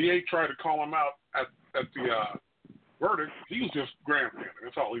 When the DA tried to call him out at the verdict, he was just grandstanding.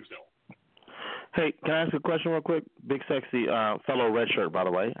 That's all he's doing. Hey, can I ask a question real quick? Big sexy fellow red shirt, by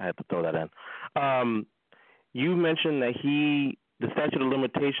the way. I had to throw that in. You mentioned that the statute of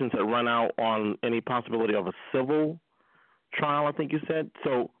limitations had run out on any possibility of a civil trial, I think you said.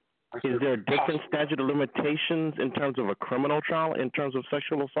 So is there a different statute of limitations in terms of a criminal trial in terms of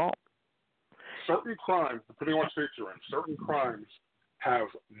sexual assault? Certain crimes, depending on what state you're in, certain crimes have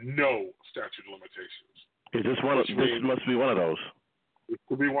no statute of limitations. Is this one? This must be one of those. It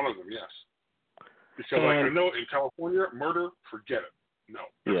could be one of them, yes. Because, like I know in California, murder, forget it. No,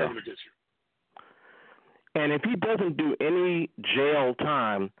 they're coming to get you. And if he doesn't do any jail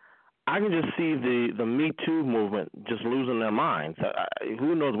time, I can just see the Me Too movement just losing their minds.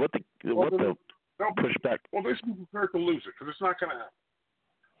 Who knows what the pushback? Well, they should be prepared to lose it because it's not going to happen.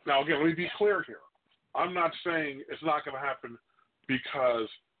 Now, again, let me be clear here. I'm not saying it's not going to happen because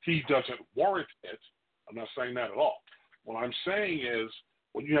he doesn't warrant it. I'm not saying that at all. What I'm saying is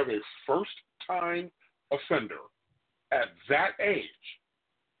when you have a first-time offender at that age,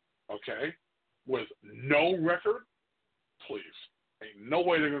 okay, with no record, please, ain't no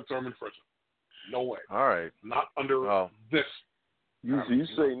way they're going to throw him in prison. No way. All right. Not under this. You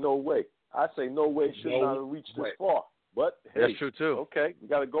say no way. I say no way should not have reached this far. But hey, that's true too. Okay, we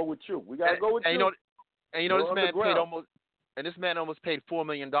got to go with you. We got to go with you. This man almost paid $4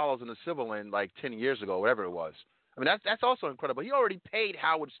 million in the civil in like 10 years ago, whatever it was. I mean, that's also incredible. He already paid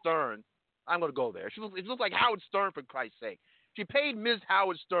Howard Stern. I'm going to go there. It looks like Howard Stern, for Christ's sake. She paid Ms.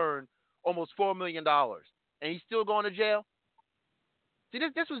 Howard Stern almost $4 million, and he's still going to jail. See,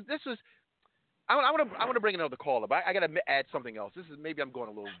 this was. I want to bring another caller, but I got to add something else. This is maybe I'm going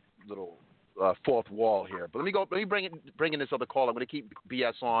a little fourth wall here, but let me bring in this other caller. I'm going to keep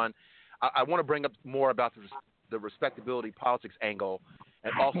BS on. I want to bring up more about the respectability politics angle,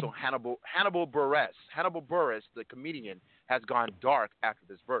 and also Hannibal Buress. Hannibal Buress, the comedian, has gone dark after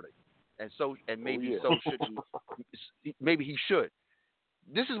this verdict, and maybe maybe he should.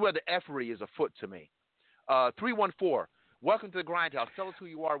 This is where the effery is afoot to me. 314. Welcome to the Grindhouse. Tell us who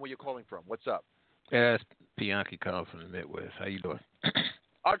you are and where you're calling from. What's up? Yeah, it's Bianchi calling from the Midwest. How you doing?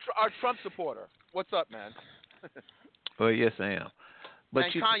 Our Trump supporter. What's up, man? Well, yes, I am. But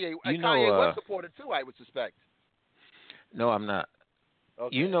and Kanye West supporter too, I would suspect. No, I'm not.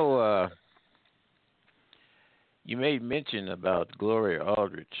 Okay. You know, you made mention about Gloria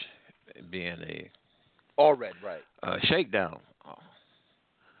Aldrich being a Allred, right? Shakedown.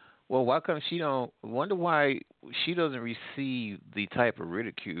 Well, why come she don't? Wonder why she doesn't receive the type of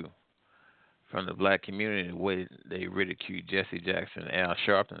ridicule from the black community the way they ridicule Jesse Jackson and Al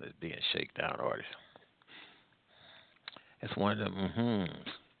Sharpton as being shakedown artists. That's one of them.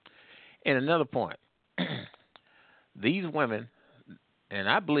 And another point, these women, and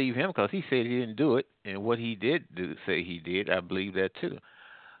I believe him because he said he didn't do it, and what he did say he did, I believe that too.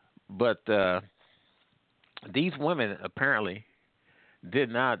 But these women apparently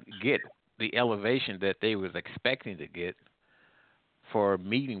did not get the elevation that they was expecting to get for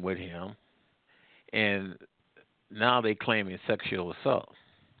meeting with him, and now they claiming sexual assault.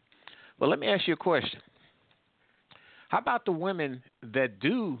 Well, let me ask you a question. How about the women that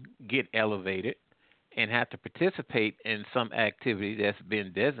do get elevated and have to participate in some activity that's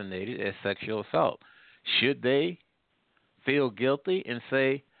been designated as sexual assault? Should they feel guilty and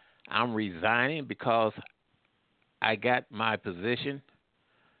say, I'm resigning because I got my position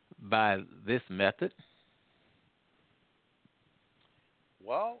by this method?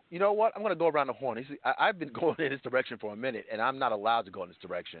 Well, you know what? I'm going to go around the horn. I've been going in this direction for a minute, and I'm not allowed to go in this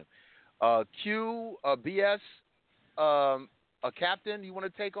direction. Q, BS, a captain, you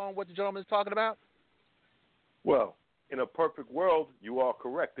want to take on what the gentleman is talking about? Well, in a perfect world, you are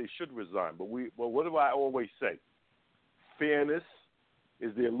correct. They should resign. But what do I always say? Fairness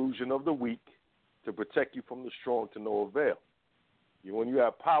is the illusion of the weak to protect you from the strong to no avail. When you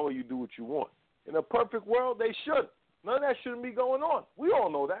have power, you do what you want. In a perfect world, they should. None of that shouldn't be going on. We all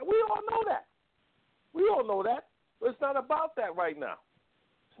know that. We all know that. But it's not about that right now.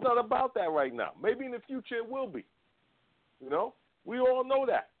 Maybe in the future it will be. We all know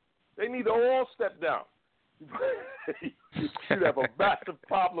that. They need to all step down. You'd have a massive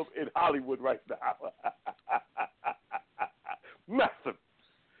problem in Hollywood right now. Massive.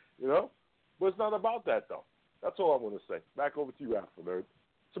 You know? But it's not about that, though. That's all I want to say. Back over to you, Afronerd.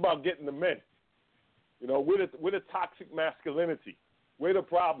 It's about getting the men. You know, we're the toxic masculinity. We're the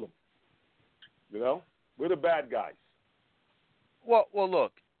problem. You know? We're the bad guys. Well,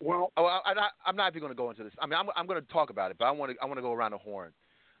 look. Well, I'm not even going to go into this. I mean, I'm going to talk about it, but I want to go around the horn.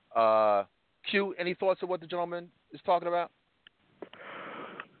 Q, any thoughts of what the gentleman is talking about?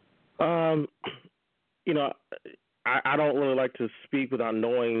 You know, I don't really like to speak without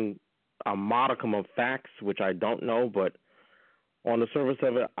knowing a modicum of facts, which I don't know, but on the surface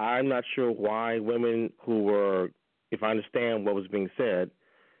of it, I'm not sure why women who were, if I understand what was being said,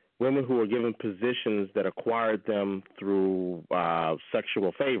 women who were given positions that acquired them through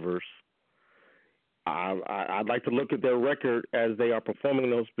sexual favors, I'd like to look at their record as they are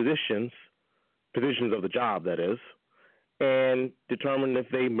performing those positions of the job, that is, and determine if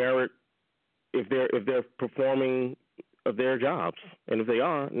they merit, if they're performing their jobs. And if they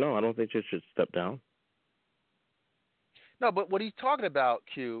are, no, I don't think they should step down. No, but what he's talking about,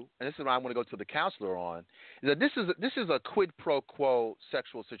 Q, and this is what I want to go to the counselor on, is that this is a quid pro quo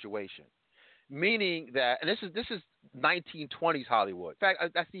sexual situation, meaning that, and this is 1920s Hollywood. In fact,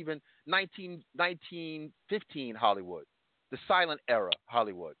 that's even 1915 Hollywood, the silent era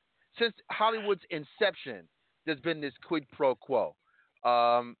Hollywood. Since Hollywood's inception, there's been this quid pro quo.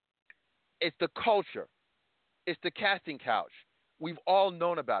 It's the culture. It's the casting couch. We've all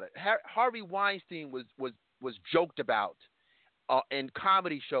known about it. Harvey Weinstein was joked about in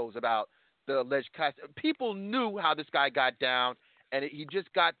comedy shows about the alleged cast. People knew how this guy got down, and he just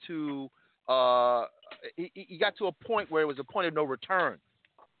got to he got to a point where it was a point of no return.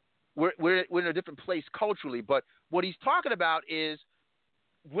 We're in a different place culturally, but what he's talking about is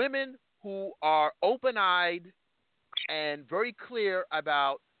women who are open-eyed and very clear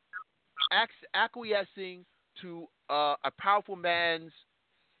about acquiescing to a powerful man's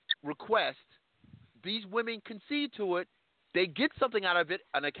request. These women concede to it. They get something out of it,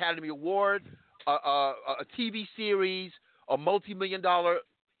 an Academy Award, a TV series, a multi-million-dollar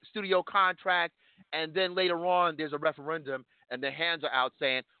studio contract, and then later on there's a referendum and the hands are out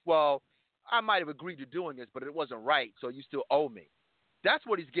saying, well, I might have agreed to doing this, but it wasn't right, so you still owe me. That's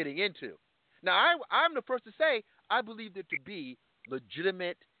what he's getting into. Now, I'm the first to say I believe there to be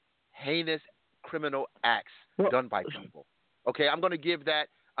legitimate, heinous criminal acts done by people. Okay, I'm going to give that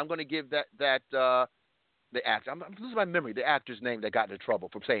the actor. I'm losing my memory. The actor's name that got into trouble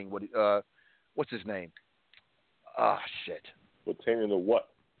for saying what's his name? Shit. Pertaining to what?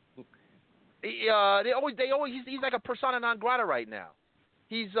 They always he's like a persona non grata right now.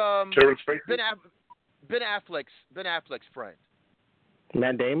 He's Ben Affleck's friend.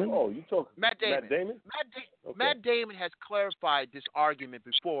 Matt Damon? Oh, you talking Matt Damon? Okay. Matt Damon has clarified this argument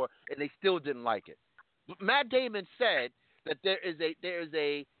before, and they still didn't like it. Matt Damon said that there is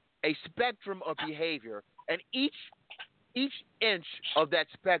a spectrum of behavior, and each inch of that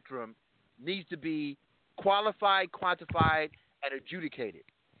spectrum needs to be qualified, quantified, and adjudicated.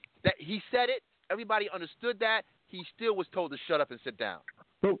 That he said it, everybody understood that. He still was told to shut up and sit down.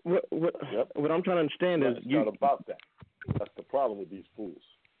 What I'm trying to understand is it's not about that. That's the problem with these fools.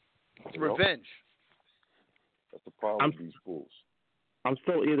 It's revenge. That's the problem with these fools. I'm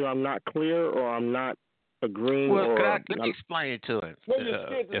still either I'm not clear or I'm not agreeing. Well, let me explain it to him. No, you're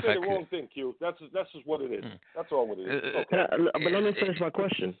scared to say the wrong thing, Q. That's just what it is. That's all what it is. Okay. But let me finish my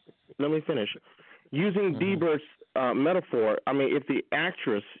question. Let me finish. Using Dburt's metaphor, I mean, if the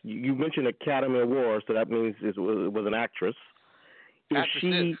actress, you mentioned Academy Awards, so that means it was an actress.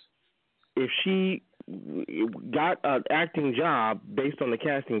 If she got an acting job based on the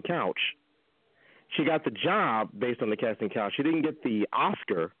casting couch, she got the job based on the casting couch. She didn't get the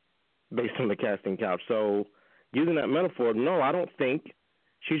Oscar based on the casting couch. So using that metaphor, no, I don't think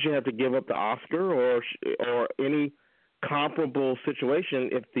she should have to give up the Oscar or any comparable situation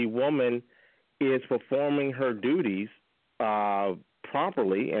if the woman is performing her duties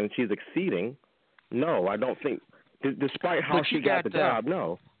properly and she's exceeding. No, I don't think, despite how she got the job,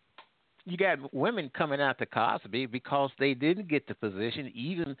 no. You got women coming out to Cosby because they didn't get the position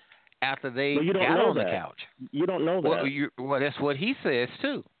even after they got on the couch. You don't know that. Well, that's what he says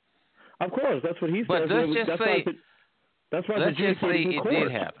too. Of course, that's what he but says. Let's just say it did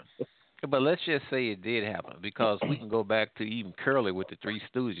happen. But let's just say it did happen because we can go back to even Curly with the Three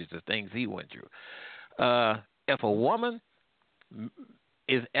Stooges, the things he went through. If a woman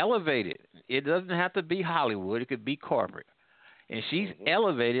is elevated, it doesn't have to be Hollywood. It could be corporate. And she's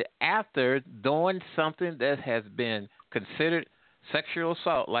elevated after doing something that has been considered sexual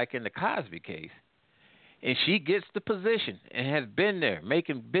assault, like in the Cosby case, and she gets the position and has been there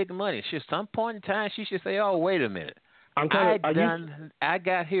making big money, at some point in time she should say, "Oh, wait a minute, I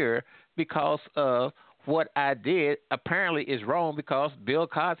got here because of what I did. Apparently, is wrong because Bill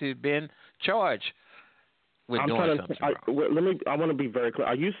Cosby has been charged with doing something wrong." I want to be very clear.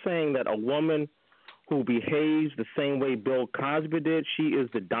 Are you saying that a woman who behaves the same way Bill Cosby did, she is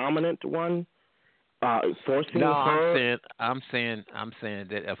the dominant one? Forcing her? I'm saying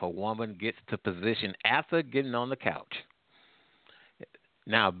that if a woman gets to position after getting on the couch,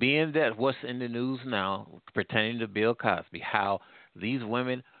 now being that what's in the news now pertaining to Bill Cosby, how these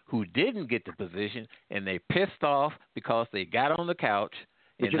women who didn't get the position and they pissed off because they got on the couch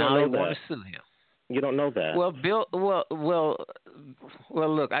and now they want to sue him. You don't know that. Well, Bill. Well.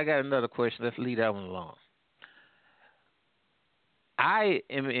 Look, I got another question. Let's leave that one alone. I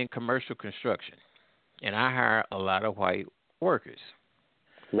am in commercial construction, and I hire a lot of white workers.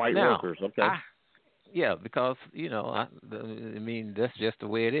 White workers, okay. Because I mean that's just the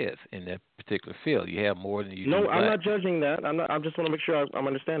way it is in that particular field. You have more than you. No, do I'm not judging that. I just want to make sure I'm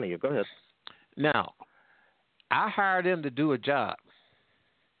understanding you. Go ahead. Now, I hire them to do a job,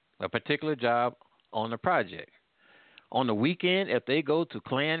 a particular job on the project. On the weekend, if they go to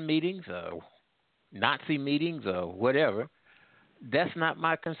Klan meetings or Nazi meetings or whatever, that's not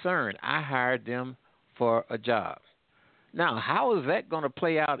my concern. I hired them for a job. Now, how is that going to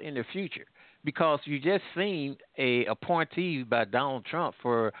play out in the future? Because you just seen a appointee by Donald Trump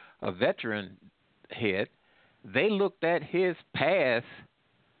for a veteran head. They looked at his past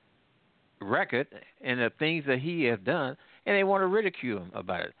record and the things that he has done, and they want to ridicule him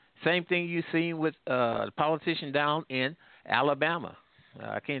about it. Same thing you've seen with the politician down in Alabama.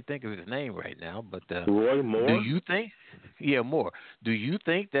 I can't think of his name right now, but Roy Moore? Do you think? Yeah, Moore. Do you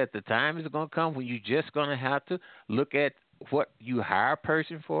think that the time is going to come when you're just going to have to look at what you hire a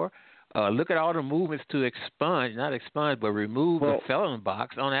person for? Look at all the movements to remove the felon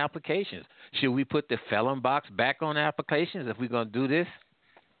box on applications. Should we put the felon box back on applications if we're going to do this?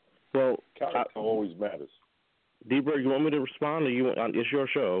 Well, character always matters. Dburt, you want me to respond, or it's your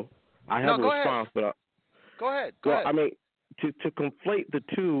show? I have a response, but go ahead. I mean, to conflate the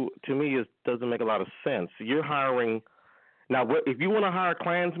two to me doesn't make a lot of sense. You're hiring now. If you want to hire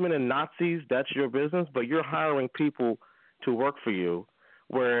Klansmen and Nazis, that's your business. But you're hiring people to work for you,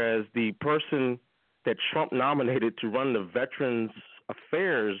 whereas the person that Trump nominated to run the Veterans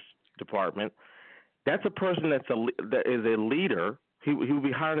Affairs Department, that's a person that is a leader. He would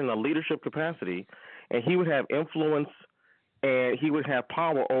be hired in a leadership capacity, and he would have influence and he would have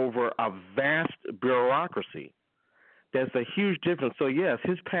power over a vast bureaucracy. That's a huge difference. So, yes,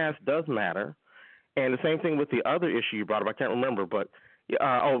 his past does matter. And the same thing with the other issue you brought up. I can't remember, but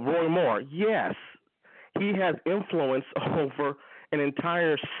Roy Moore. Yes, he has influence over an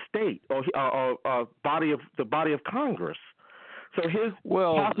entire state or body of Congress. So his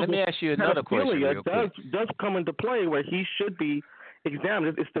let me ask you another question. Does come into play where he should be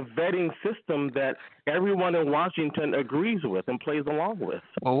examined. It's the vetting system that everyone in Washington agrees with and plays along with.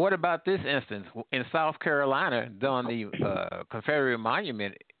 Well, what about this instance in South Carolina during the Confederate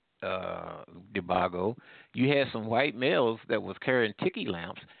Monument debacle? You had some white males that was carrying tiki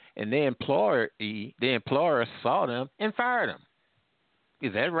lamps, and the employer saw them and fired them.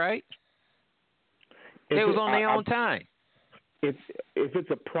 Is that right? They was on their own time. If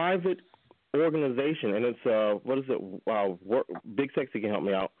it's a private organization and it's what is it? Big Sexy can help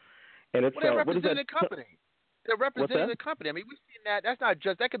me out. And it's they're representing the company. They're representing the company. I mean, we've seen that. That's not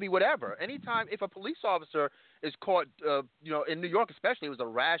just that could be whatever. Anytime if a police officer is caught, in New York especially, it was a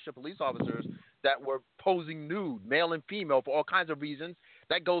rash of police officers that were posing nude, male and female, for all kinds of reasons.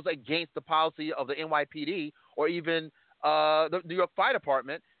 That goes against the policy of the NYPD or even the New York Fire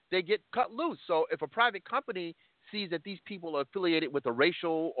Department. They get cut loose. So if a private company sees that these people are affiliated with a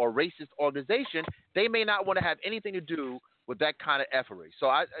racial or racist organization, they may not want to have anything to do with that kind of effery. So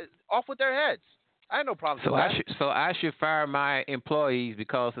off with their heads. I have no problem with that. So I should fire my employees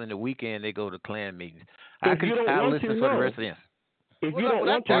because in the weekend they go to Klan meetings. If you don't want to know, for the rest of them. If you don't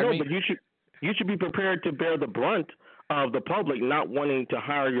want to know, but you should be prepared to bear the brunt of the public not wanting to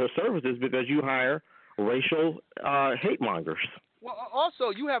hire your services because you hire racial hate mongers. Well,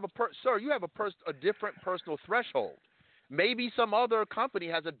 also you have a different personal threshold. Maybe some other company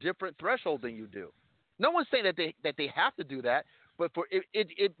has a different threshold than you do. No one's saying that they have to do that, but for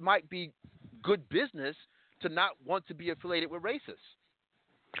it might be good business to not want to be affiliated with racists.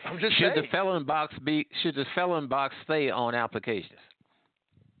 I'm just saying. Should the felon box stay on applications?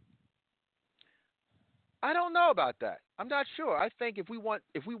 I don't know about that. I'm not sure. I think if we want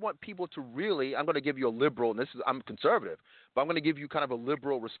people to really, I'm going to give you a liberal, and I'm conservative, but I'm going to give you kind of a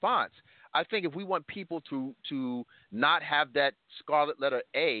liberal response. I think if we want people to not have that scarlet letter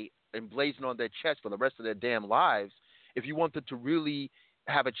A emblazoned on their chest for the rest of their damn lives, if you want them to really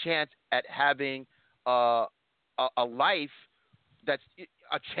have a chance at having a life that's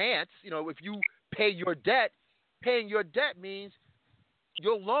a chance, if you pay your debt, paying your debt means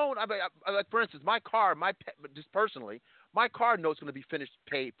your loan. I mean, like for instance, my car, just personally, my car note's going to be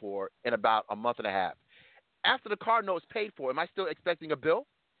paid for in about a month and a half. After the car note is paid for, am I still expecting a bill?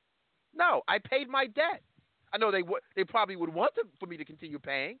 No, I paid my debt. I know they probably would want for me to continue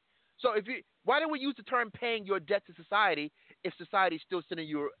paying. So why don't we use the term paying your debt to society if society is still sending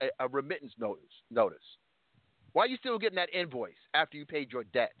you a remittance notice? Why are you still getting that invoice after you paid your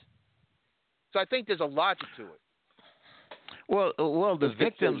debt? So I think there's a logic to it. Well, the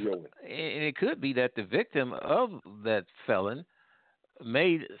victim, and it could be that the victim of that felon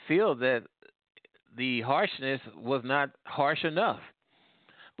may feel that the harshness was not harsh enough.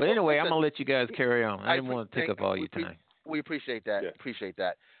 But anyway, I'm going to let you guys carry on. I didn't want to take up all your time. We appreciate that. Yeah. Appreciate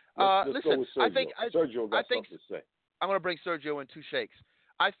that. Let's go with Sergio. I think Sergio got something to say. I'm going to bring Sergio in two shakes.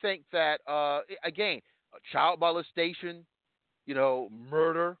 I think that, again, child molestation,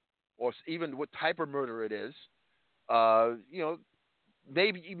 murder, or even what type of murder it is,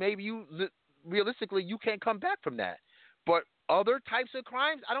 maybe you realistically you can't come back from that. But other types of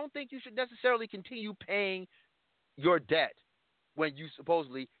crimes, I don't think you should necessarily continue paying your debt when you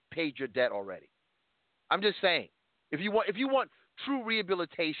supposedly paid your debt already. I'm just saying, if you want true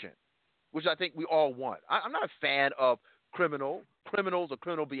rehabilitation, which I think we all want. I'm not a fan of criminals or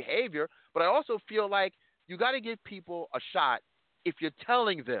criminal behavior, but I also feel like you got to give people a shot if you're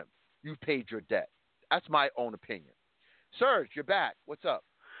telling them you paid your debt. That's my own opinion. Serge, you're back. What's up?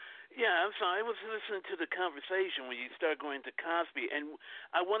 Yeah, I'm sorry. I was listening to the conversation when you start going to Cosby, and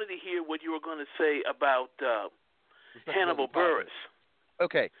I wanted to hear what you were going to say about Hannibal Buress.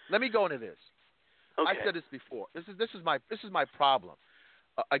 Okay, let me go into this. Okay. I said this before. This is my problem.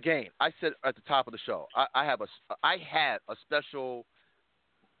 Again, I said at the top of the show, I had a special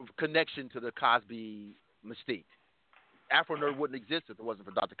connection to the Cosby mystique. Afronerd wouldn't exist if it wasn't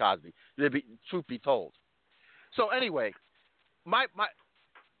for Dr. Cosby. Truth be told. So anyway, my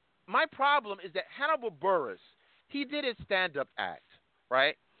problem is that Hannibal Buress, he did his stand-up act,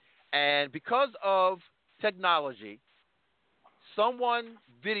 right? And because of technology, someone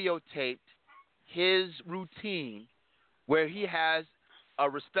videotaped his routine where he has a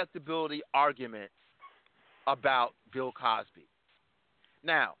respectability argument about Bill Cosby.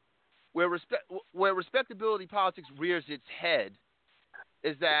 Now, where respectability politics rears its head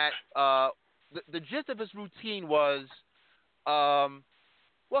is that the gist of his routine was,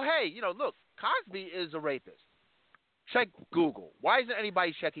 well, hey, look, Cosby is a rapist. Check Google. Why isn't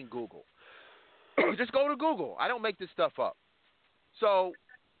anybody checking Google? Just go to Google. I don't make this stuff up. So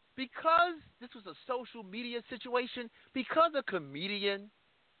because this was a social media situation, because a comedian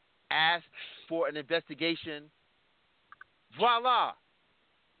asked for an investigation, voila,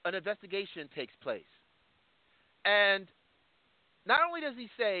 an investigation takes place. And not only does he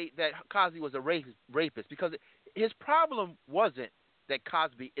say that Cosby was a rapist, because his problem wasn't that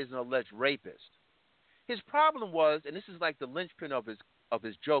Cosby is an alleged rapist. His problem was, and this is like the linchpin of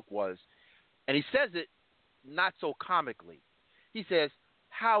his joke was, and he says it not so comically. He says,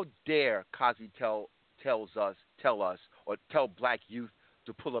 "How dare Cosby tell black youth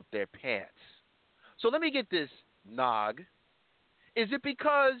to pull up their pants?" So let me get this, Nog. Is it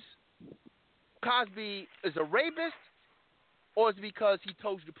because Cosby is a rapist, or is it because he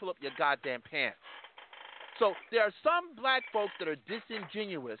told you to pull up your goddamn pants? So there are some black folks that are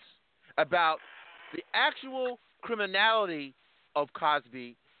disingenuous about the actual criminality of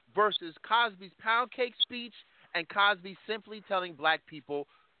Cosby versus Cosby's pound cake speech and Cosby simply telling black people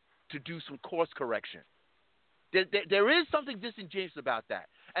to do some course correction. There is something disingenuous about that.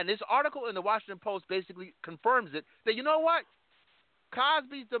 And this article in the Washington Post basically confirms it, that you know what?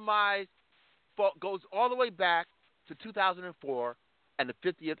 Cosby's demise goes all the way back to 2004 and the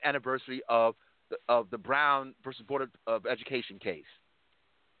 50th anniversary of the Brown versus Board of Education case.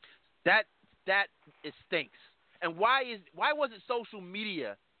 That it stinks. And why was it social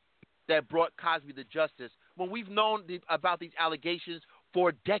media that brought Cosby to justice when we've known about these allegations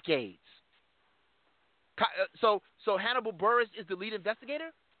for decades? So Hannibal Buress is the lead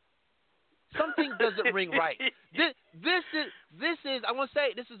investigator? Something doesn't ring right. This is I want to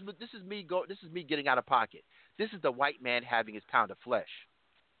say this is me getting out of pocket. This is the white man having his pound of flesh.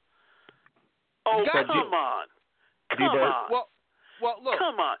 Oh, come on. Come on. Well, Well, look.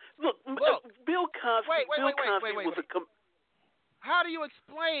 Come on. Look. Bill Cosby. Wait. Was a How do you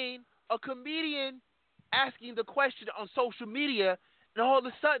explain a comedian asking the question on social media, and all of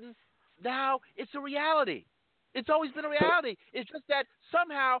a sudden, now it's a reality? It's always been a reality. It's just that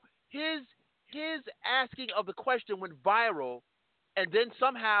somehow his asking of the question went viral, and then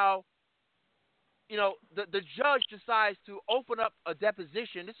somehow, the judge decides to open up a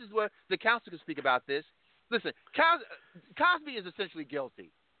deposition. This is where the counsel can speak about this. Listen, Cosby is essentially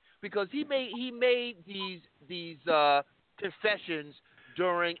guilty because he made these confessions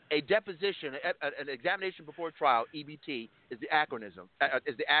during a deposition, an examination before trial. EBT is the acronym.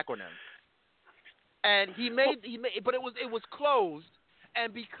 And he made, but it was closed,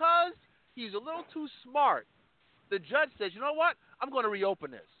 and because he's a little too smart, the judge says, you know what? I'm going to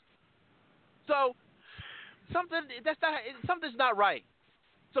reopen this. So something's not right.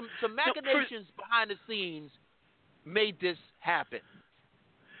 Some machinations behind the scenes made this happen.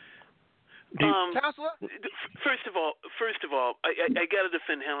 Counselor? First of all, I got to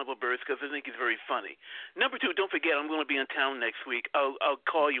defend Hannibal Buress because I think he's very funny. Number two, don't forget I'm going to be in town next week. I'll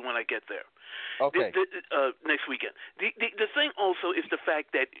call you when I get there. Okay. Next weekend. The thing also is the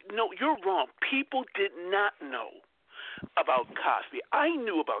fact that no, you're wrong. People did not know about Cosby. I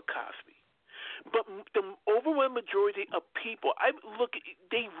knew about Cosby. But the overwhelming majority of people,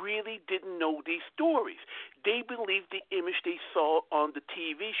 they really didn't know these stories. They believed the image they saw on the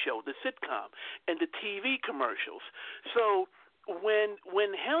TV show, the sitcom, and the TV commercials. So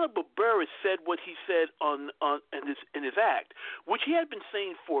when Hannibal Buress said what he said in his act, which he had been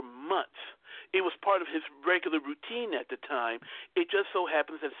saying for months, it was part of his regular routine at the time. It just so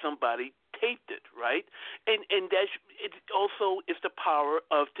happens that somebody taped it, right? And that it also is the power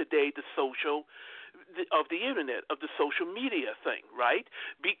of today, the internet, of the social media thing, right?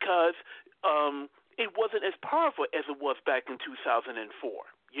 Because it wasn't as powerful as it was back in 2004.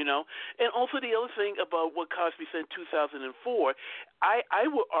 And also the other thing about what Cosby said in 2004, I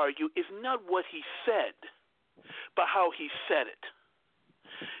would argue is not what he said, but how he said it.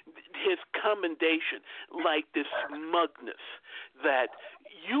 His commendation, like this smugness, that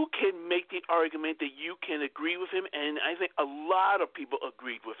you can make the argument that you can agree with him, and I think a lot of people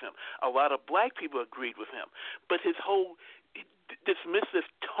agreed with him. A lot of black people agreed with him. But his whole dismissive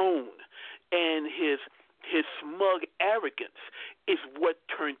tone and his smug arrogance is what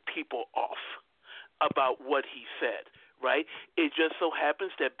turned people off about what he said, right? It just so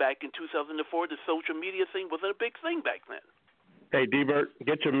happens that back in 2004, the social media thing wasn't a big thing back then. Hey, Dburt,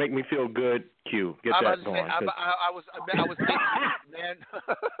 get your "Make Me Feel Good" cue. Get that going. I was man.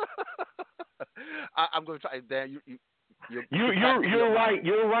 I'm going to try. Dan, you're right.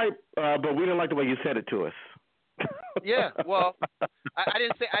 You're right. But we didn't like the way you said it to us. Yeah. Well, I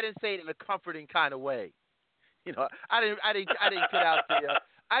didn't say it in a comforting kind of way. I didn't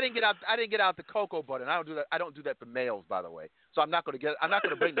get out the cocoa butter. And I don't do that for males, by the way. So I'm not going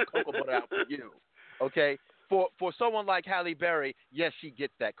to bring the cocoa butter out for you. Okay. For someone like Halle Berry, yes, she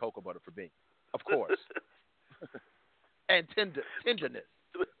gets that cocoa butter for me, of course, and tenderness.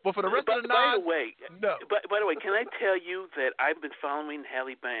 But for the rest of the by the way, no. By the way, can I tell you that I've been following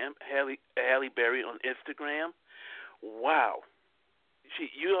Halle Berry on Instagram? Wow,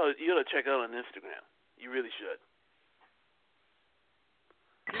 you ought to check out on Instagram. You really should.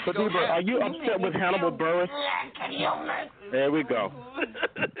 So, Dburt, are you upset with Hannibal Buress? There we go.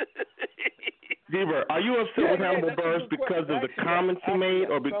 Dburt, are you upset with Hannibal Buress because of the comments he made,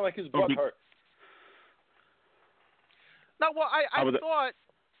 or because like his butt hurt? No, well, I thought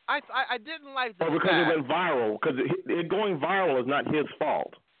I didn't like the because it went viral. Because it going viral is not his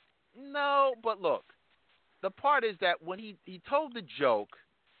fault. No, but look, the part is that when he told the joke,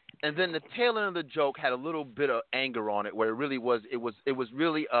 and then the tail end of the joke had a little bit of anger on it, where it really was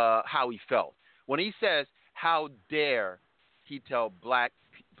really how he felt when he says, "How dare he tell black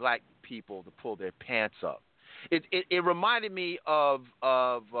people to pull their pants up." It reminded me of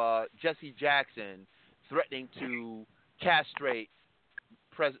Jesse Jackson threatening to castrate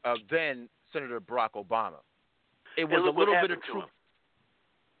then Senator Barack Obama. It was a little bit of truth.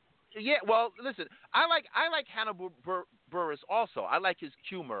 Yeah, well, listen, I like Hannibal Buress also. I like his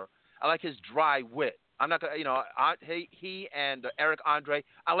humor. I like his dry wit. I'm not gonna, he and Eric Andre.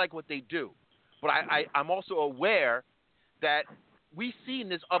 I like what they do, but I'm also aware that we've seen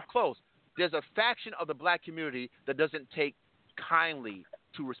this up close. There's a faction of the black community that doesn't take kindly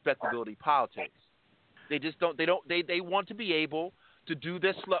to respectability politics. They just don't. They want to be able to do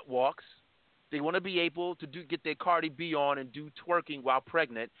their slut walks. They want to be able to get their Cardi B on and do twerking while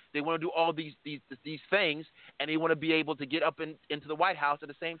pregnant. They want to do all these things, and they want to be able to get up into the White House at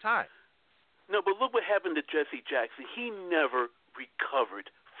the same time. No, but look what happened to Jesse Jackson. He never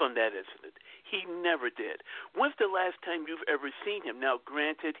recovered from that incident. He never did. When's the last time you've ever seen him? Now,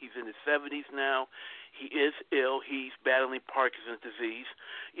 granted, he's in his 70s now. He is ill. He's battling Parkinson's disease.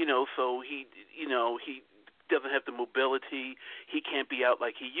 So he doesn't have the mobility. He can't be out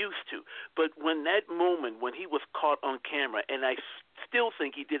like he used to. But when that moment, when he was caught on camera, and I still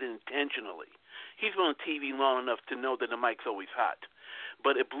think he did it intentionally. He's been on TV long enough to know that the mic's always hot.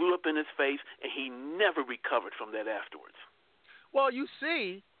 But it blew up in his face, and he never recovered from that afterwards. Well, you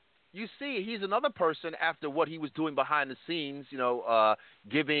see, he's another person after what he was doing behind the scenes,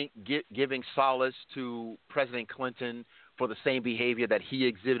 giving solace to President Clinton for the same behavior that he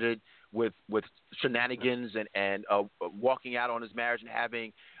exhibited with shenanigans and walking out on his marriage and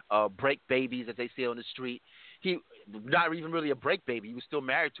having break babies, as they say on the street. He not even really a break baby. He was still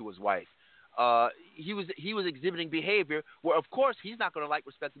married to his wife. He was exhibiting behavior where, of course, he's not going to like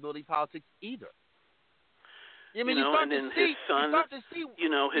respectability politics either. I mean, and then his son was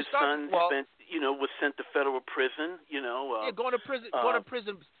sent to federal prison. Going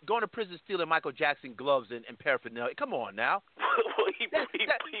to prison, stealing Michael Jackson gloves and paraphernalia. Come on now. Well, he bought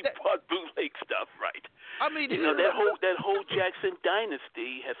bootleg stuff, right? I mean, that whole Jackson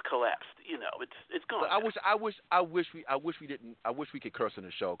dynasty has collapsed. It's gone. I wish we could curse on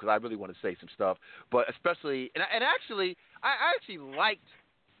the show because I really want to say some stuff. But especially, I actually liked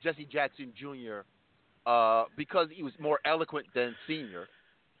Jesse Jackson Jr. Because he was more eloquent than Senior,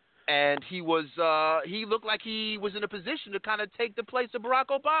 and he looked like he was in a position to kind of take the place of Barack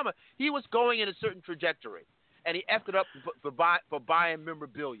Obama. He was going in a certain trajectory, and he effed it up for buying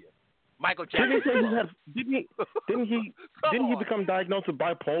memorabilia. Michael Jackson. Didn't he become diagnosed with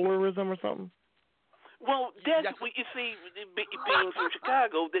bipolarism or something? Well, that's what you see. Being from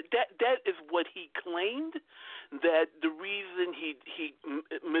Chicago, that is what he claimed. That the reason he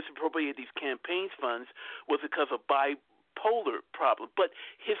misappropriated these campaign funds was because of bipolar problem. But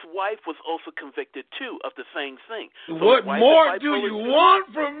his wife was also convicted too of the same thing. So what more do you want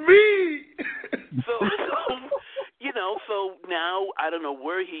from me? So now I don't know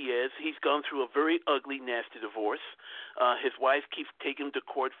where he is. He's gone through a very ugly, nasty divorce. His wife keeps taking him to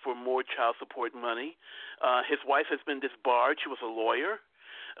court for more child support money. His wife has been disbarred. She was a lawyer.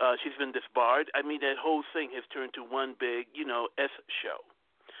 She's been disbarred. I mean, that whole thing has turned to one big, S show.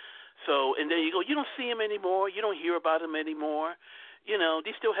 So, and then you go, you don't see him anymore. You don't hear about him anymore.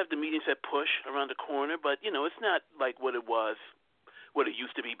 They still have the meetings at Push around the corner, but, it's not like what it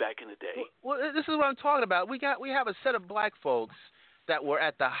used to be back in the day. Well, this is what I'm talking about. We have a set of black folks that were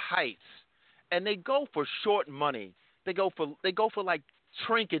at the heights, and they go for short money. They go for like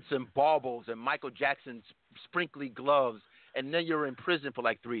trinkets and baubles and Michael Jackson's sprinkly gloves, and then you're in prison for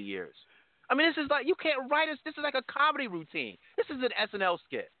like 3 years. I mean, this is like, you can't write this. This is like a comedy routine. This is an SNL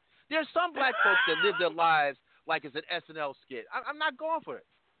skit. There are some black folks that live their lives like it's an SNL skit. I'm not going for it.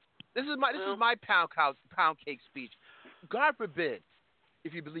 This is my pound cake speech. God forbid,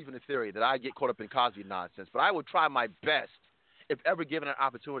 if you believe in the theory, that I get caught up in Cosby nonsense, but I will try my best, if ever given an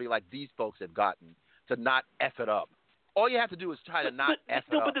opportunity like these folks have gotten, to not F it up. All you have to do is try to not F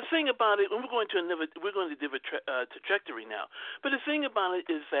it up. But the thing about it, and we're going to different trajectory now. But the thing about it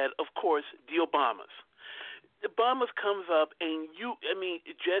is that, of course, the Obamas comes up, and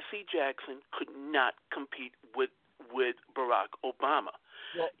Jesse Jackson could not compete with Barack Obama.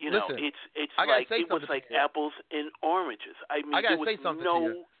 Well, listen, it's like it was like apples and oranges. I mean, I gotta there was say something no to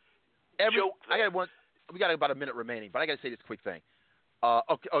you. joke there. We got about a minute remaining, but I got to say this quick thing.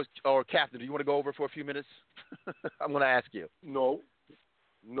 Or Captain, do you want to go over for a few minutes? I'm going to ask you. No.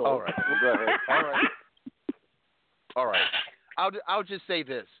 All right. Go ahead. All right. I'll just say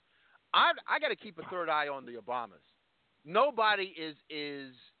this. I got to keep a third eye on the Obamas. Nobody is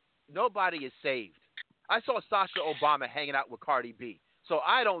saved. I saw Sasha Obama hanging out with Cardi B, so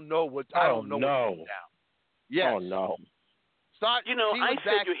I don't know what what's going down. Yes. Oh no. I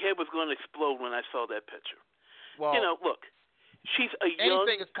said your head was going to explode when I saw that picture. Well, look, she's a young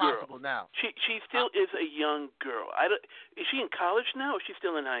anything is possible girl. now. She still is a young girl. Is she in college now, or is she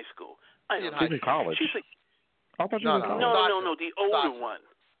still in high school? She's in college. I thought she was in college. No. The older one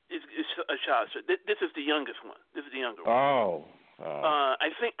is Sasha. This is the youngest one. This is the younger one. Oh. I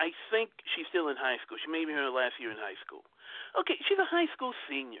think she's still in high school. She may be in her last year in high school. Okay, she's a high school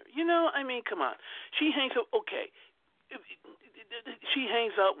senior. Come on. She hangs out. Okay, she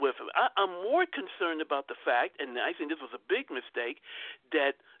hangs out with him. I'm more concerned about the fact, and I think this was a big mistake,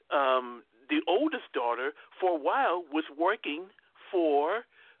 that the oldest daughter for a while was working for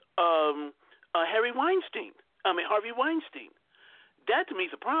Harvey Weinstein. That to me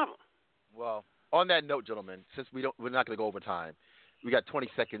is a problem. Well, on that note, gentlemen, since we're not going to go over time, we got 20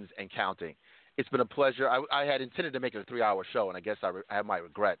 seconds and counting. It's been a pleasure. I had intended to make it a 3-hour show, and I guess I have my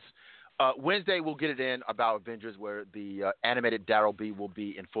regrets. Wednesday, we'll get it in about Avengers, where the animated Daryl B will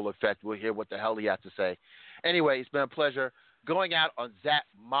be in full effect. We'll hear what the hell he has to say. Anyway, it's been a pleasure. Going out on Zap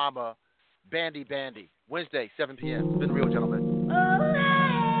Mama Bandy. Wednesday, 7 p.m. It's been real, gentlemen.